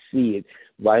letting us see it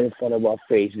right in front of our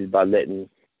faces by letting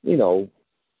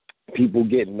people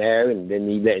get married, and then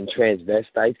you letting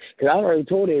transvestites. Because I already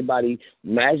told everybody,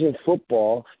 imagine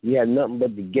football. You have nothing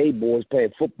but the gay boys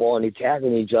playing football and they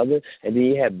tackling each other, and then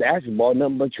you have basketball,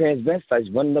 nothing but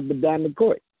transvestites running up and down the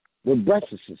court with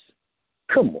breakfasts.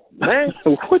 Come on, man.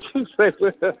 What you say?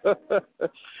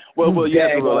 well, you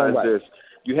have to realize this.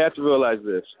 You have to realize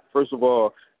this. First of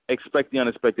all, expect the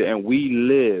unexpected, and we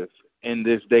live in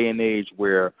this day and age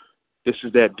where this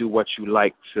is that do what you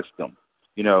like system.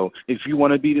 If you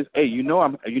want to be this, hey, you know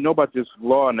about this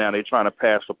law now they're trying to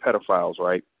pass for pedophiles,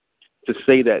 right? To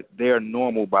say that they're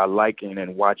normal by liking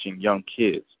and watching young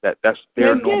kids. That's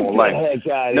their normal life.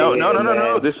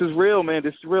 No. This is real, man.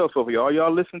 This is real. So for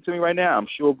y'all listening to me right now, I'm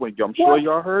sure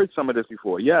y'all heard some of this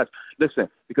before. Yes, listen,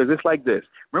 because it's like this.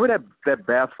 Remember that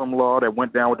bathroom law that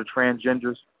went down with the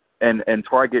transgenders and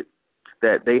Target,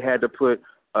 that they had to put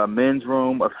a men's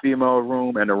room, a female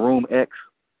room, and a room X?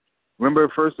 Remember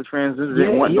first the transgenders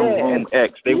didn't want no room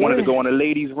X. They wanted to go in a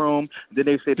ladies' room. Then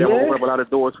they said they were open a lot of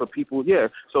doors for people. Yeah.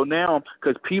 So now,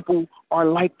 because people are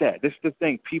like that. This is the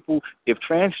thing. People, if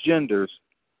transgenders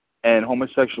and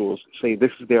homosexuals say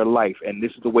this is their life and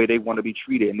this is the way they want to be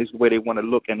treated and this is the way they want to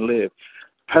look and live.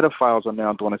 Pedophiles are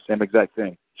now doing the same exact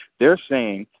thing. They're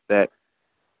saying that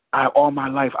all my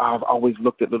life I've always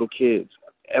looked at little kids,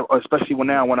 especially when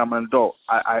I'm an adult.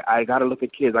 I got to look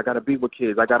at kids. I got to be with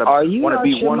kids. I got to want to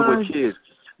be one with kids.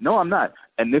 No, I'm not.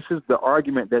 And this is the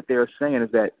argument that they're saying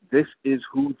is that this is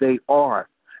who they are.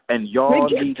 And y'all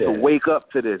need to wake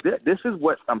up to this. This is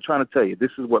what I'm trying to tell you.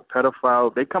 This is what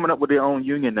pedophiles, they're coming up with their own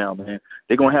union now, man.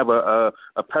 They're going to have a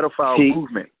pedophile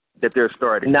movement that they're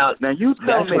starting. Now you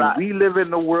tell me, we live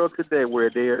in a world today where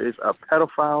there is a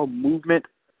pedophile movement.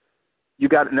 You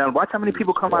got now. Watch how many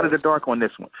people come out of the dark on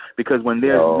this one. Because when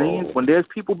there's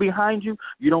people behind you,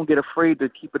 you don't get afraid to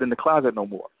keep it in the closet no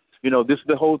more. You know, this is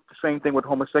the whole same thing with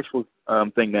homosexual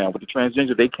thing now. With the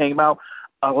transgender, they came out.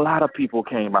 A lot of people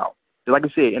came out. Like I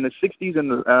said, in the 60s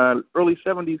and the early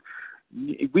 70s,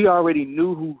 we already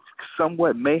knew who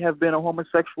somewhat may have been a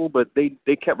homosexual, but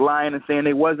they kept lying and saying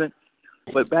they wasn't.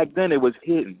 But back then it was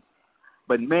hidden.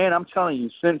 But man, I'm telling you,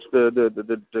 since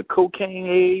the cocaine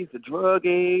age, the drug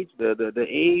age, the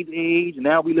AIDS age,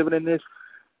 now we living in this.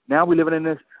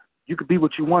 You could be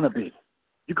what you want to be.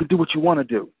 You could do what you want to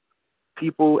do.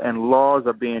 People and laws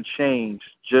are being changed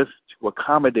just to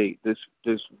accommodate this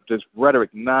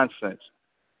rhetoric nonsense.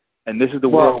 And this is the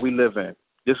world we live in.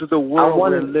 This is the world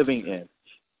we're living in.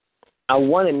 I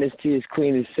wanted Miss Tia's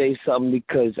Queen to say something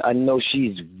because I know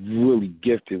she's really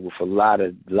gifted with a lot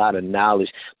of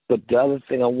knowledge. But the other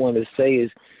thing I want to say is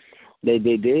they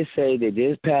did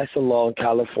pass a law in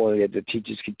California that the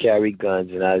teachers could carry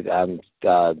guns, and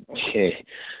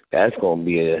that's going to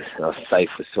be a sight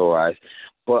for sore eyes.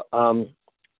 But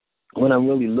what I'm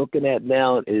really looking at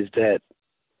now is that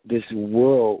this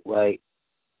world, right?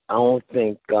 I don't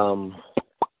think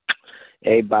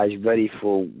everybody's ready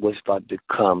for what's about to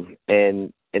come,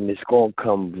 and it's going to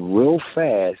come real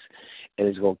fast, and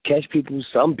it's going to catch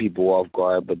some people off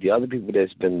guard, but the other people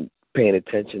that's been paying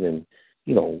attention and,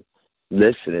 you know,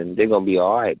 listening, they're going to be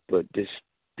all right. But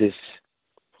this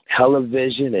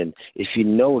television, and if you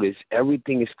notice,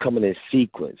 everything is coming in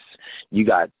sequence. You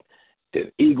got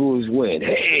the Eagles win.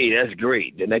 Hey, that's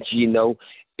great. The next you know,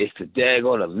 it's the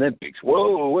daggone Olympics.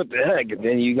 Whoa, what the heck? And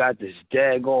then you got this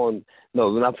daggone,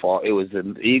 no, not far. It was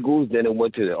the Eagles, then it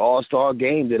went to the All-Star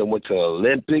game, then it went to the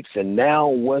Olympics, and now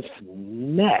what's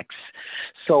next?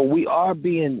 So we are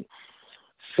being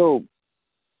so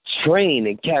trained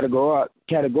and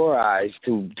categorized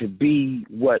to be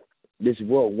what this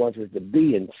world wants us to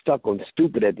be and stuck on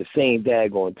stupid at the same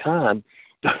daggone time.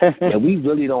 And we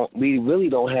really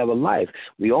don't have a life.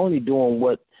 We only doing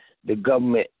what the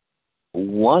government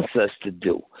wants us to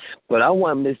do. But I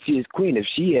want Miss Tia's Queen, if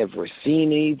she ever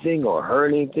seen anything or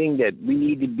heard anything that we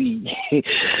need to be,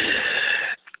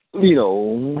 we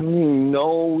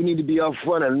need to be up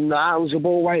front and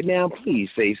knowledgeable right now, please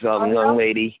say something, young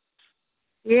lady.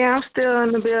 Yeah, I'm still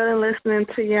in the building listening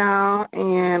to y'all,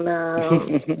 and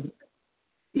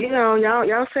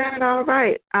y'all said it all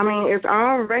right. I mean, it's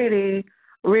already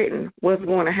written what's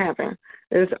going to happen.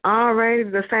 It's already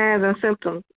the signs and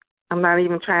symptoms. I'm not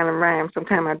even trying to rhyme.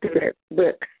 Sometimes I do that.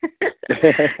 But,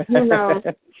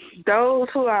 those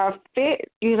who are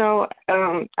fit,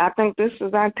 I think this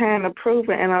is our time to prove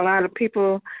it. And a lot of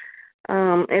people,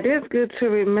 it is good to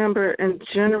remember in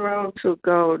general to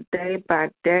go day by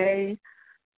day.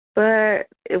 But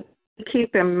if we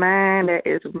keep in mind that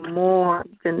it's more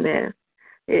than this.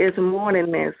 It is more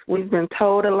than this. We've been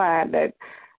told a lie that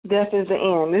death is the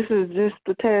end. This is just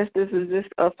the test. This is just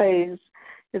a phase.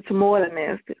 It's more than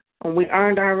this. And we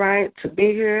earned our right to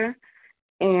be here.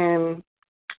 And,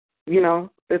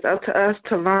 it's up to us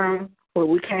to learn what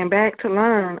we came back to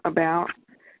learn about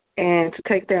and to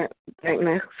take that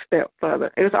next step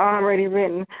further. It's already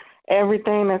written.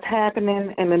 Everything that's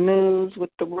happening in the news with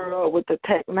the world, with the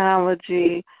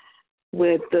technology,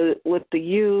 with the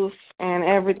youth and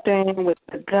everything, with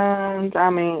the guns. I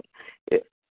mean,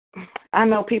 I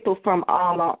know people from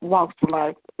all walks of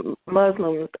life,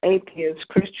 Muslims, atheists,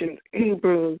 Christians,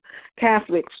 Hebrews,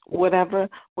 Catholics, whatever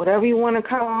you want to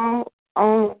call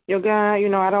on your guy.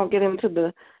 I don't get into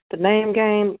the name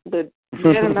game, but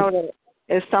you gotta know that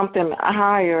it's something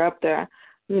higher up there,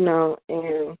 and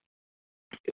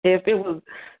if it was,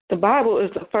 the Bible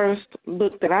is the first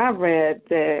book that I read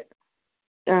that,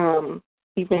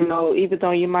 even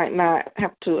though you might not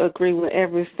have to agree with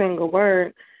every single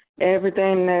word,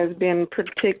 everything that's been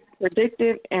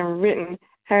predicted and written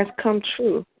has come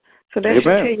true. So that should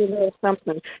tell you a little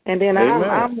something. And then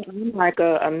I'm like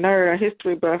a nerd, a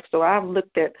history buff, so I've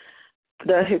looked at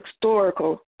the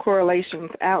historical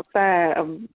correlations outside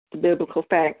of the biblical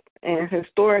fact, and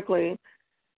historically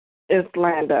it's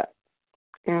lined up.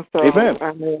 And so, Amen.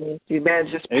 I mean, you better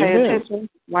just pay Amen. attention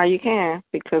while you can,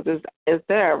 because it's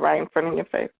there right in front of your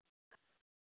face.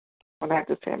 What I have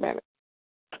to say about it.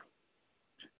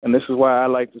 And this is why I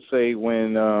like to say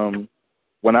when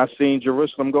I seen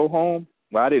Jerusalem go home,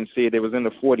 well, I didn't see it; it was in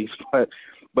the 40s,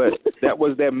 but that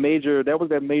was that major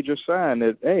sign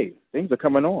that, hey, things are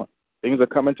coming on, things are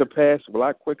coming to pass a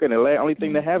lot quicker, and the only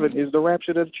thing to have it is the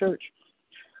rapture of the church.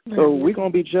 So we're gonna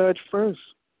be judged first.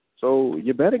 So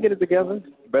you better get it together.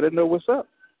 You better know what's up.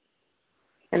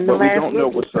 And but we don't know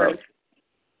what's up.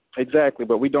 Exactly,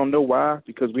 but we don't know why,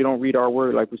 because we don't read our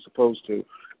word like we're supposed to.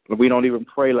 We don't even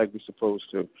pray like we're supposed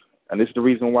to. And this is the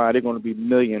reason why they're going to be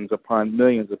millions upon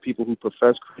millions of people who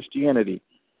profess Christianity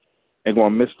and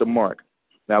going to miss the mark.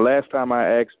 Now, last time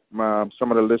I asked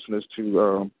some of the listeners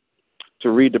to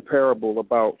read the parable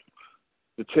about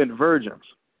the 10 virgins,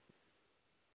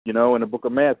 in the book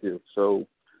of Matthew. So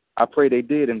I pray they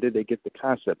did, and did they get the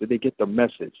concept? Did they get the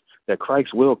message that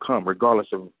Christ will come regardless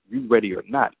of you ready or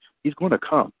not? He's going to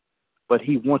come, but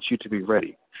he wants you to be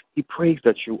ready. He prays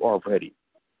that you are ready.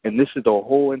 And this is the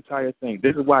whole entire thing.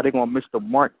 This is why they're going to miss the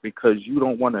mark, because you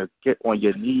don't want to get on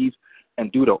your knees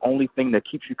and do the only thing that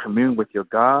keeps you communing with your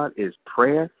God is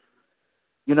prayer.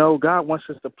 God wants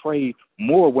us to pray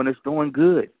more when it's going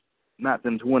good, not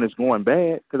than when it's going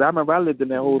bad. Because I remember I lived in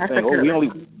that whole thing. Oh,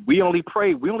 we only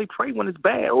pray when it's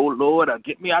bad. Oh Lord,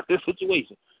 get me out this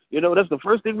situation. That's the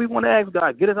first thing we want to ask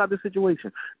God. Get us out of this situation.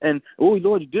 And, oh,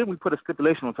 Lord, you did. We put a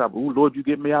stipulation on top. Oh, Lord, you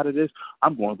get me out of this.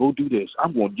 I'm going to go do this.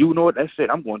 You know what? That's it.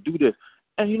 I'm going to do this.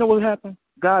 And you know what happened?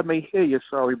 God may hear your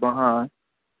sorry behind,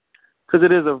 because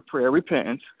it is a prayer,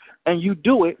 repentance. And you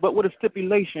do it, but with a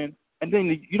stipulation. And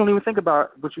then you don't even think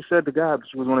about what you said to God that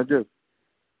you was going to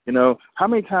do. How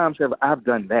many times have I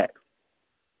done that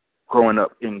growing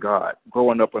up in God,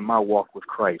 growing up in my walk with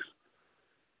Christ?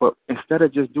 But instead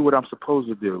of just do what I'm supposed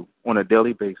to do on a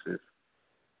daily basis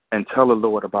and tell the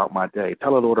Lord about my day,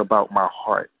 tell the Lord about my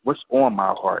heart, what's on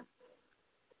my heart,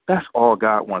 that's all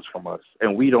God wants from us,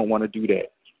 and we don't want to do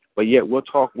that. But yet we'll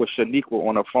talk with Shaniqua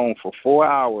on the phone for 4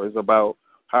 hours about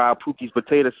how Pookie's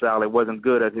potato salad wasn't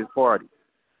good at his party.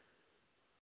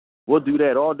 We'll do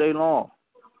that all day long,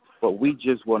 but we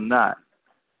just will not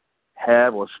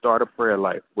have or start a prayer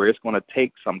life where it's going to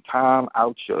take some time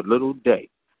out your little day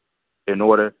in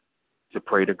order to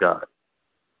pray to God.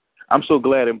 I'm so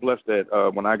glad and blessed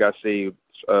that when I got saved,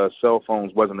 cell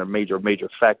phones wasn't a major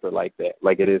factor like that,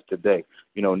 like it is today.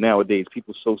 Nowadays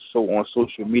people so on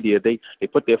social media, they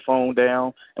put their phone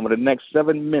down, and within the next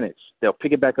 7 minutes they'll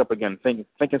pick it back up again, thinking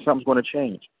something's going to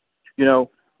change.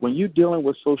 When you're dealing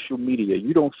with social media,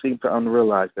 you don't seem to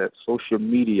unrealize that social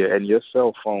media and your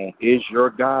cell phone is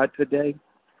your God today.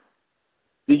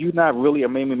 Do you not really?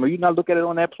 You not look at it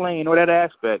on that plane or that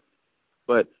aspect?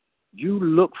 But you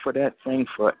look for that thing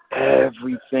for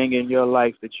everything in your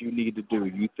life that you need to do.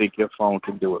 You think your phone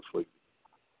can do it for you.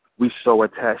 We so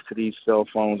attached to these cell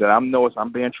phones, and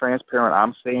I'm being transparent.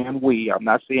 I'm saying we. I'm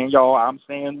not saying y'all. I'm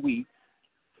saying we.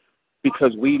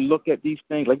 Because we look at these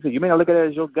things, like I said, you may not look at it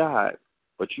as your God,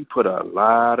 but you put a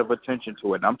lot of attention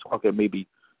to it. And I'm talking maybe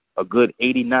a good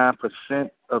 89%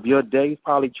 of your day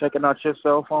probably checking out your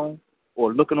cell phone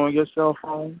or looking on your cell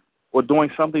phone or doing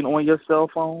something on your cell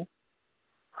phone.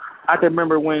 I can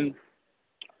remember when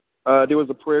there was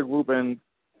a prayer group and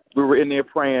we were in there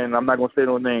praying. I'm not going to say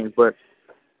no names, but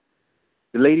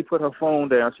the lady put her phone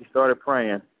down. She started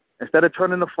praying. Instead of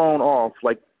turning the phone off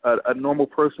like a normal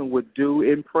person would do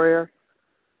in prayer,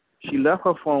 she left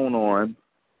her phone on,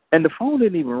 and the phone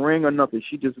didn't even ring or nothing.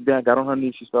 She just got on her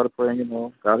knees. She started praying,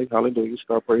 God, hallelujah,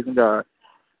 start praising God.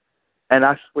 And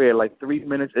I swear, like 3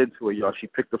 minutes into it, y'all, she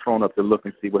picked the phone up to look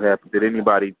and see what happened. Did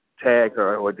anybody tag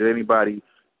her, or did anybody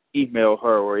email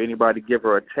her, or anybody give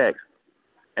her a text?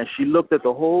 And she looked at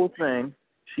the whole thing.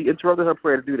 She interrupted her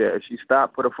prayer to do that. And she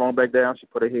stopped, put her phone back down. She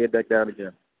put her head back down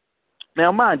again.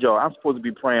 Now, mind y'all, I'm supposed to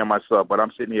be praying myself, but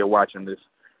I'm sitting here watching this,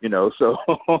 so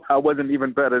I wasn't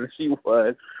even better than she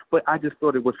was. But I just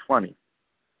thought it was funny.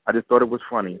 I just thought it was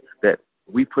funny that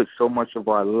we put so much of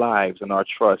our lives and our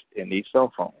trust in these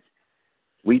cell phones.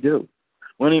 We do.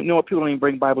 We don't even know, people don't even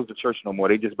bring Bibles to church no more.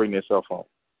 They just bring their cell phone.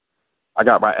 I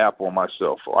got my app on my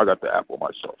cell phone. I got the app on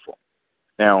my cell phone.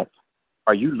 Now,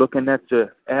 are you looking at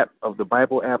the app of the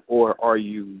Bible app, or are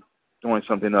you doing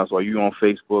something else? Are you on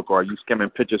Facebook, or are you skimming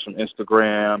pictures from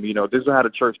Instagram? This is how the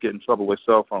church get in trouble with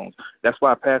cell phones. That's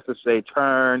why pastors say,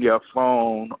 turn your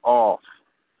phone off.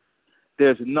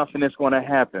 There's nothing that's going to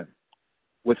happen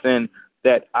within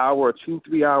that hour,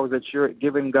 2-3 hours that you're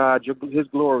giving God his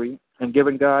glory and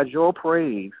giving God your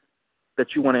praise, that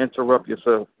you want to interrupt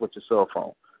yourself with your cell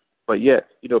phone. But yet,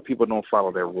 people don't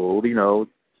follow that rule.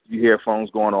 you hear phones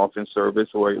going off in service,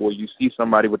 or you see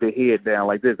somebody with their head down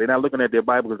like this. They're not looking at their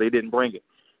Bible because they didn't bring it.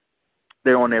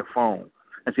 They're on their phone.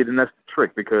 And see, then that's the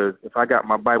trick, because if I got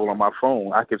my Bible on my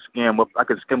phone, I could skim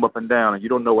up and down, and you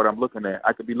don't know what I'm looking at.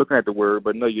 I could be looking at the word,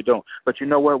 but no, you don't. But you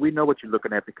know what? We know what you're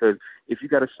looking at, because if you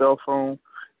got a cell phone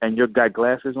and you got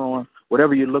glasses on,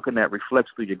 whatever you're looking at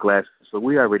reflects through your glasses. So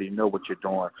we already know what you're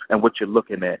doing and what you're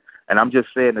looking at. And I'm just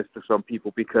saying this to some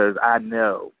people because I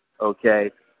know, okay,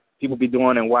 people be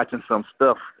doing and watching some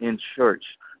stuff in church.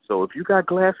 So if you got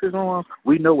glasses on,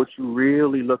 we know what you're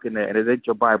really looking at, and it ain't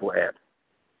your Bible app.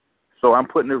 So I'm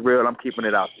putting it real. I'm keeping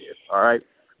it out there. All right.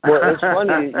 Well, it's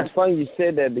funny. It's funny you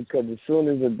said that, because as soon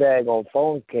as the daggone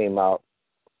phone came out,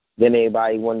 then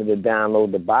everybody wanted to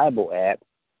download the Bible app,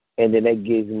 and then that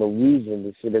gives them a reason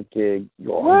to sit up there and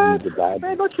go, read the Bible.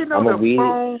 Man, don't you know I'm gonna read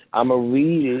phone? it. I'm gonna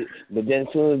read it. But then as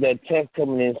soon as that text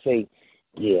coming in and say,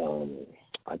 "Yeah,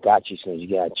 I got you," as soon as you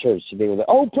get out of church, they were like,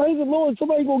 "Oh, praise the Lord!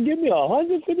 Somebody gonna give me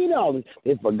 $150."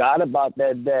 They forgot about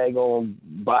that daggone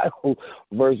Bible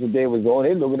verse that they was on.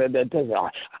 They looking at that text. Oh,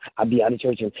 I'll be out of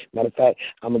church. And matter of fact,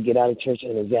 I'm gonna get out of church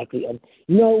and exactly.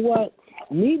 You know what?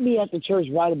 Meet me at the church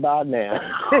right about now.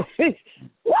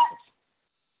 What?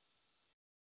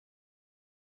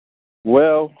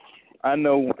 Well, I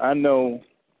know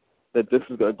that this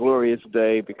is a glorious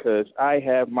day because I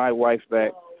have my wife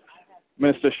back.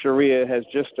 Minister Sharia has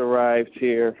just arrived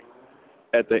here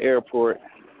at the airport,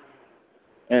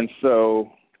 and so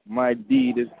my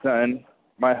deed is done.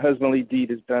 My husbandly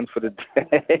deed is done for the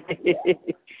day.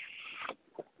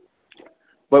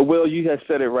 But Will, you have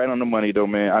said it right on the money, though,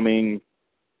 man. I mean,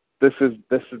 this is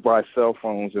why cell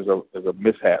phones is a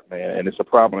mishap, man, and it's a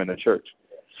problem in the church.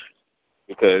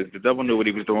 Because the devil knew what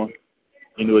he was doing.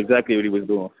 He knew exactly what he was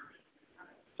doing.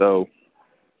 So,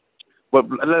 but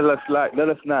let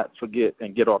us not forget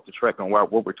and get off the track on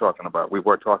what we're talking about. We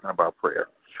were talking about prayer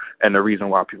and the reason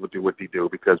why people do what they do,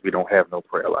 because we don't have no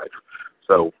prayer life.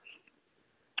 So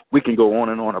we can go on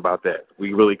and on about that.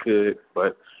 We really could,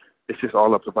 but it's just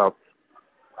all up about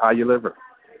how you live it.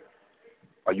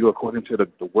 Are you according to the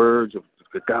words of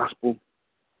the gospel?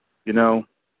 You know,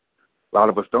 a lot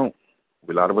of us don't.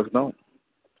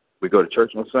 We go to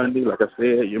church on Sunday, like I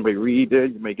said. You may read there.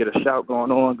 You may get a shout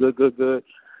going on, good.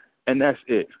 And that's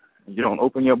it. You don't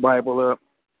open your Bible up.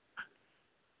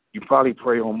 You probably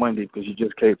pray on Monday because you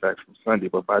just came back from Sunday.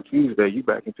 But by Tuesday, you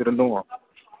back into the norm.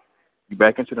 You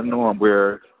back into the norm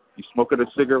where you smoking a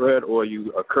cigarette or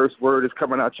a curse word is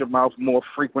coming out your mouth more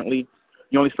frequently.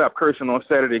 You only stop cursing on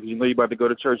Saturday because you know you're about to go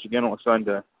to church again on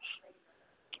Sunday.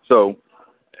 So,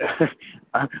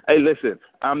 hey, listen,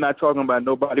 I'm not talking about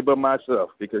nobody but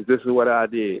myself because this is what I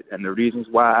did. And the reasons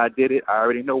why I did it, I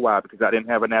already know why, because I didn't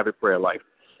have an avid prayer life.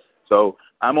 So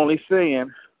I'm only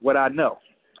saying what I know.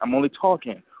 I'm only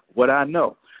talking what I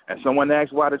know. And someone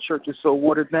asks why the church is so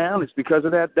watered down. It's because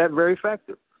of that very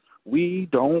factor. We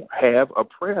don't have a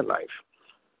prayer life.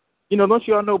 You know, don't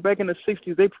you all know back in the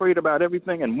 60s they prayed about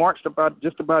everything and marched about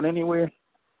just about anywhere?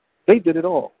 They did it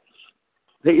all.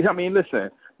 Listen,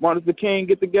 Martin Luther King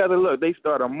get together, look, they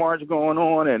start a march going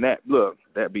on, and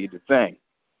that be the thing.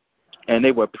 And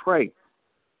they would pray.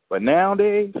 But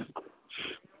nowadays,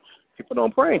 people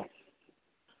don't pray.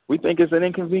 We think it's an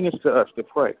inconvenience to us to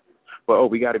pray. But,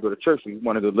 we got to go to church. We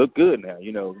want to look good now.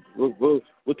 You know, we'll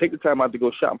take the time out to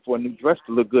go shopping for a new dress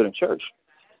to look good in church,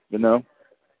 you know.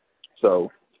 So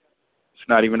it's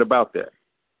not even about that.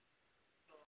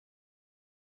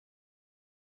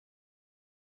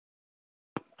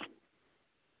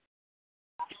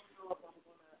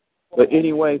 But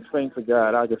anyway, thanks to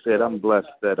God, like I said, I'm blessed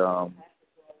that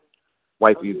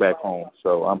wifey's back home,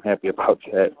 so I'm happy about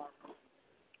that.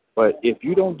 But if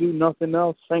you don't do nothing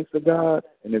else, thanks to God,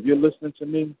 and if you're listening to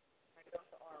me,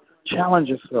 challenge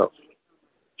yourself.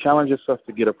 Challenge yourself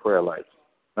to get a prayer life.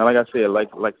 Now, like I said,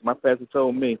 like my pastor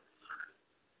told me,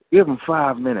 give him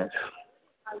 5 minutes.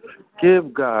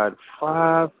 Give God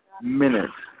 5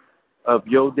 minutes of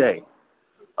your day,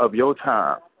 of your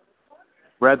time.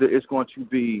 Rather, it's going to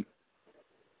be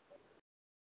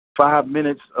 5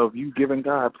 minutes of you giving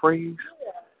God praise,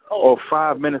 or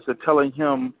 5 minutes of telling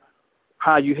him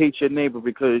how you hate your neighbor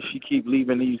because she keep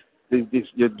leaving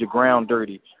your ground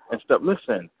dirty and stuff.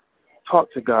 Listen,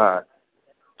 talk to God.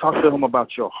 Talk to him about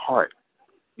your heart.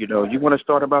 You know, you want to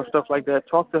start about stuff like that?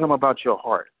 Talk to him about your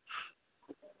heart.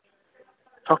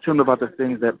 Talk to him about the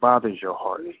things that bothers your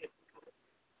heart.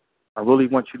 I really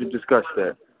want you to discuss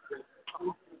that.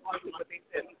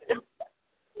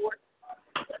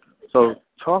 So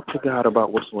talk to God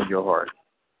about what's on your heart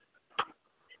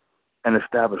and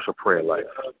establish a prayer life.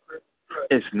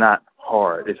 It's not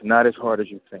hard. It's not as hard as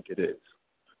you think it is.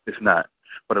 It's not.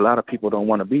 But a lot of people don't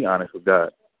want to be honest with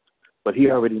God. But he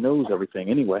already knows everything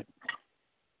anyway.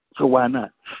 So why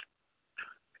not?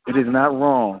 It is not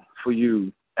wrong for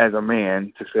you as a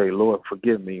man to say, Lord,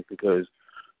 forgive me because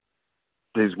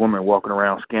this woman walking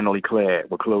around scantily clad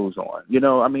with clothes on. You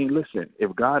know, I mean, listen,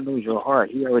 if God knows your heart,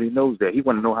 he already knows that. He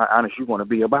want to know how honest you want to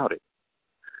be about it.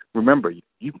 Remember,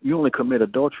 you only commit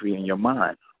adultery in your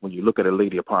mind when you look at a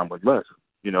lady upon with lust.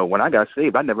 You know, when I got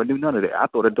saved, I never knew none of that. I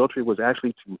thought adultery was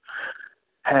actually to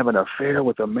have an affair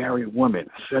with a married woman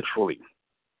sexually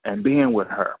and being with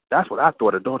her. That's what I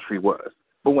thought adultery was.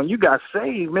 But when you got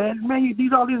saved, man,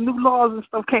 all these new laws and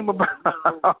stuff came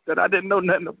about that I didn't know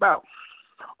nothing about.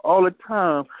 All the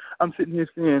time, I'm sitting here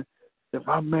saying, if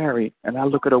I'm married and I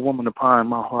look at a woman upon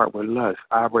my heart with lust,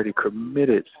 I already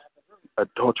committed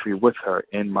adultery with her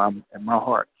in my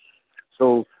heart.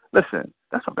 So, listen,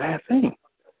 that's a bad thing.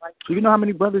 So you know how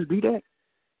many brothers do that?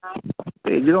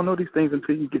 You don't know these things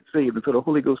until you get saved, until the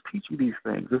Holy Ghost teach you these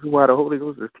things. This is why the Holy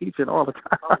Ghost is teaching all the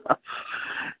time.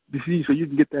 You see, so you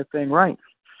can get that thing right.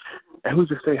 And who's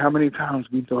to say how many times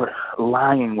we thought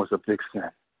lying was a big sin?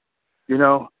 You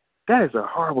know, that is a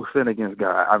horrible sin against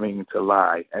God. I mean, to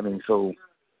lie. I mean, so,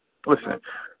 listen,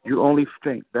 you only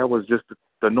think that was just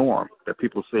the norm that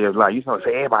people say is lie. You don't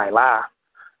say everybody lie.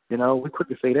 You know, we quick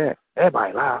to say that.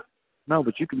 Everybody lie. No,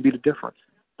 but you can be the difference.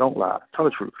 Don't lie. Tell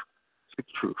the truth. Speak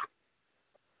the truth.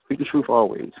 Speak the truth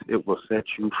always. It will set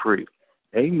you free.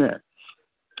 Amen.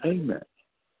 Amen.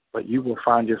 But you will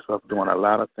find yourself doing a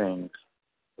lot of things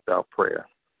without prayer.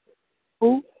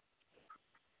 Who?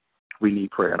 We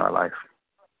need prayer in our life.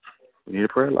 We need a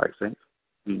prayer life, saints.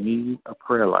 We need a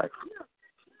prayer life.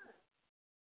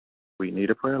 We need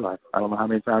a prayer life. I don't know how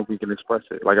many times we can express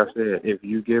it. Like I said, if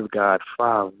you give God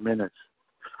 5 minutes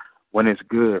when it's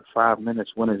good, 5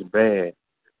 minutes when it's bad,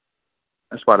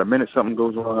 that's why the minute something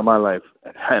goes wrong in my life,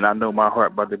 and I know my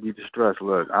heart about to be distressed,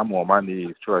 look, I'm on my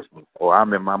knees, trust me. Or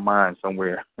I'm in my mind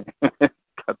somewhere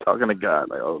talking to God,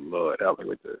 like, oh, Lord, help me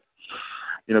with this.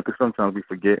 You know, because sometimes we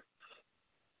forget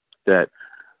that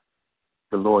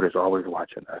the Lord is always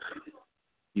watching us.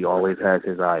 He always has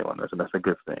his eye on us, and that's a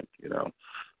good thing, you know.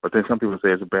 But then some people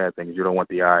say it's a bad thing because you don't want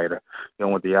the eye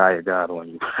of God on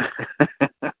you.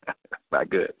 That's not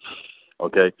good.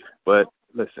 Okay? But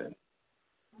listen,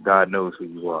 God knows who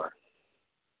you are.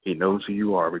 He knows who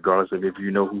you are, regardless of if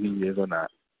you know who he is or not.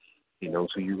 He knows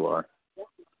who you are.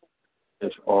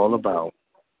 It's all about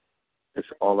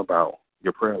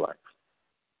your prayer life.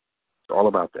 It's all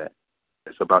about that.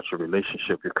 It's about your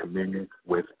relationship, your communion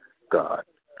with God.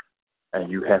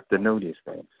 And you have to know these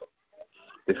things.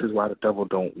 This is why the devil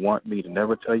don't want me to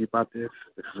never tell you about this.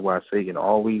 This is why Satan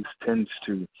always tends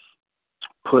to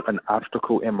put an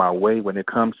obstacle in my way when it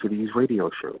comes to these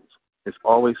radio shows. It's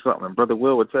always something. And Brother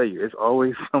Will tell you, it's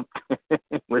always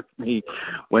something with me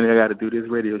when I got to do this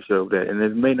radio show. And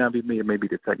it may not be me. It may be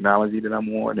the technology that I'm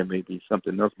on. It may be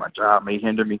something else. My job may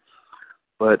hinder me.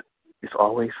 But it's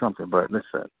always something. But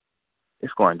listen,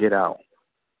 it's going to get out.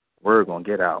 We're going to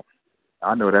get out.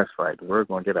 I know that's right. We're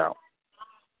going to get out.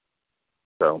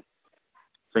 So,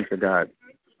 thank you, God.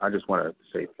 I just want to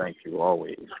say thank you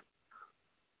always.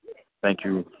 Thank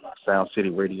you, Sound City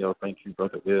Radio. Thank you,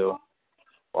 Brother Will.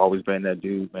 Always been that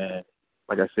dude, man.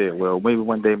 Like I said, well, maybe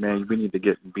one day, man, we need to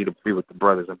be with the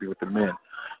brothers and be with the men.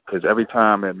 Because every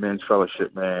time at men's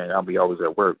fellowship, man, I'll be always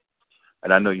at work.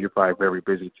 And I know you're probably very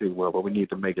busy too, Will, but we need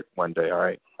to make it one day, all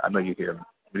right? I know you hear me.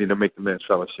 We need to make the men's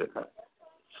fellowship, man.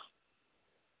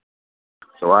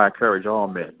 So I encourage all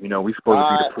men. You know, we're supposed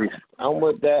to be the priests. I'm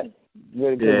with that.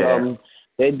 Because,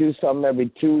 they do something every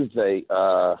Tuesday.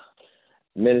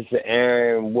 Minister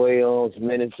Aaron Williams,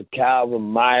 Minister Calvin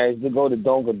Myers, they go to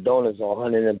Dunkin' Donuts on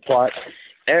Huntington Park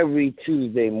every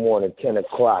Tuesday morning, 10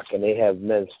 o'clock, and they have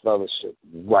men's fellowship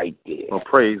right there. Well,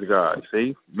 praise God.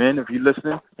 See, men, if you're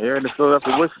listening, here in the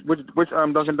Philadelphia, which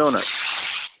Dunkin' Donuts?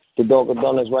 The Dunkin'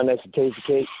 Donuts right next to Tasty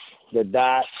Cake, the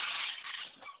Dot.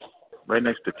 Right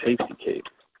next to Tasty Cake.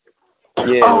 Yeah,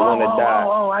 the one that died.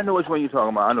 Oh, I know which one you're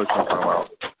talking about.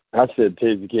 I said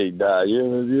Tasty Cake died.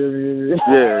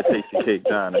 Yeah, Tasty Cake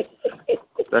died.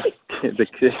 That's the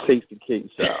Tasty Cake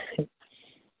shop.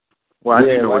 Well, I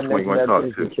do know which one you're going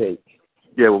to talk to. Cake.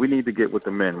 Yeah, well, we need to get with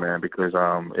the men, man, because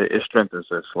it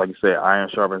strengthens us. Like you said, iron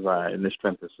sharpens iron, and it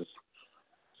strengthens us.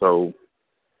 So,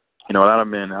 you know, a lot of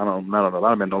men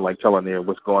don't like telling their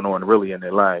what's going on really in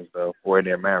their lives, though, or in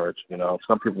their marriage. You know,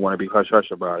 some people want to be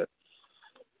hush-hush about it.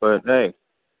 But, hey,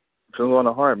 it's on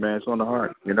the heart, man. It's on the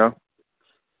heart, you know?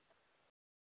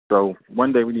 So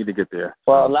one day we need to get there.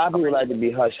 Well, a lot of people like to be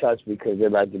hush-hush because they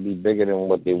like to be bigger than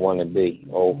what they want to be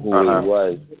or who they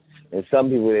was. And some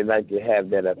people, they like to have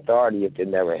that authority if they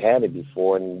never had it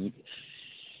before, and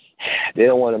they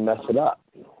don't want to mess it up.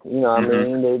 You know what I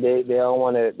mean? They don't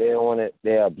want to,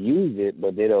 they abuse it,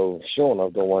 but they don't, sure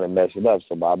enough, don't want to mess it up.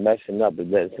 So by messing up,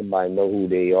 it lets somebody know who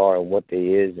they are and what they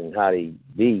is and how they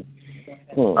be.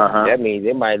 That means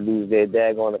they might lose their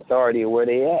daggone authority of where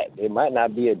they at. They might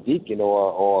not be a deacon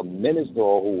or a minister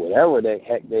or whatever the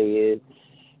heck they is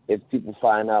if people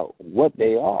find out what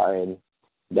they are, and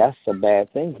that's a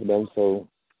bad thing for them. So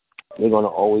they're going to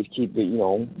always keep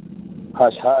it,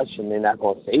 hush hush, and they're not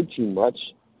going to say too much,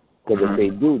 because if they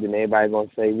do, then everybody's going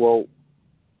to say, well,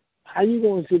 how you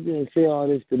going to sit there and say all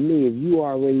this to me if you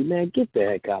already, man, get the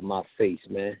heck out of my face,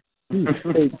 man. You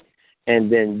fake.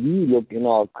 And then you looking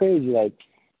all crazy like,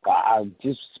 I'm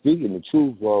just speaking the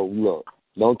truth. Well, look,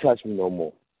 don't touch me no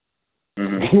more.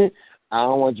 I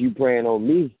don't want you praying on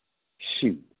me.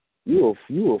 Shoot, you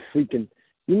a freaking,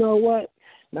 you know what?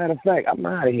 Matter of fact, I'm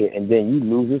out of here. And then you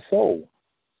lose your soul.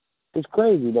 It's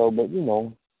crazy, though, but,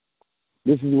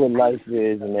 this is what life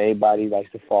is, and everybody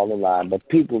likes to fall in line. But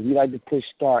people, if you like to push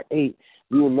 *8,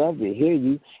 we would love to hear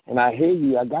you. And I hear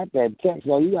you. I got that text.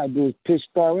 All you got to do is push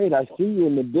 *8. I see you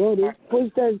in the building.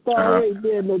 Push that *8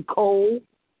 there, Nicole.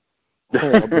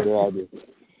 I'll put it out there.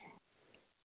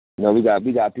 No, we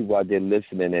got people out there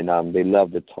listening, and they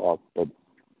love to talk. But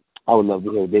I would love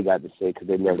to hear what they got to say, because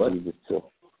they love Jesus too.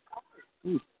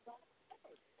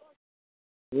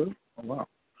 Oh, wow.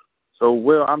 So,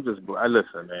 Will,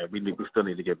 listen, man, we still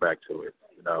need to get back to it,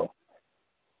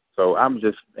 So and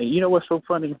you know what's so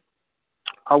funny?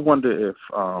 I wonder if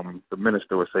the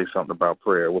minister would say something about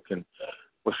prayer. What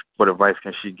advice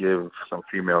can she give some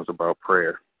females about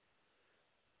prayer?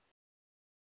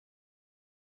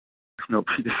 No,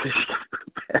 Peter said she got to go to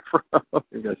the bathroom.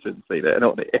 Maybe I shouldn't say that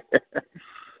on the air.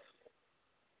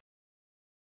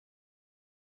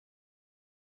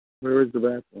 Where is the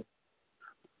bathroom?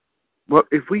 Well,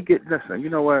 if we listen, you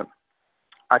know what?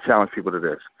 I challenge people to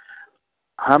this.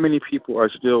 How many people are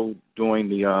still doing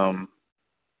the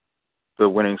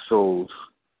winning souls,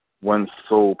 1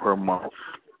 soul per month?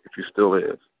 If you still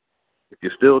is. If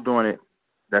you're still doing it,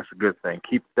 that's a good thing.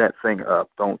 Keep that thing up.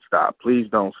 Don't stop. Please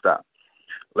don't stop.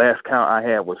 Last count I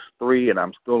had was 3, and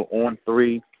I'm still on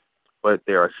 3. But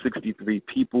there are 63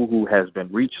 people who has been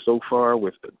reached so far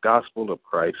with the gospel of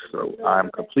Christ. So I'm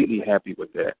completely happy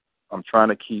with that. I'm trying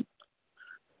to keep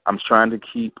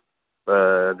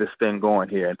this thing going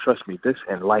here. And trust me, this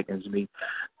enlightens me.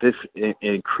 This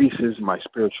increases my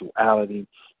spirituality.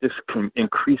 This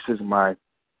increases my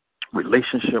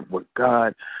relationship with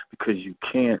God, because you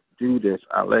can't do this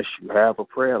unless you have a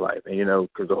prayer life. And,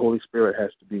 because the Holy Spirit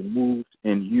has to be moved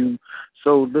in you.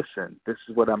 So listen, this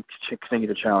is what I'm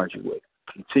continuing to challenge you with.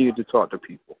 Continue to talk to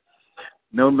people.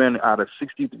 No man out of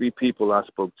 63 people I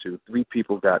spoke to, 3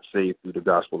 people got saved through the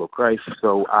gospel of Christ.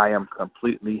 So I am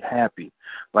completely happy.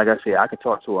 Like I said, I can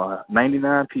talk to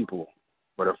 99 people,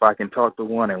 but if I can talk to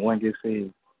 1 and 1 gets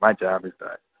saved, my job is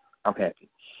done. I'm happy.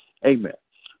 Amen.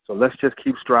 So let's just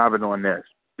keep striving on this,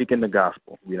 speaking the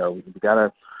gospel. We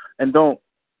gotta, and don't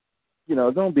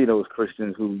be those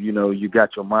Christians who, you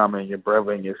got your mama and your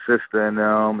brother and your sister and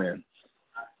them, and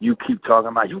you keep talking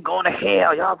about, you going to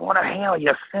hell, y'all going to hell,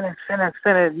 you're sinning.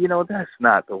 That's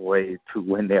not the way to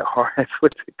win their hearts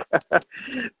with God.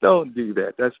 Don't do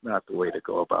that. That's not the way to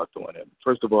go about doing it.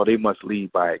 First of all, you must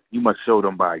show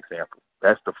them by example.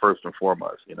 That's the first and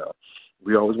foremost,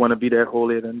 We always want to be that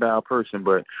holier than thou person,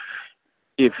 but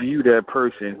if you that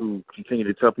person who continue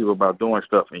to tell people about doing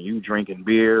stuff, and you drinking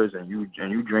beers and you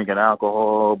drinking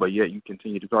alcohol, but yet you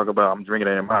continue to talk about, I'm drinking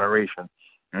it in moderation,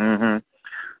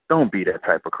 don't be that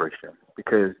type of Christian,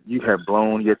 because you have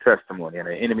blown your testimony, and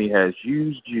the enemy has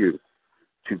used you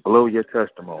to blow your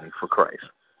testimony for Christ.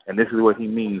 And this is what he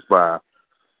means by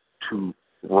to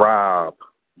rob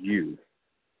you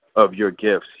of your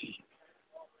gifts.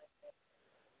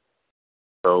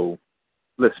 So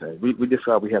listen, we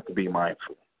decide we have to be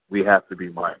mindful. We have to be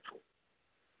mindful.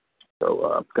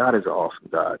 So God is an awesome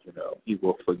God, He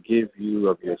will forgive you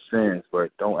of your sins,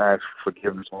 but don't ask for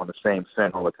forgiveness on the same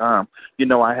sin all the time.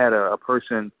 I had a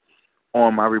person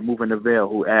on my Removing the Veil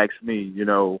who asked me,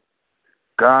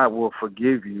 God will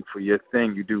forgive you for your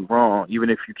thing you do wrong, even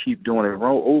if you keep doing it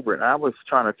wrong over. And I was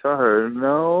trying to tell her,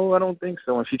 no, I don't think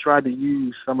so. And she tried to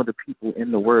use some of the people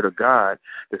in the Word of God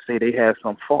to say they had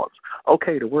some faults.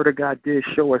 Okay, the Word of God did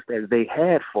show us that they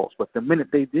had faults, but the minute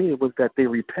they did was that they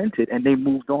repented and they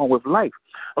moved on with life.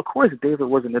 Of course, David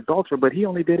was an adulterer, but he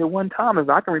only did it one time. As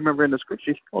I can remember in the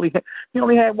Scriptures, he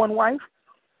only had one wife.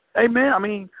 Amen. I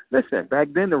mean, listen, back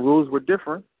then the rules were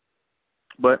different,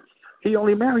 but he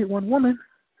only married one woman.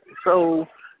 So,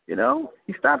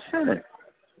 he stopped sinning.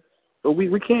 So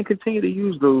we can't continue to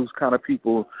use those kind of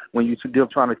people when you're still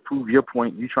trying to prove your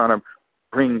point. You're trying to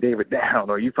bring David down,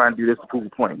 or you trying to do this to prove a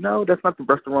point. No, that's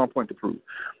the wrong point to prove.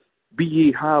 Be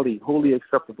ye wholly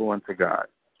acceptable unto God.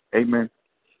 Amen.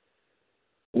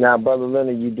 Now, Brother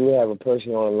Leonard, you do have a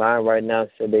person on the line right now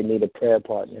said they need a prayer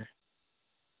partner.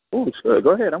 Oh, sure.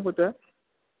 Go ahead. I'm with that.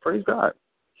 Praise God.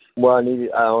 Well, I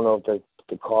don't know if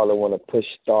the caller want to push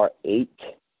 *8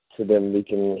 so then we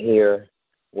can hear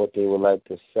what they would like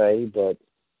to say, but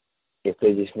if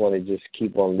they just want to just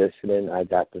keep on listening, I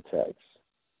got the text.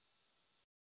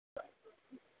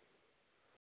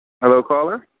 Hello,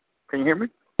 caller. Can you hear me?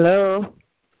 Hello.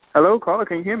 Hello, caller.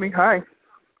 Can you hear me? Hi.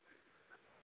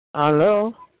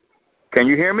 Hello. Can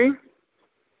you hear me?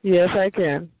 Yes, I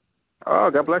can. Oh,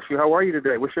 God bless you. How are you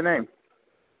today? What's your name?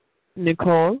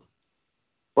 Nicole.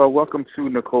 Well, welcome to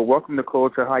Nicole. Welcome, Nicole,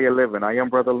 to Higher Living. I am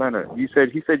Brother Leonard. He said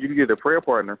you needed a prayer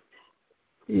partner.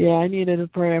 Yeah, I needed a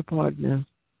prayer partner.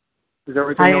 Is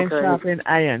everything iron okay? Sharpen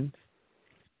iron.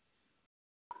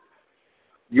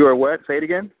 You are what? Say it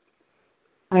again.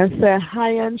 I said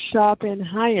iron sharpen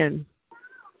iron.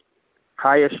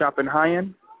 Higher sharpen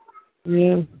iron?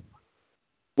 Yeah.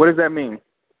 What does that mean?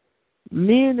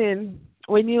 Meaning,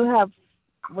 when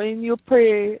you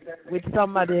pray with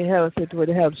somebody else, it would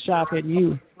help sharpen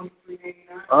you.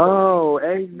 Oh,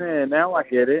 amen. Now I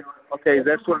get it. Okay,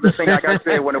 that's what the thing like I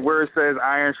said when the word says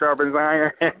iron sharpens iron.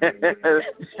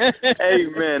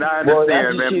 Amen. I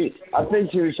understand, man. I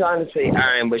think she was trying to say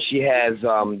iron, but she has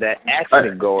that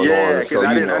accent going on. Yeah, because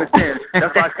I didn't understand.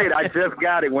 That's why I said I just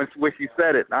got it when she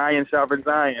said it. Iron sharpens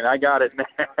iron. I got it now.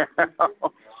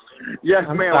 Yes,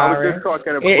 ma'am. Sorry. I was just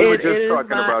talking about. We were just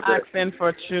talking about that. Accent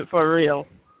for real.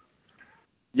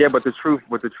 Yeah, but the truth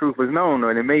was known,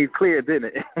 and it made clear,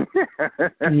 didn't it?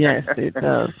 Yes, it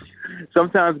does.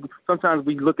 Sometimes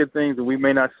we look at things and we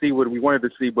may not see what we wanted to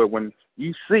see, but when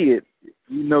you see it,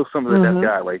 you know something that's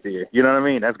God right there. You know what I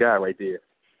mean? That's God right there.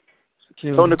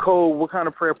 True. So, Nicole, what kind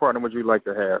of prayer partner would you like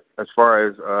to have as far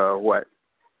as what?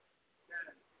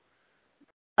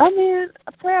 I mean,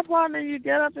 a prayer partner, you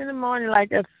get up in the morning,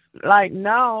 like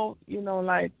now,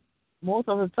 like most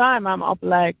of the time I'm up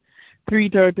like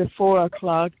 3:30, 4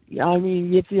 o'clock. I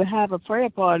mean, if you have a prayer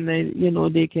partner,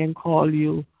 they can call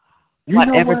you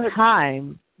whatever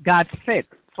time God set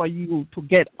for you to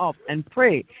get up and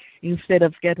pray instead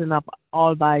of getting up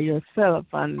all by yourself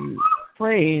and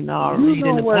praying or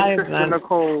reading the Bible and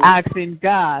asking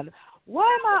God, why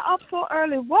am I up so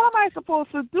early? What am I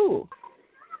supposed to do?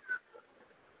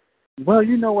 Well,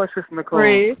 you know what, Sister Nicole?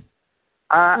 Pray. You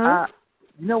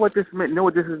know what this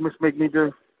make me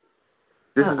do?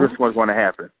 This is just what's going to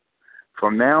happen.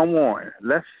 From now on,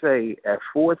 let's say at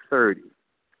 4:30,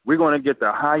 we're going to get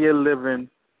the Higher Living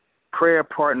Prayer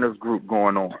Partners group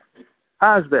going on.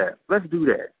 How's that? Let's do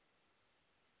that.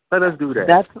 Let us do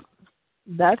that.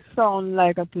 That sounds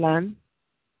like a plan.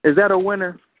 Is that a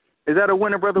winner?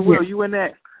 Brother Will? You in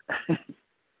that?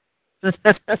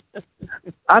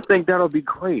 I think that'll be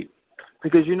great.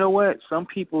 Because you know what? Some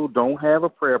people don't have a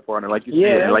prayer partner. Like you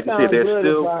said, like you said, they're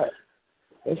still...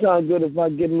 It sounds good if I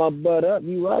get my butt up.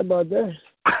 You right about that.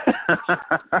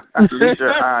 At least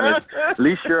you're honest. At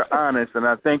least you're honest, and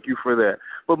I thank you for that.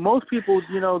 But most people,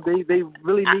 they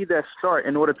really need that start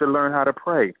in order to learn how to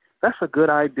pray. That's a good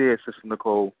idea, Sister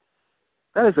Nicole.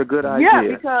 That is a good idea. Yeah,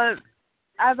 because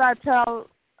as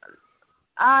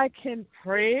I can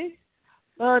pray,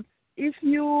 but if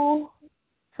you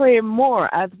pray more,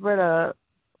 as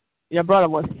your brother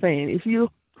was saying, if you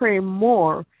pray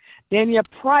more, then your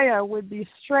prayer will be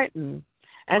strengthened.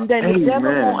 And then the devil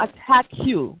won't attack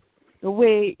you the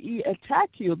way he attack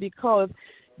you because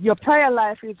your prayer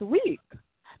life is weak.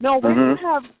 Now, when you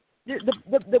have,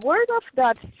 the word of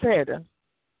God said,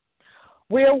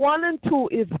 where 1 and 2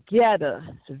 is gathered,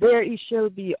 there it shall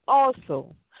be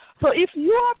also. So if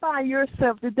you are by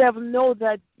yourself, the devil knows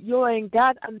that you ain't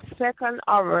got a second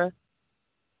or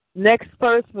next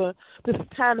person to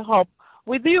stand up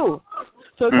with you.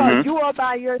 So because you are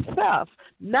by yourself,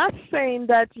 not saying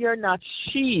that you're not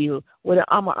shielded with the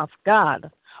armor of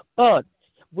God, but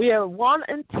where 1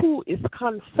 and 2 is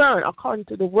concerned, according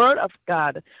to the word of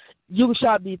God, you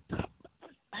shall be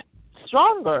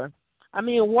stronger. I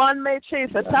mean, 1 may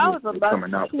chase 1,000, but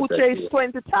 2 chase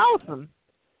 20,000.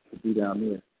 Be down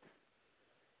there.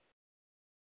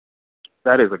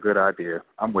 That is a good idea.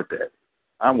 I'm with that.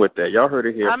 Y'all heard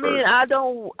it here first. I mean,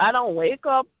 I don't wake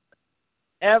up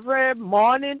every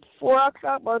morning 4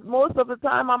 o'clock, but most of the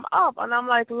time I'm up, and I'm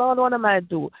like, Lord, what am I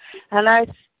doing? And I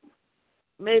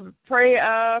maybe pray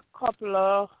a couple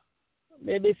of,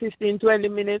 maybe 15, 20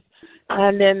 minutes,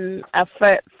 and then I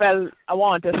felt I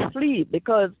want to sleep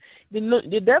because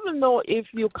the devil know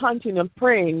if you continue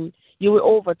praying, you will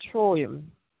overthrow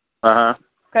him.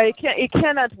 'Cause he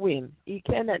cannot win. He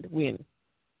cannot win.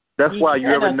 That's He why you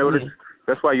ever cannot notice. win.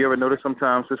 That's why you ever notice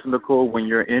sometimes, Sister Nicole, when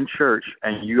you're in church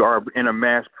and you are in a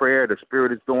mass prayer, the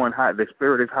spirit is doing high. The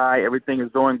spirit is high. Everything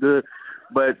is doing good.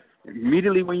 But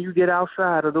immediately when you get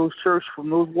outside of those church from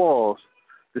those walls,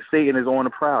 the Satan is on the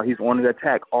prowl. He's on the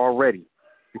attack already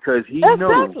because he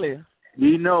knows.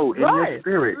 He knows in your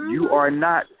spirit you are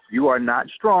not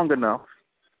strong enough.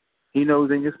 He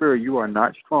knows in your spirit you are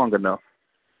not strong enough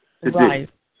to do.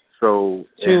 So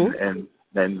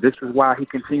and this is why he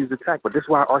continues to attack. But this is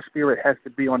why our spirit has to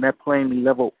be on that playing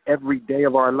level every day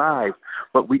of our lives.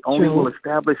 But we only will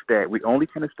establish that. We only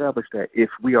can establish that if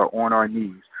we are on our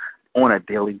knees on a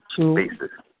daily basis.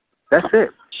 That's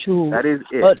it. That is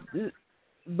it.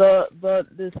 But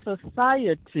the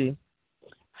society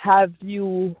have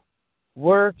you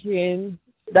working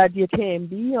that you can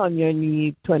be on your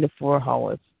knees 24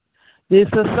 hours. The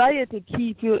society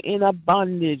keep you in a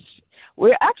bondage.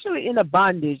 We're actually in a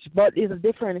bondage, but it's a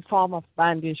different form of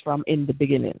bondage from in the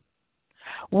beginning.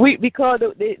 Because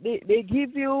they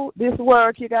give you this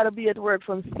work, you got to be at work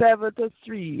from 7 to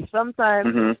 3.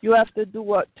 Sometimes you have to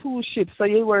do 2 shifts, so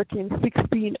you're working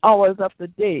 16 hours of the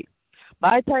day.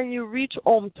 By the time you reach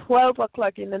home 12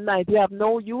 o'clock in the night, you have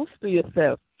no use to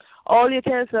yourself. All you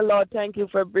can say, Lord, thank you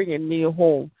for bringing me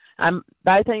home. And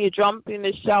by the time you jump in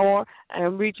the shower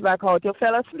and reach back out, you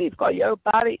fell asleep because your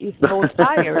body is so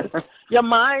tired. Your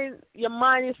mind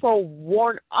is so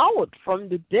worn out from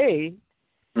the day.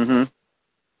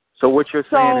 So what you're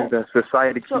saying is that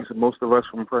society keeps most of us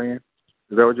from praying?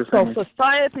 Is that what you're saying? So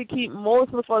society keeps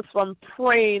most of us from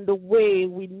praying the way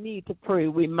we need to pray.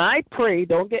 We might pray,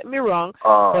 don't get me wrong,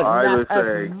 but not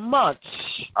as much.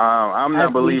 I'm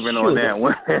not believing on that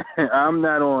one. I'm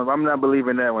not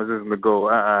believing that one, Sister Nicole.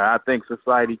 I think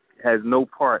society has no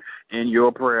part in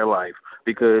your prayer life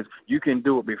because you can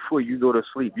do it before you go to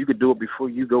sleep. You can do it before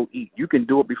you go eat. You can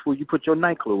do it before you put your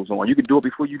night clothes on. You can do it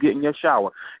before you get in your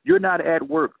shower. You're not at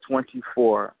work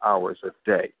 24 hours a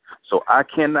day. So I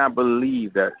cannot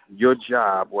believe that your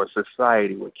job or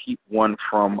society would keep one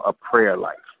from a prayer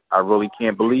life. I really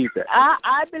can't believe that.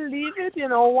 I believe it, you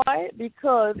know why?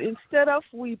 Because instead of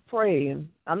we praying,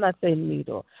 I'm not saying me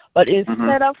though, but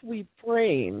instead of we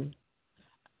praying,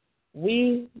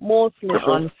 we mostly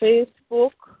on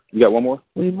Facebook. You got one more?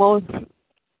 We mostly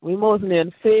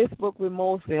on Facebook. We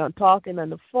mostly on talking on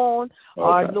the phone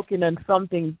or looking at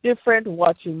something different,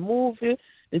 watching movies.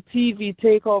 The TV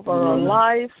take over our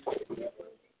life.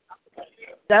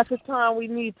 That's the time we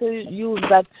need to use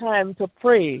that time to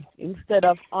pray instead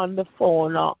of on the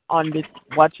phone or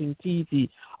watching TV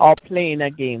or playing a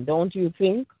game. Don't you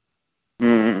think?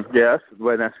 Yes,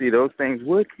 but now see, those things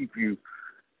would keep you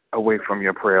away from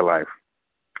your prayer life.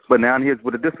 But now here's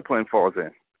where the discipline falls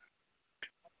in.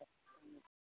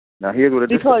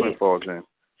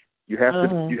 You have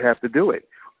to do it.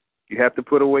 You have to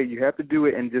put away. You have to do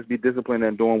it and just be disciplined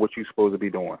in doing what you're supposed to be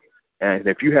doing. And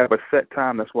if you have a set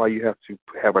time, that's why you have to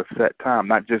have a set time,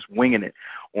 not just winging it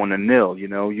on a nil. You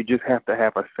know, you just have to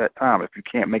have a set time. If you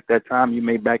can't make that time, you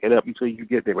may back it up until you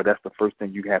get there. But that's the first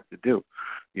thing you have to do.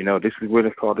 You know, this is what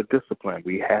it's called a discipline.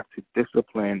 We have to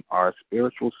discipline our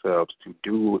spiritual selves to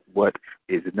do what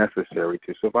is necessary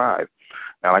to survive.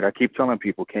 Now, like I keep telling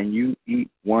people, can you eat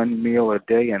one meal a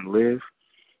day and live?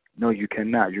 No, you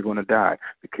cannot. You're going to die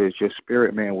because your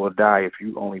spirit man will die if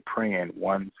you only praying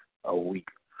once a week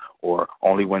or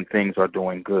only when things are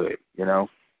doing good, you know?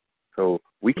 So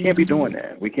we can't be doing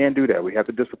that. We can't do that. We have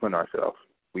to discipline ourselves.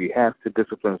 We have to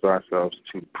discipline ourselves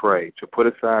to pray, to put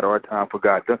aside our time for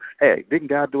God. Hey, didn't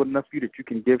God do enough for you that you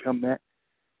can give him that?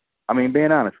 I mean,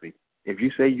 being honestly, if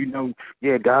you say,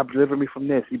 yeah, God delivered me from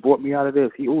this. He brought me out of this.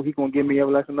 He going to give me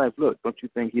everlasting life. Look, don't you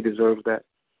think he deserves that?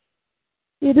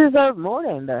 He deserves more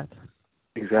than that.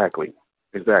 Exactly.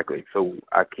 So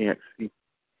I can't see.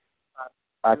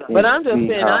 But I'm just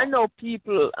saying, I know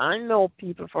people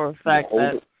for a fact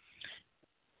that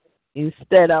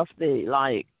instead of they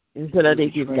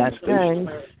give God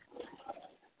thanks,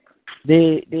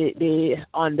 they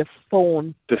on the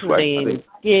phone playing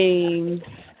games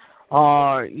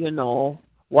or,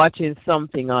 watching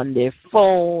something on their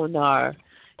phone or,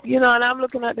 and I'm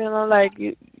looking at them and I'm like,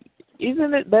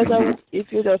 isn't it better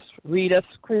if you just read a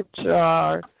scripture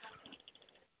or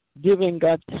giving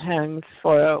God thanks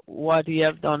for what he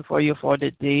have done for you for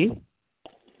the day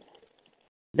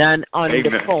than on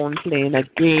the phone playing a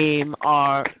game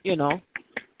or,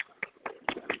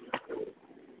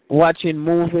 watching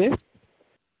movies?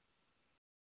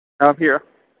 I'm here.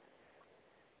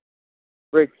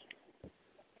 Rick.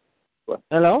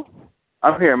 Hello?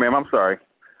 I'm here, ma'am. I'm sorry.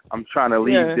 I'm trying to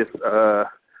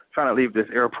leave this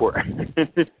airport.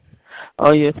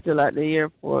 Oh, you're still at the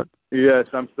airport. Yes,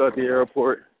 I'm still at the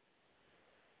airport.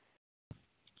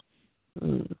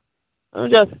 Mm. I'm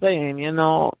just saying,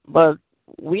 but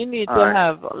we need All to right.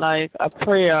 have like a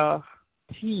prayer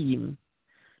team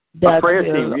A that prayer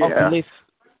will team, yeah. uplift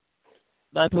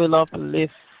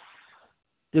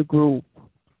the group,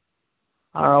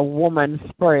 or a woman's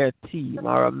prayer team,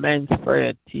 or a men's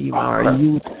prayer team, or a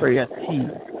youth prayer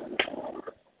team.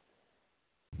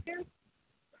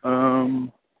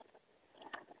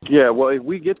 Yeah, well, if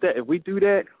we do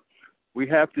that, we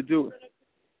have to do it.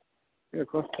 Yeah,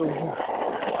 across the room.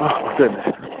 Oh, my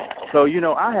goodness. So,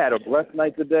 I had a blessed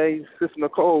night today. Sister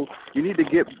Nicole, you need to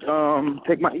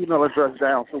take my email address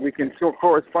down so we can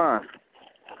correspond.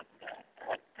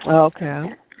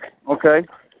 Okay. Okay?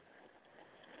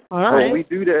 All So right. when we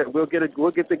do that, we'll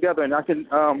get together, and I can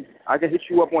hit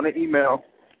you up on an email,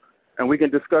 and we can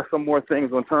discuss some more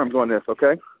things on terms on this,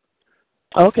 okay?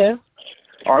 Okay.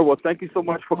 All right, well, thank you so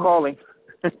much for calling.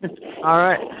 All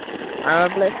right.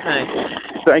 Have a blessed night.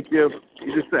 Thank you.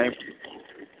 You the same.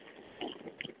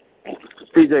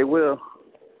 CJ Will.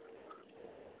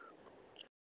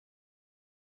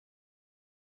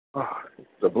 Oh,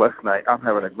 it's a blessed night. I'm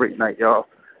having a great night, y'all.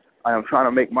 I am trying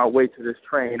to make my way to this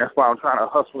train. That's why I'm trying to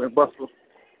hustle and bustle.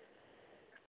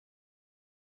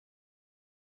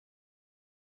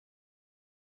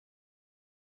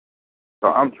 So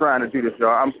I'm trying to do this, y'all.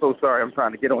 I'm so sorry. I'm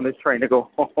trying to get on this train to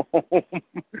go home.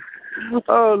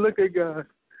 Oh, look at God.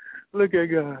 Look at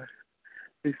God.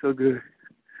 He's so good.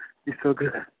 He's so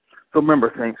good. So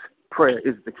remember, saints, prayer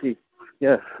is the key.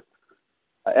 Yes.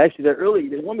 I asked you that earlier.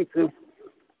 You didn't want me to.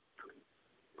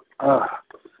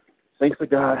 Thanks to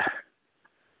God,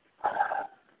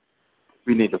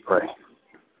 we need to pray.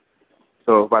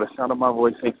 So by the sound of my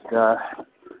voice, thanks to God,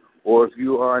 or if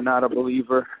you are not a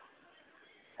believer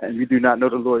and you do not know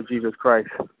the Lord Jesus Christ,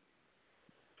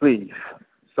 please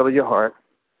settle your heart,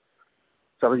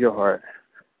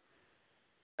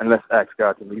 and let's ask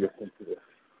God to lead us into this.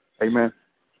 Amen.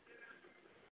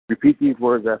 Repeat these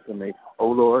words after me. O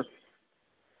Lord,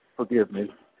 forgive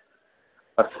me,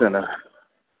 a sinner.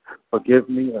 Forgive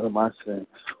me of my sins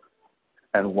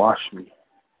and wash me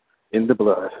in the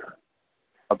blood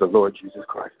of the Lord Jesus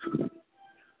Christ.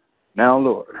 Now,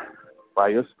 Lord, by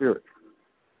your Spirit,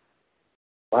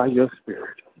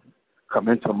 come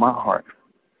into my heart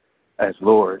as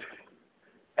Lord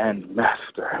and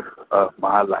Master of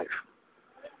my life.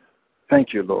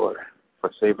 Thank you, Lord,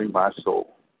 for saving my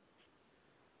soul.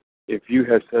 If you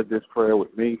had said this prayer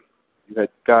with me,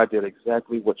 God did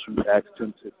exactly what you asked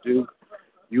him to do.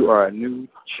 You are a new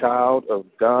child of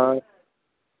God.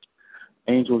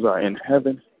 Angels are in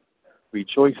heaven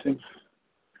rejoicing.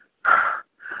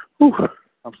 Whew,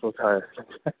 I'm so tired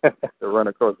to run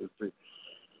across the street.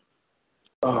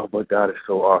 Oh, but God is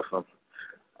so awesome.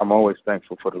 I'm always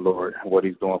thankful for the Lord and what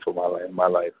he's doing for my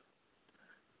life.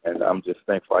 And I'm just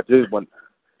thankful. I did want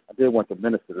the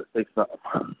minister to say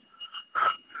something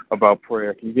about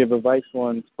prayer. Can you give advice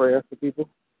on prayer for people?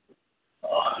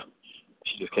 Oh,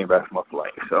 she just came back from a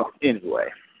flight. So anyway,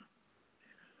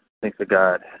 thanks to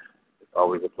God. It's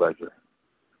always a pleasure.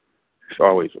 It's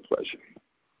always a pleasure.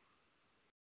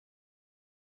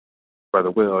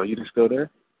 Brother Will, are you still there?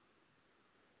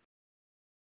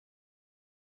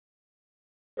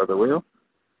 Brother Will?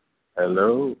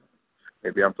 Hello?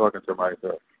 Maybe I'm talking to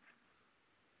myself.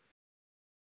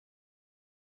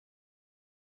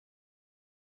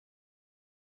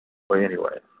 But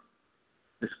anyway,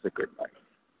 this is a good night.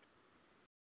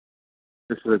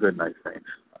 This is a good night, thanks.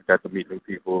 I got to meet new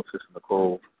people. Sister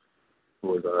Nicole, who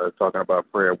was talking about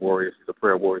prayer warriors. She's a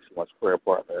prayer warrior. She wants a prayer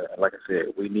partner. And like I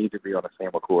said, we need to be on the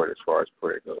same accord as far as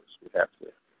prayer goes. We have to.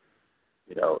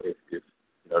 If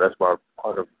that's why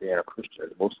part of being a Christian,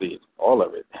 mostly all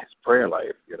of it, is prayer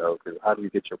life, because how do you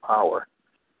get your power?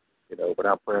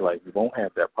 Without prayer life, you won't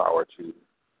have that power to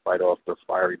fight off the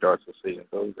fiery darts of Satan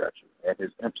throws at you and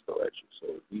his imps throw at you. So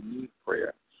we need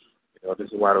prayer. This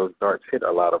is why those darts hit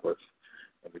a lot of us.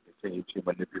 And we continue to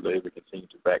manipulate, we continue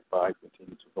to backbite, we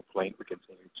continue to complain, we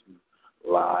continue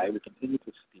to lie, we continue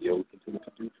to steal, we continue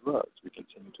to do drugs, we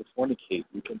continue to fornicate,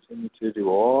 we continue to do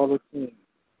all the things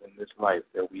in this life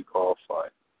that we call fun.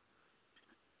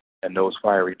 And those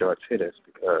fiery darts hit us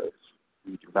because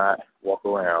we do not walk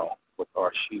around with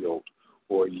our shield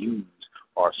or use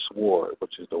our sword,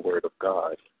 which is the word of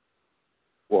God,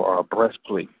 or our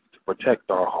breastplate to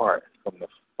protect our heart from the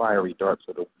fiery darts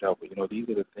of the devil. These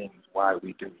are the things why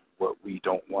we do what we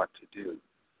don't want to do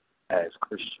as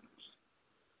Christians.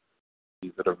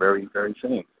 These are the very, very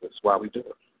things. That's why we do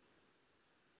it.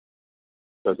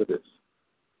 Because of this.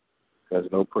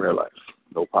 Because no prayer life,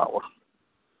 no power.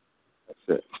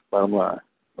 That's it. Bottom line,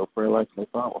 No prayer life, no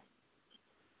power.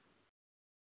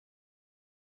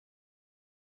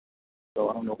 So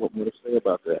I don't know what more to say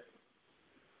about that.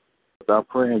 Without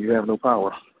praying, you have no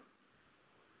power.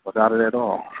 Without it at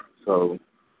all. So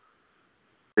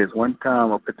there's one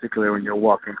time, in particular, when you're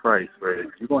walking Christ, where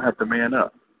you're going to have to man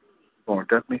up. You're going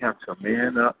to definitely have to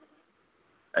man up,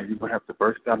 and you're going to have to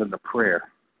burst out into prayer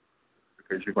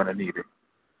because you're going to need it.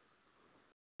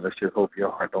 Let's just hope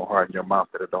your heart don't harden your mouth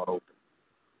that it don't open.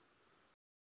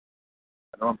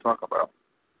 I know what I'm talking about.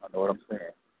 I know what I'm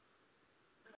saying.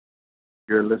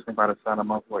 You're listening by the sound of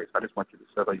my voice. I just want you to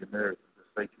settle your nerves and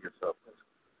just say to yourself,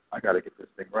 I got to get this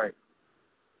thing right.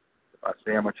 If I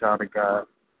say I'm a child of God,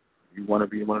 you want to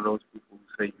be one of those people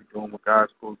who say you're doing what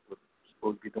God's supposed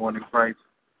to be doing in Christ,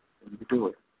 and you do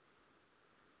it.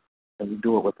 And you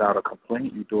do it without a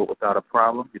complaint. You do it without a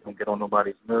problem. You don't get on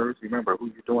nobody's nerves. Remember who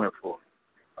you're doing it for.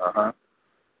 Y'all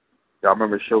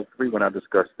remember show 3 when I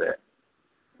discussed that.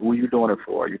 Who are you doing it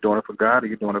for? Are you doing it for God, or are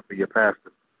you doing it for your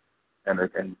pastor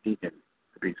and deacon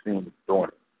to be seen doing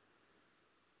it?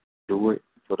 Do it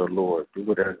for the Lord.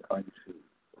 Do it as unto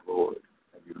the Lord,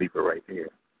 and you leave it right there.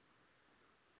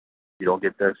 You don't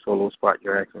get that solo spot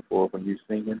you're asking for when you're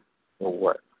singing, or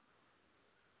what?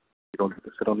 You don't get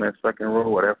to sit on that second row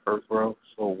or that first row,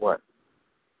 so what?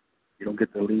 You don't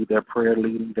get to lead that prayer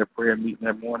meeting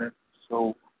that morning,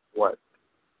 so what?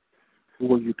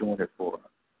 Who are you doing it for?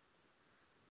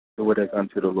 Do it as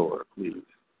unto the Lord, please.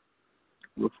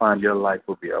 You'll find your life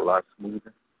will be a lot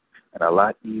smoother and a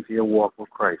lot easier walk with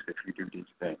Christ if you do these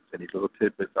things. And these little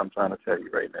tidbits I'm trying to tell you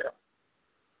right now.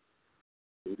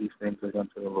 Do these things as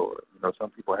unto the Lord. You know,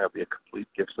 some people have the complete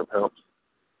gifts of help,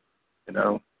 you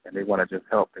know, and they want to just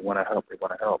help. They want to help. You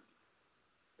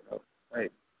know, hey,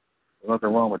 there's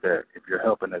nothing wrong with that if you're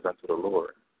helping as unto the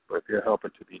Lord. But if you're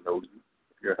helping to be nosy,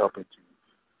 if you're helping to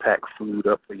pack food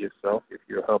up for yourself, if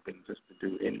you're helping just to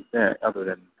do anything other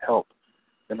than help,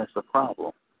 then that's a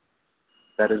problem.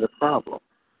 That is a problem.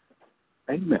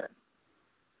 Amen.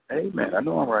 Amen. I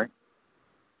know I'm right.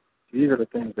 These are the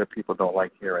things that people don't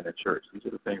like hearing in church. These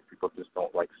are the things people just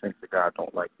don't like, saints of God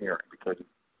don't like hearing because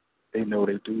they know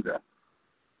they do them.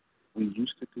 We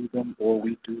used to do them or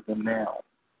we do them now.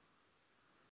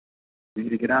 We need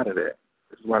to get out of that.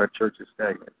 This is why the church is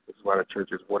stagnant. This is why the church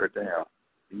is watered down.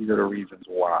 These are the reasons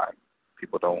why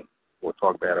people don't or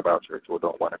talk bad about church or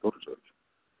don't want to go to church.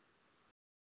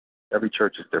 Every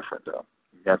church is different, though.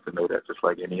 You have to know that. Just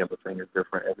like any other thing is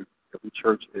different, every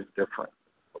church is different,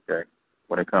 okay?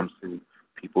 When it comes to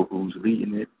people who's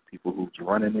leading it, people who's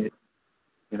running it,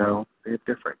 you know, they're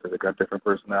different because they got different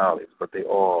personalities, but they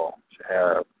all should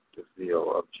have the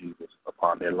zeal of Jesus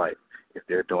upon their life if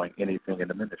they're doing anything in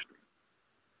the ministry.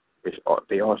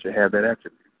 They all should have that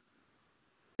attribute.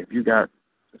 If you got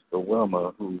Sister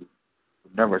Wilma who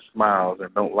never smiles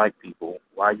and don't like people,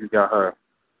 why you got her?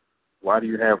 Why do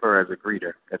you have her as a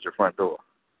greeter at your front door?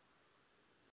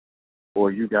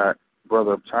 Or you got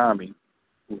Brother Tommy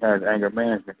who has anger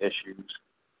management issues.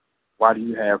 Why do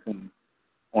you have him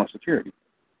on security?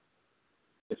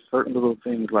 It's certain little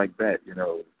things like that, you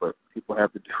know, but people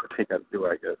have to do what they got to do,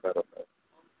 I guess.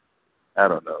 I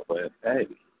don't know. But, hey,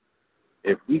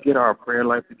 if we get our prayer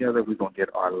life together, we're going to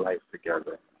get our life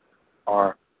together.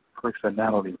 Our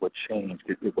personality will change.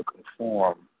 It will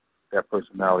conform that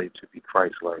personality to be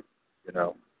Christ-like, you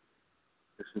know.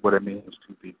 This is what it means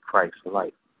to be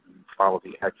Christ-like. You follow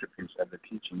the attributes and the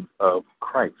teachings of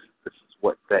Christ. This is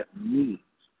what that means.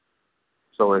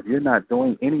 So if you're not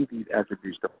doing any of these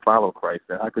attributes to follow Christ,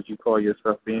 then how could you call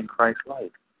yourself being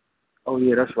Christ-like? Oh,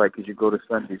 yeah, that's right, because you go to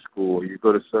Sunday school, or you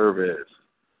go to service,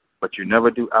 but you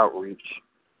never do outreach.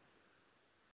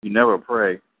 You never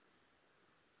pray,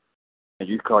 and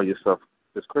you call yourself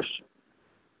this Christian.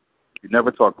 You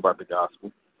never talk about the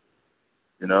gospel,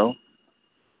 you know?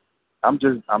 I'm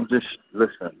just,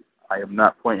 listen, I am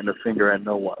not pointing the finger at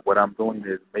no one. What I'm doing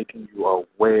is making you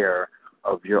aware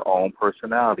of your own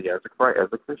personality as a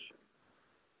Christian.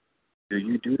 Do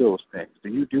you do those things? Do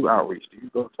you do outreach? Do you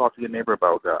go talk to your neighbor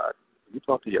about God? Do you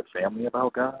talk to your family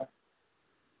about God?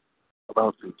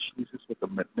 About Jesus with the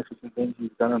magnificent things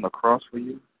he's done on the cross for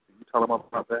you? Do you tell them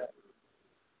about that?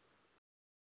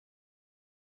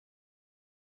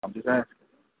 I'm just asking.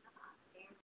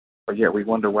 But yet we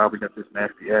wonder why we got this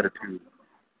nasty attitude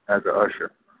as an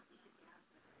usher.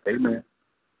 Amen.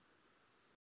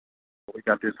 We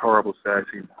got this horrible,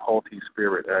 sassy, haughty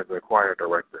spirit as a choir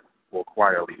director or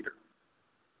choir leader.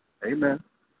 Amen.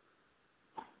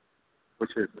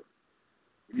 Which is it?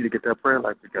 You need to get that prayer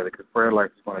life together because prayer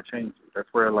life is going to change you.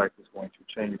 That prayer life is going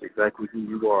to change exactly who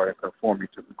you are and conform you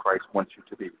to who Christ wants you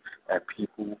to be. And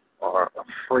people are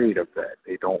afraid of that.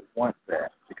 They don't want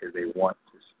that because they want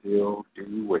to still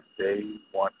do what they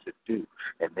want to do.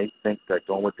 And they think that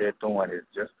doing what they're doing is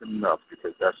just enough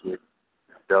because that's what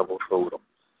the devil told them.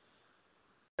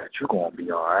 That you're going to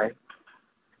be all right.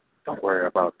 Don't worry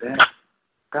about that.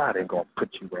 God ain't going to put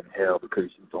you in hell because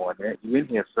you're doing that. You're in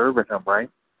here serving him, right?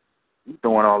 You're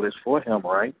doing all this for him,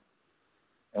 right?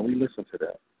 And we listen to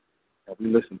that. And we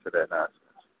listen to that nonsense.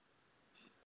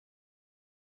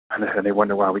 And they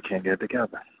wonder why we can't get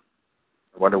together.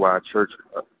 They wonder why our church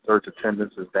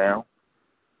attendance is down.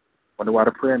 Wonder why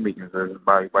the prayer meetings are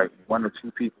by one or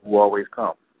two people who always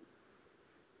come.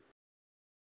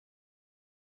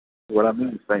 What I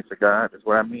mean, thanks to God, is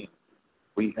what I mean.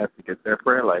 We have to get that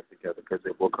prayer life together because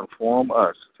it will conform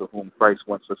us to whom Christ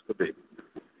wants us to be.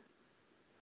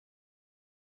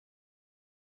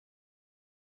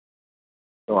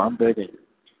 So I'm begging you,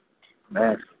 I'm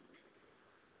asking,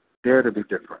 dare to be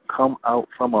different. Come out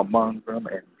from among them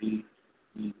and be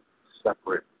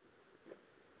separate.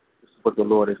 This is what the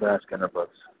Lord is asking of us.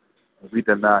 We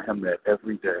deny him that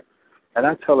every day. And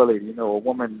I tell a lady, a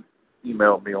woman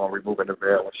emailed me on removing the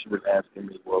veil and she was asking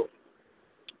me, well,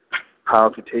 how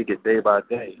to take it day by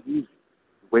day. Easy.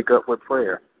 Wake up with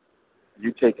prayer.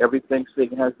 You take everything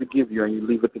Satan has to give you and you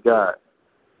leave it to God.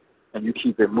 And you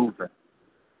keep it moving.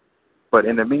 But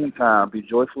in the meantime, be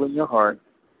joyful in your heart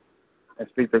and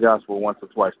speak the gospel once or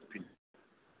twice to people.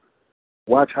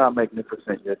 Watch how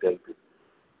magnificent your day be,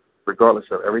 regardless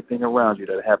of everything around you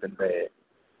that happened bad.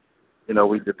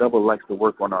 The devil likes to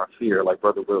work on our fear, like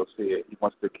Brother Will said. He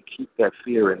wants to keep that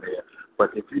fear in there. But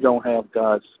if you don't have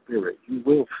God's spirit, you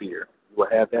will fear. You will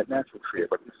have that natural fear.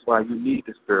 But this is why you need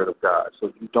the Spirit of God,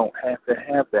 so you don't have to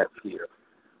have that fear,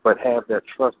 but have that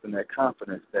trust and that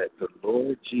confidence that the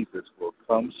Lord Jesus will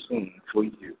come soon for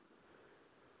you.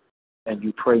 And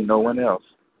you pray no one else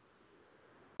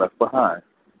left behind.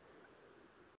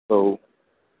 So,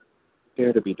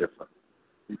 dare to be different.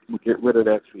 You can get rid of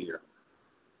that fear.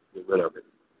 Get rid of it.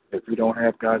 If you don't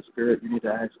have God's Spirit, you need to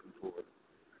ask him for it.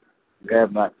 You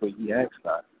have not, for ye ask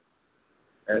not.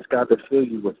 Ask God to fill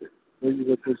you with it. Fill you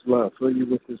with his love. Fill you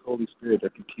with his Holy Spirit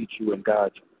that can teach you and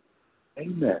guide you.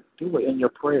 Amen. Do it in your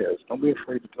prayers. Don't be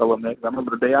afraid to tell him that. I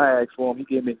remember the day I asked for him, he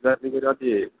gave me exactly what I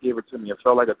did. He gave it to me. It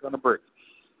felt like a ton of bricks.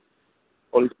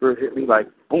 Holy Spirit hit me like,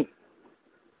 boom.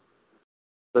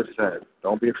 Listen,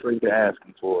 don't be afraid to ask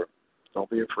him for it. Don't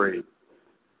be afraid.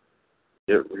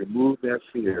 Remove that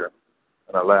fear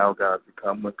and allow God to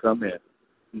come in.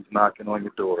 He's knocking on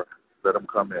your door. Let him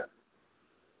come in.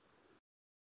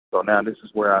 So now this is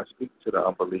where I speak to the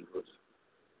unbelievers.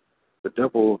 The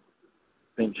devil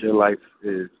thinks your life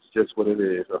is just what it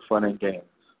is, a fun and games.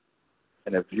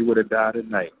 And if you were to die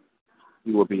tonight,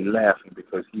 you will be laughing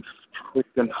because he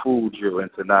tricked and fooled you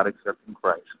into not accepting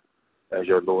Christ as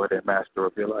your Lord and Master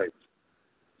of your life.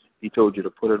 He told you to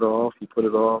put it off. You put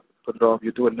it off.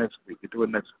 You do it next week. You do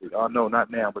it next week. Oh, no, not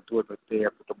now, but do it the day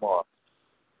after tomorrow.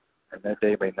 And that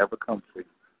day may never come for you.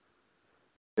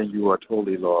 Then you are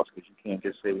totally lost because you can't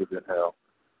get saved in hell.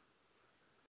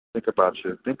 Think about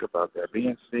that.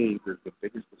 Being saved is the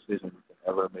biggest decision you can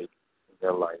ever make in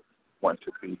your life. Want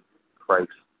to be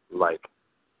Christ-like. It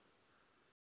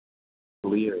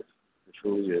truly is. It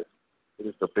truly is. It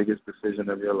is the biggest decision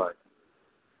of your life.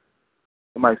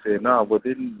 Somebody said, no, well,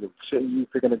 shouldn't you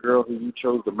picking a girl who you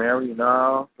chose to marry?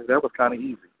 No, that was kind of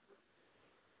easy.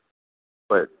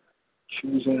 But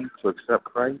choosing to accept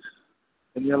Christ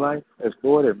in your life as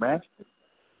Lord and Master,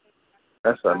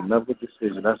 that's another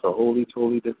decision. That's a wholly,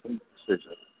 totally different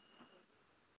decision.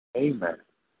 Amen.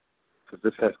 Because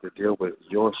this has to deal with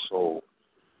your soul.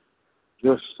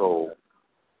 Your soul.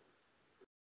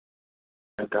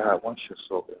 And God wants your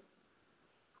soul.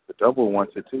 The devil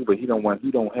wants it too, but he don't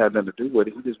have nothing to do with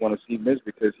it. He just want to see miss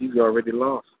because he's already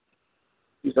lost.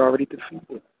 He's already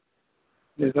defeated.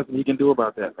 There's nothing he can do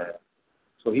about that, man.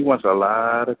 So he wants a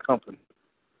lot of company.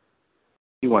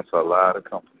 He wants a lot of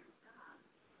company.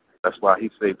 That's why he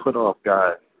say, put off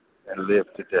God and live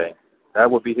today. That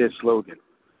would be his slogan.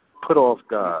 Put off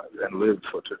God and live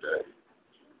for today.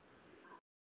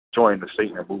 Join the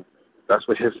Satan movement. That's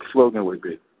what his slogan would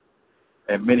be.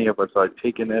 And many of us are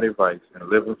taking that advice and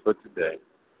living for today,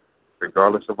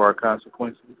 regardless of our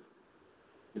consequences.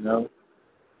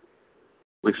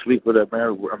 We sleep with a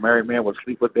married man will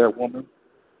sleep with that woman,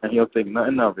 and he'll think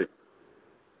nothing of it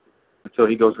until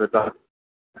he goes to the doctor.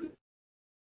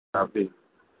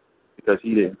 Because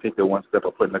he didn't take the one step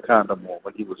of putting the condom on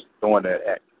when he was doing that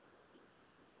act.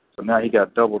 So now he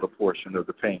got double the portion of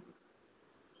the pain.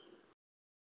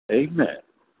 Amen.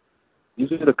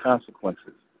 These are the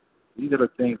consequences. These are the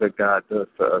things that God does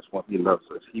to us when he loves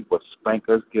us. He will spank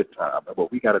us good time.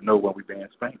 But we got to know when we're being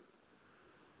spanked.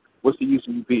 What's the use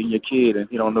of you beating your kid and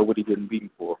he don't know what he getting beaten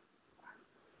for?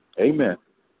 Amen.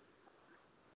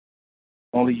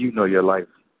 Only you know your life.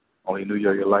 Only you know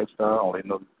your lifestyle.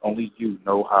 Only you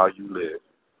know how you live.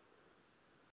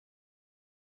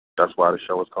 That's why the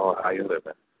show is called How You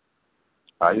Living.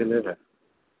 How You Living.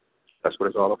 That's what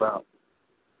it's all about.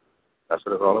 That's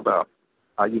what it's all about.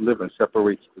 How you living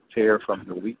separates the tare from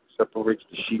the wheat, separates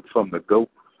the sheep from the goat.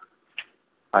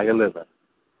 How you living?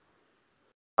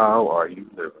 How are you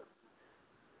living?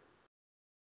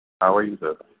 How are you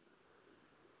living?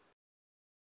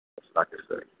 That's what I can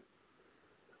say.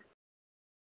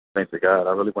 Thanks to God.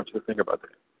 I really want you to think about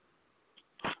that.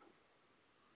 I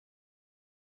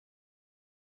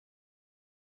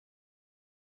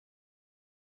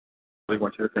really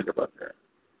want you to think about that.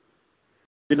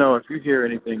 You know, if you hear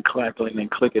anything clackling and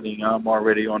clicking, I'm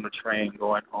already on the train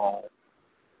going home.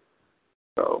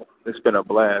 So it's been a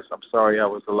blast. I'm sorry I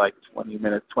was like 20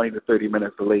 to 30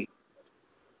 minutes late.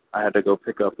 I had to go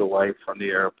pick up the wife from the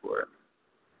airport.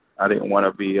 I didn't want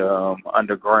to be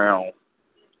underground.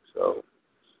 So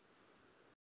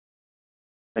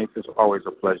I think it's always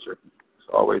a pleasure. It's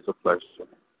always a pleasure.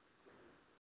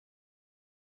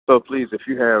 So please, if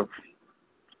you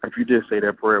did say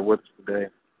that prayer with us today,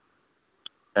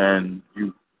 and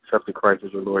you accepted Christ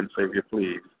as your Lord and Savior,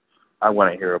 please, I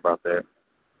want to hear about that.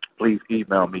 Please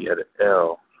email me at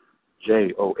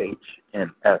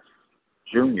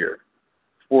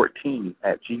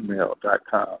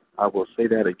ljohnsjr14@gmail.com. I will say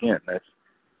that again. That's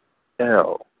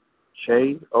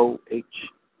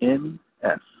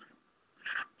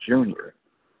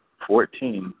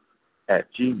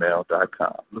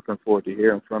ljohnsjr14@gmail.com. Looking forward to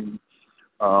hearing from you.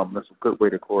 That's a good way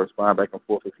to correspond back and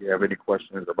forth if you have any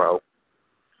questions about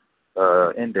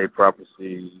end-day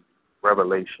prophecy,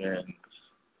 revelations.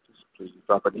 Just please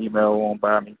drop an email on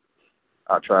by me.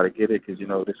 I'll try to get it because,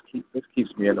 this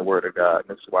keeps me in the Word of God. And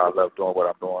this is why I love doing what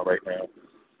I'm doing right now.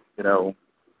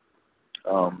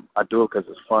 I do it because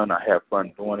it's fun. I have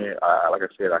fun doing it. Like I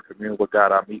said, I commune with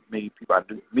God. I meet people. I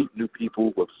do meet new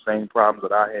people with the same problems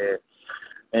that I had.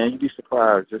 And you'd be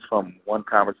surprised just from one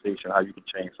conversation how you can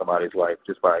change somebody's life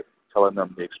just by telling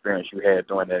them the experience you had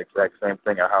doing that exact same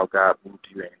thing and how God moved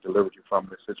you and delivered you from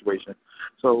this situation.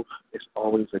 So it's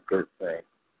always a good thing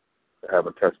to have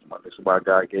a testimony. This is why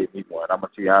God gave me one. I'm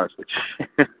going to be honest with you.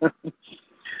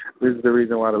 This is the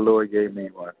reason why the Lord gave me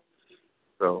one.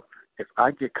 So if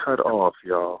I get cut off,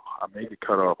 y'all, I may get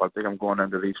cut off. I think I'm going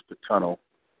underneath the tunnel.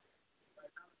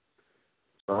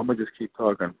 So I'm going to just keep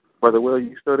talking. Brother Will,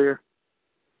 you still there?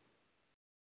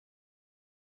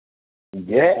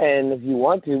 Yeah, and if you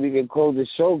want to, we can close the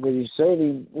show because you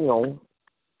certainly,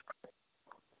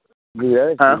 do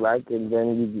that if you like, and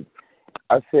then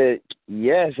I said,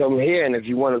 yes, I'm here, and if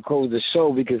you want to close the show,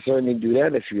 we can certainly do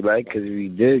that if you like, because we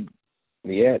did,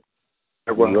 I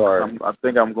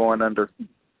think I'm going under.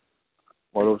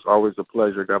 Well, it's always a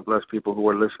pleasure. God bless people who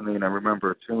are listening, and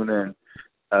remember, tune in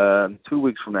 2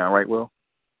 weeks from now, right, Will?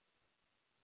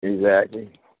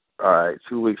 Exactly. All right,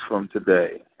 2 weeks from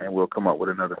today, and we'll come up with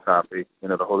another topic.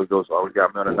 The Holy Ghost always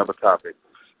got me on another topic.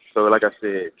 So, like I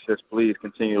said, just please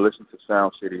continue to listen to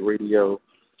Sound City Radio.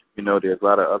 There's a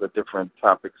lot of other different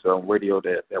topics on radio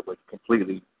that would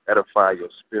completely edify your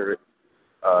spirit.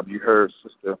 You heard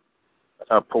Sister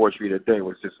poetry today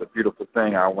was just a beautiful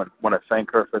thing. I want to thank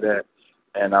her for that,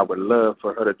 and I would love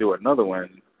for her to do another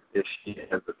one if she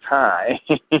has the time.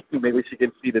 Maybe she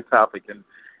can see the topic, and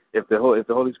if the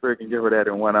Holy Spirit can give her that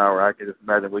in 1 hour, I can just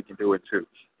imagine we can do it too.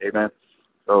 Amen.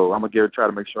 So I'm gonna try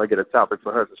to make sure I get a topic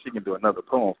for her so she can do another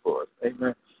poem for us.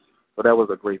 Amen. So that was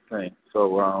a great thing.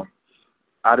 So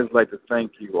I just like to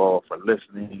thank you all for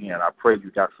listening, and I pray you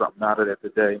got something out of that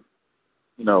today.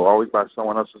 Always by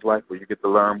someone else's life where you get to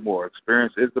learn more.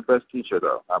 Experience is the best teacher,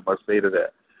 though. I must say to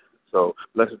that. So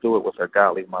let's do it with a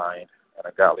godly mind and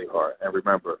a godly heart. And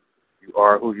remember, you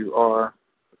are who you are,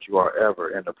 but you are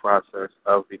ever in the process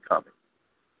of becoming.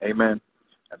 Amen.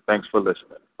 And thanks for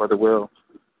listening. Brother Will,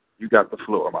 you got the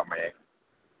floor, my man.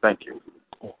 Thank you.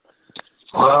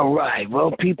 All right.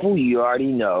 Well, people, you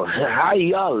already know. How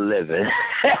y'all living?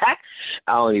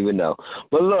 I don't even know.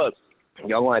 But look,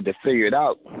 y'all going to have to figure it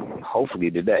out, hopefully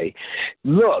today.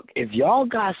 Look, if y'all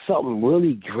got something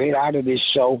really great out of this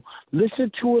show,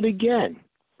 listen to it again.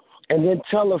 And then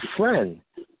tell a friend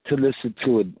to listen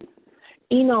to it.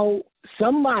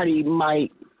 Somebody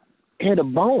might hit a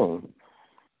bone.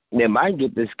 They might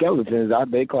get the skeletons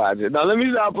out their closet. Now, let me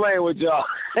stop playing with y'all.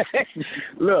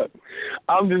 Look,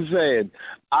 I'm just saying,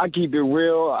 I keep it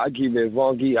real. I keep it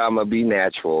funky. I'm going to be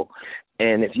natural.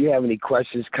 And if you have any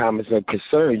questions, comments, or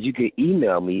concerns, you can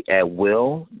email me at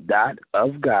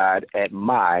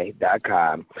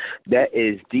will.ofgod@my.com. That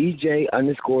is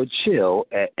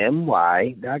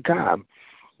DJ_chill@my.com.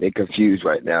 They're confused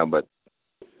right now, but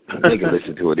they can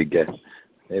listen to it again.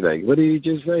 They're like, what did he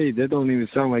just say? That don't even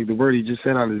sound like the word he just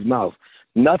said out of his mouth.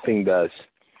 Nothing does.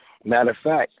 Matter of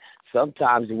fact,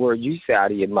 sometimes the word you say out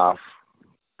of your mouth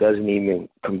doesn't even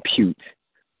compute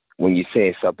when you're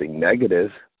saying something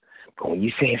negative. But when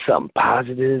you're saying something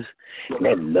positive and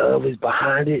that love is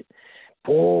behind it,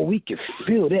 boy, we can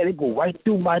feel that. It go right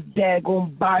through my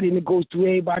daggone body and it goes through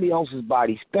everybody else's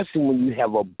body, especially when you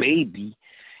have a baby.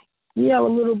 You have a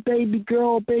little baby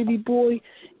girl, baby boy,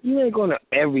 you ain't going to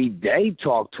every day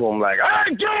talk to him like, I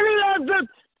give me that.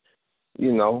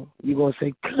 You know, you're going to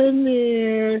say, come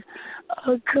here.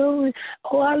 Oh, come here.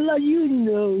 Oh, I love you.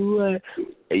 Know.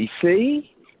 You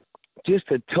see? Just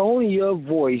the tone of your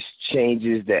voice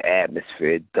changes the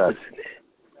atmosphere, doesn't it?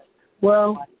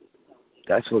 Well,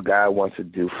 that's what God wants to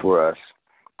do for us.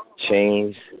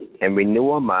 Change and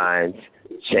renew our minds,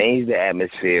 change the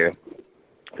atmosphere.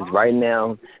 Because right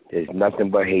now, there's nothing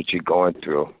but hatred going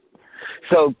through.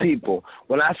 So, people,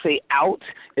 when I say out,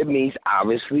 it means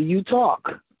obviously you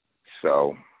talk.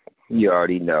 So, you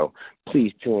already know.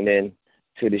 Please tune in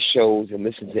to the shows and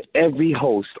listen to every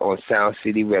host on Sound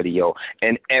City Radio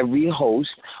and every host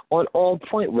on On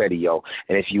Point Radio.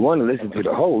 And if you want to listen to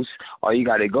the host, all you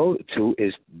got to go to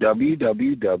is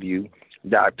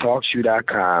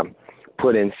www.talkshoe.com.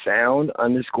 Put in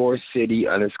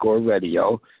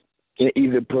sound_city_radio. You can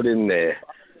either put in the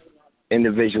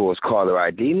individual's caller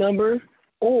ID number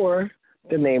or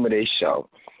the name of their show.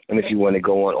 And if you want to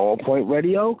go on Point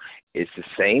Radio, it's the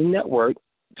same network,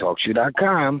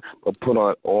 TalkShoe.com, but put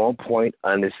on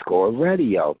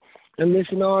OnPoint_radio and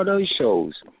listen to all those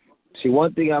shows. See,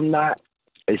 one thing I'm not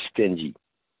is stingy,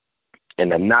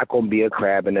 and I'm not going to be a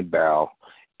crab in a barrel.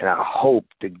 And I hope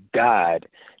to God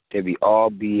that we all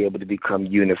be able to become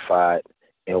unified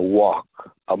and walk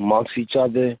amongst each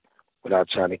other without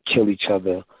trying to kill each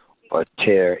other or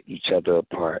tear each other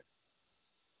apart.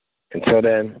 Until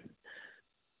then,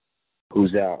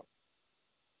 who's out?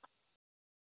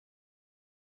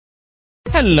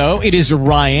 Hello, it is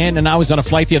Ryan, and I was on a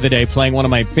flight the other day playing one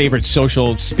of my favorite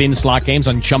social spin slot games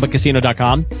on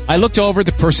ChumbaCasino.com. I looked over at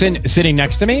the person sitting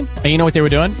next to me, and you know what they were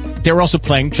doing? They were also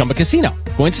playing Chumba Casino.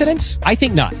 Coincidence? I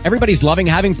think not. Everybody's loving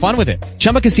having fun with it.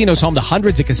 Chumba Casino is home to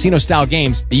hundreds of casino-style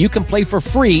games that you can play for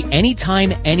free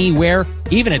anytime, anywhere,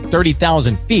 even at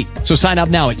 30,000 feet. So sign up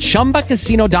now at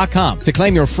ChumbaCasino.com to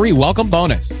claim your free welcome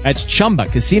bonus. That's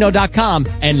ChumbaCasino.com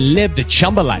and live the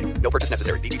Chumba life. No purchase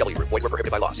necessary. VGW. Void where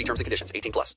prohibited by law. See terms and conditions. 18+.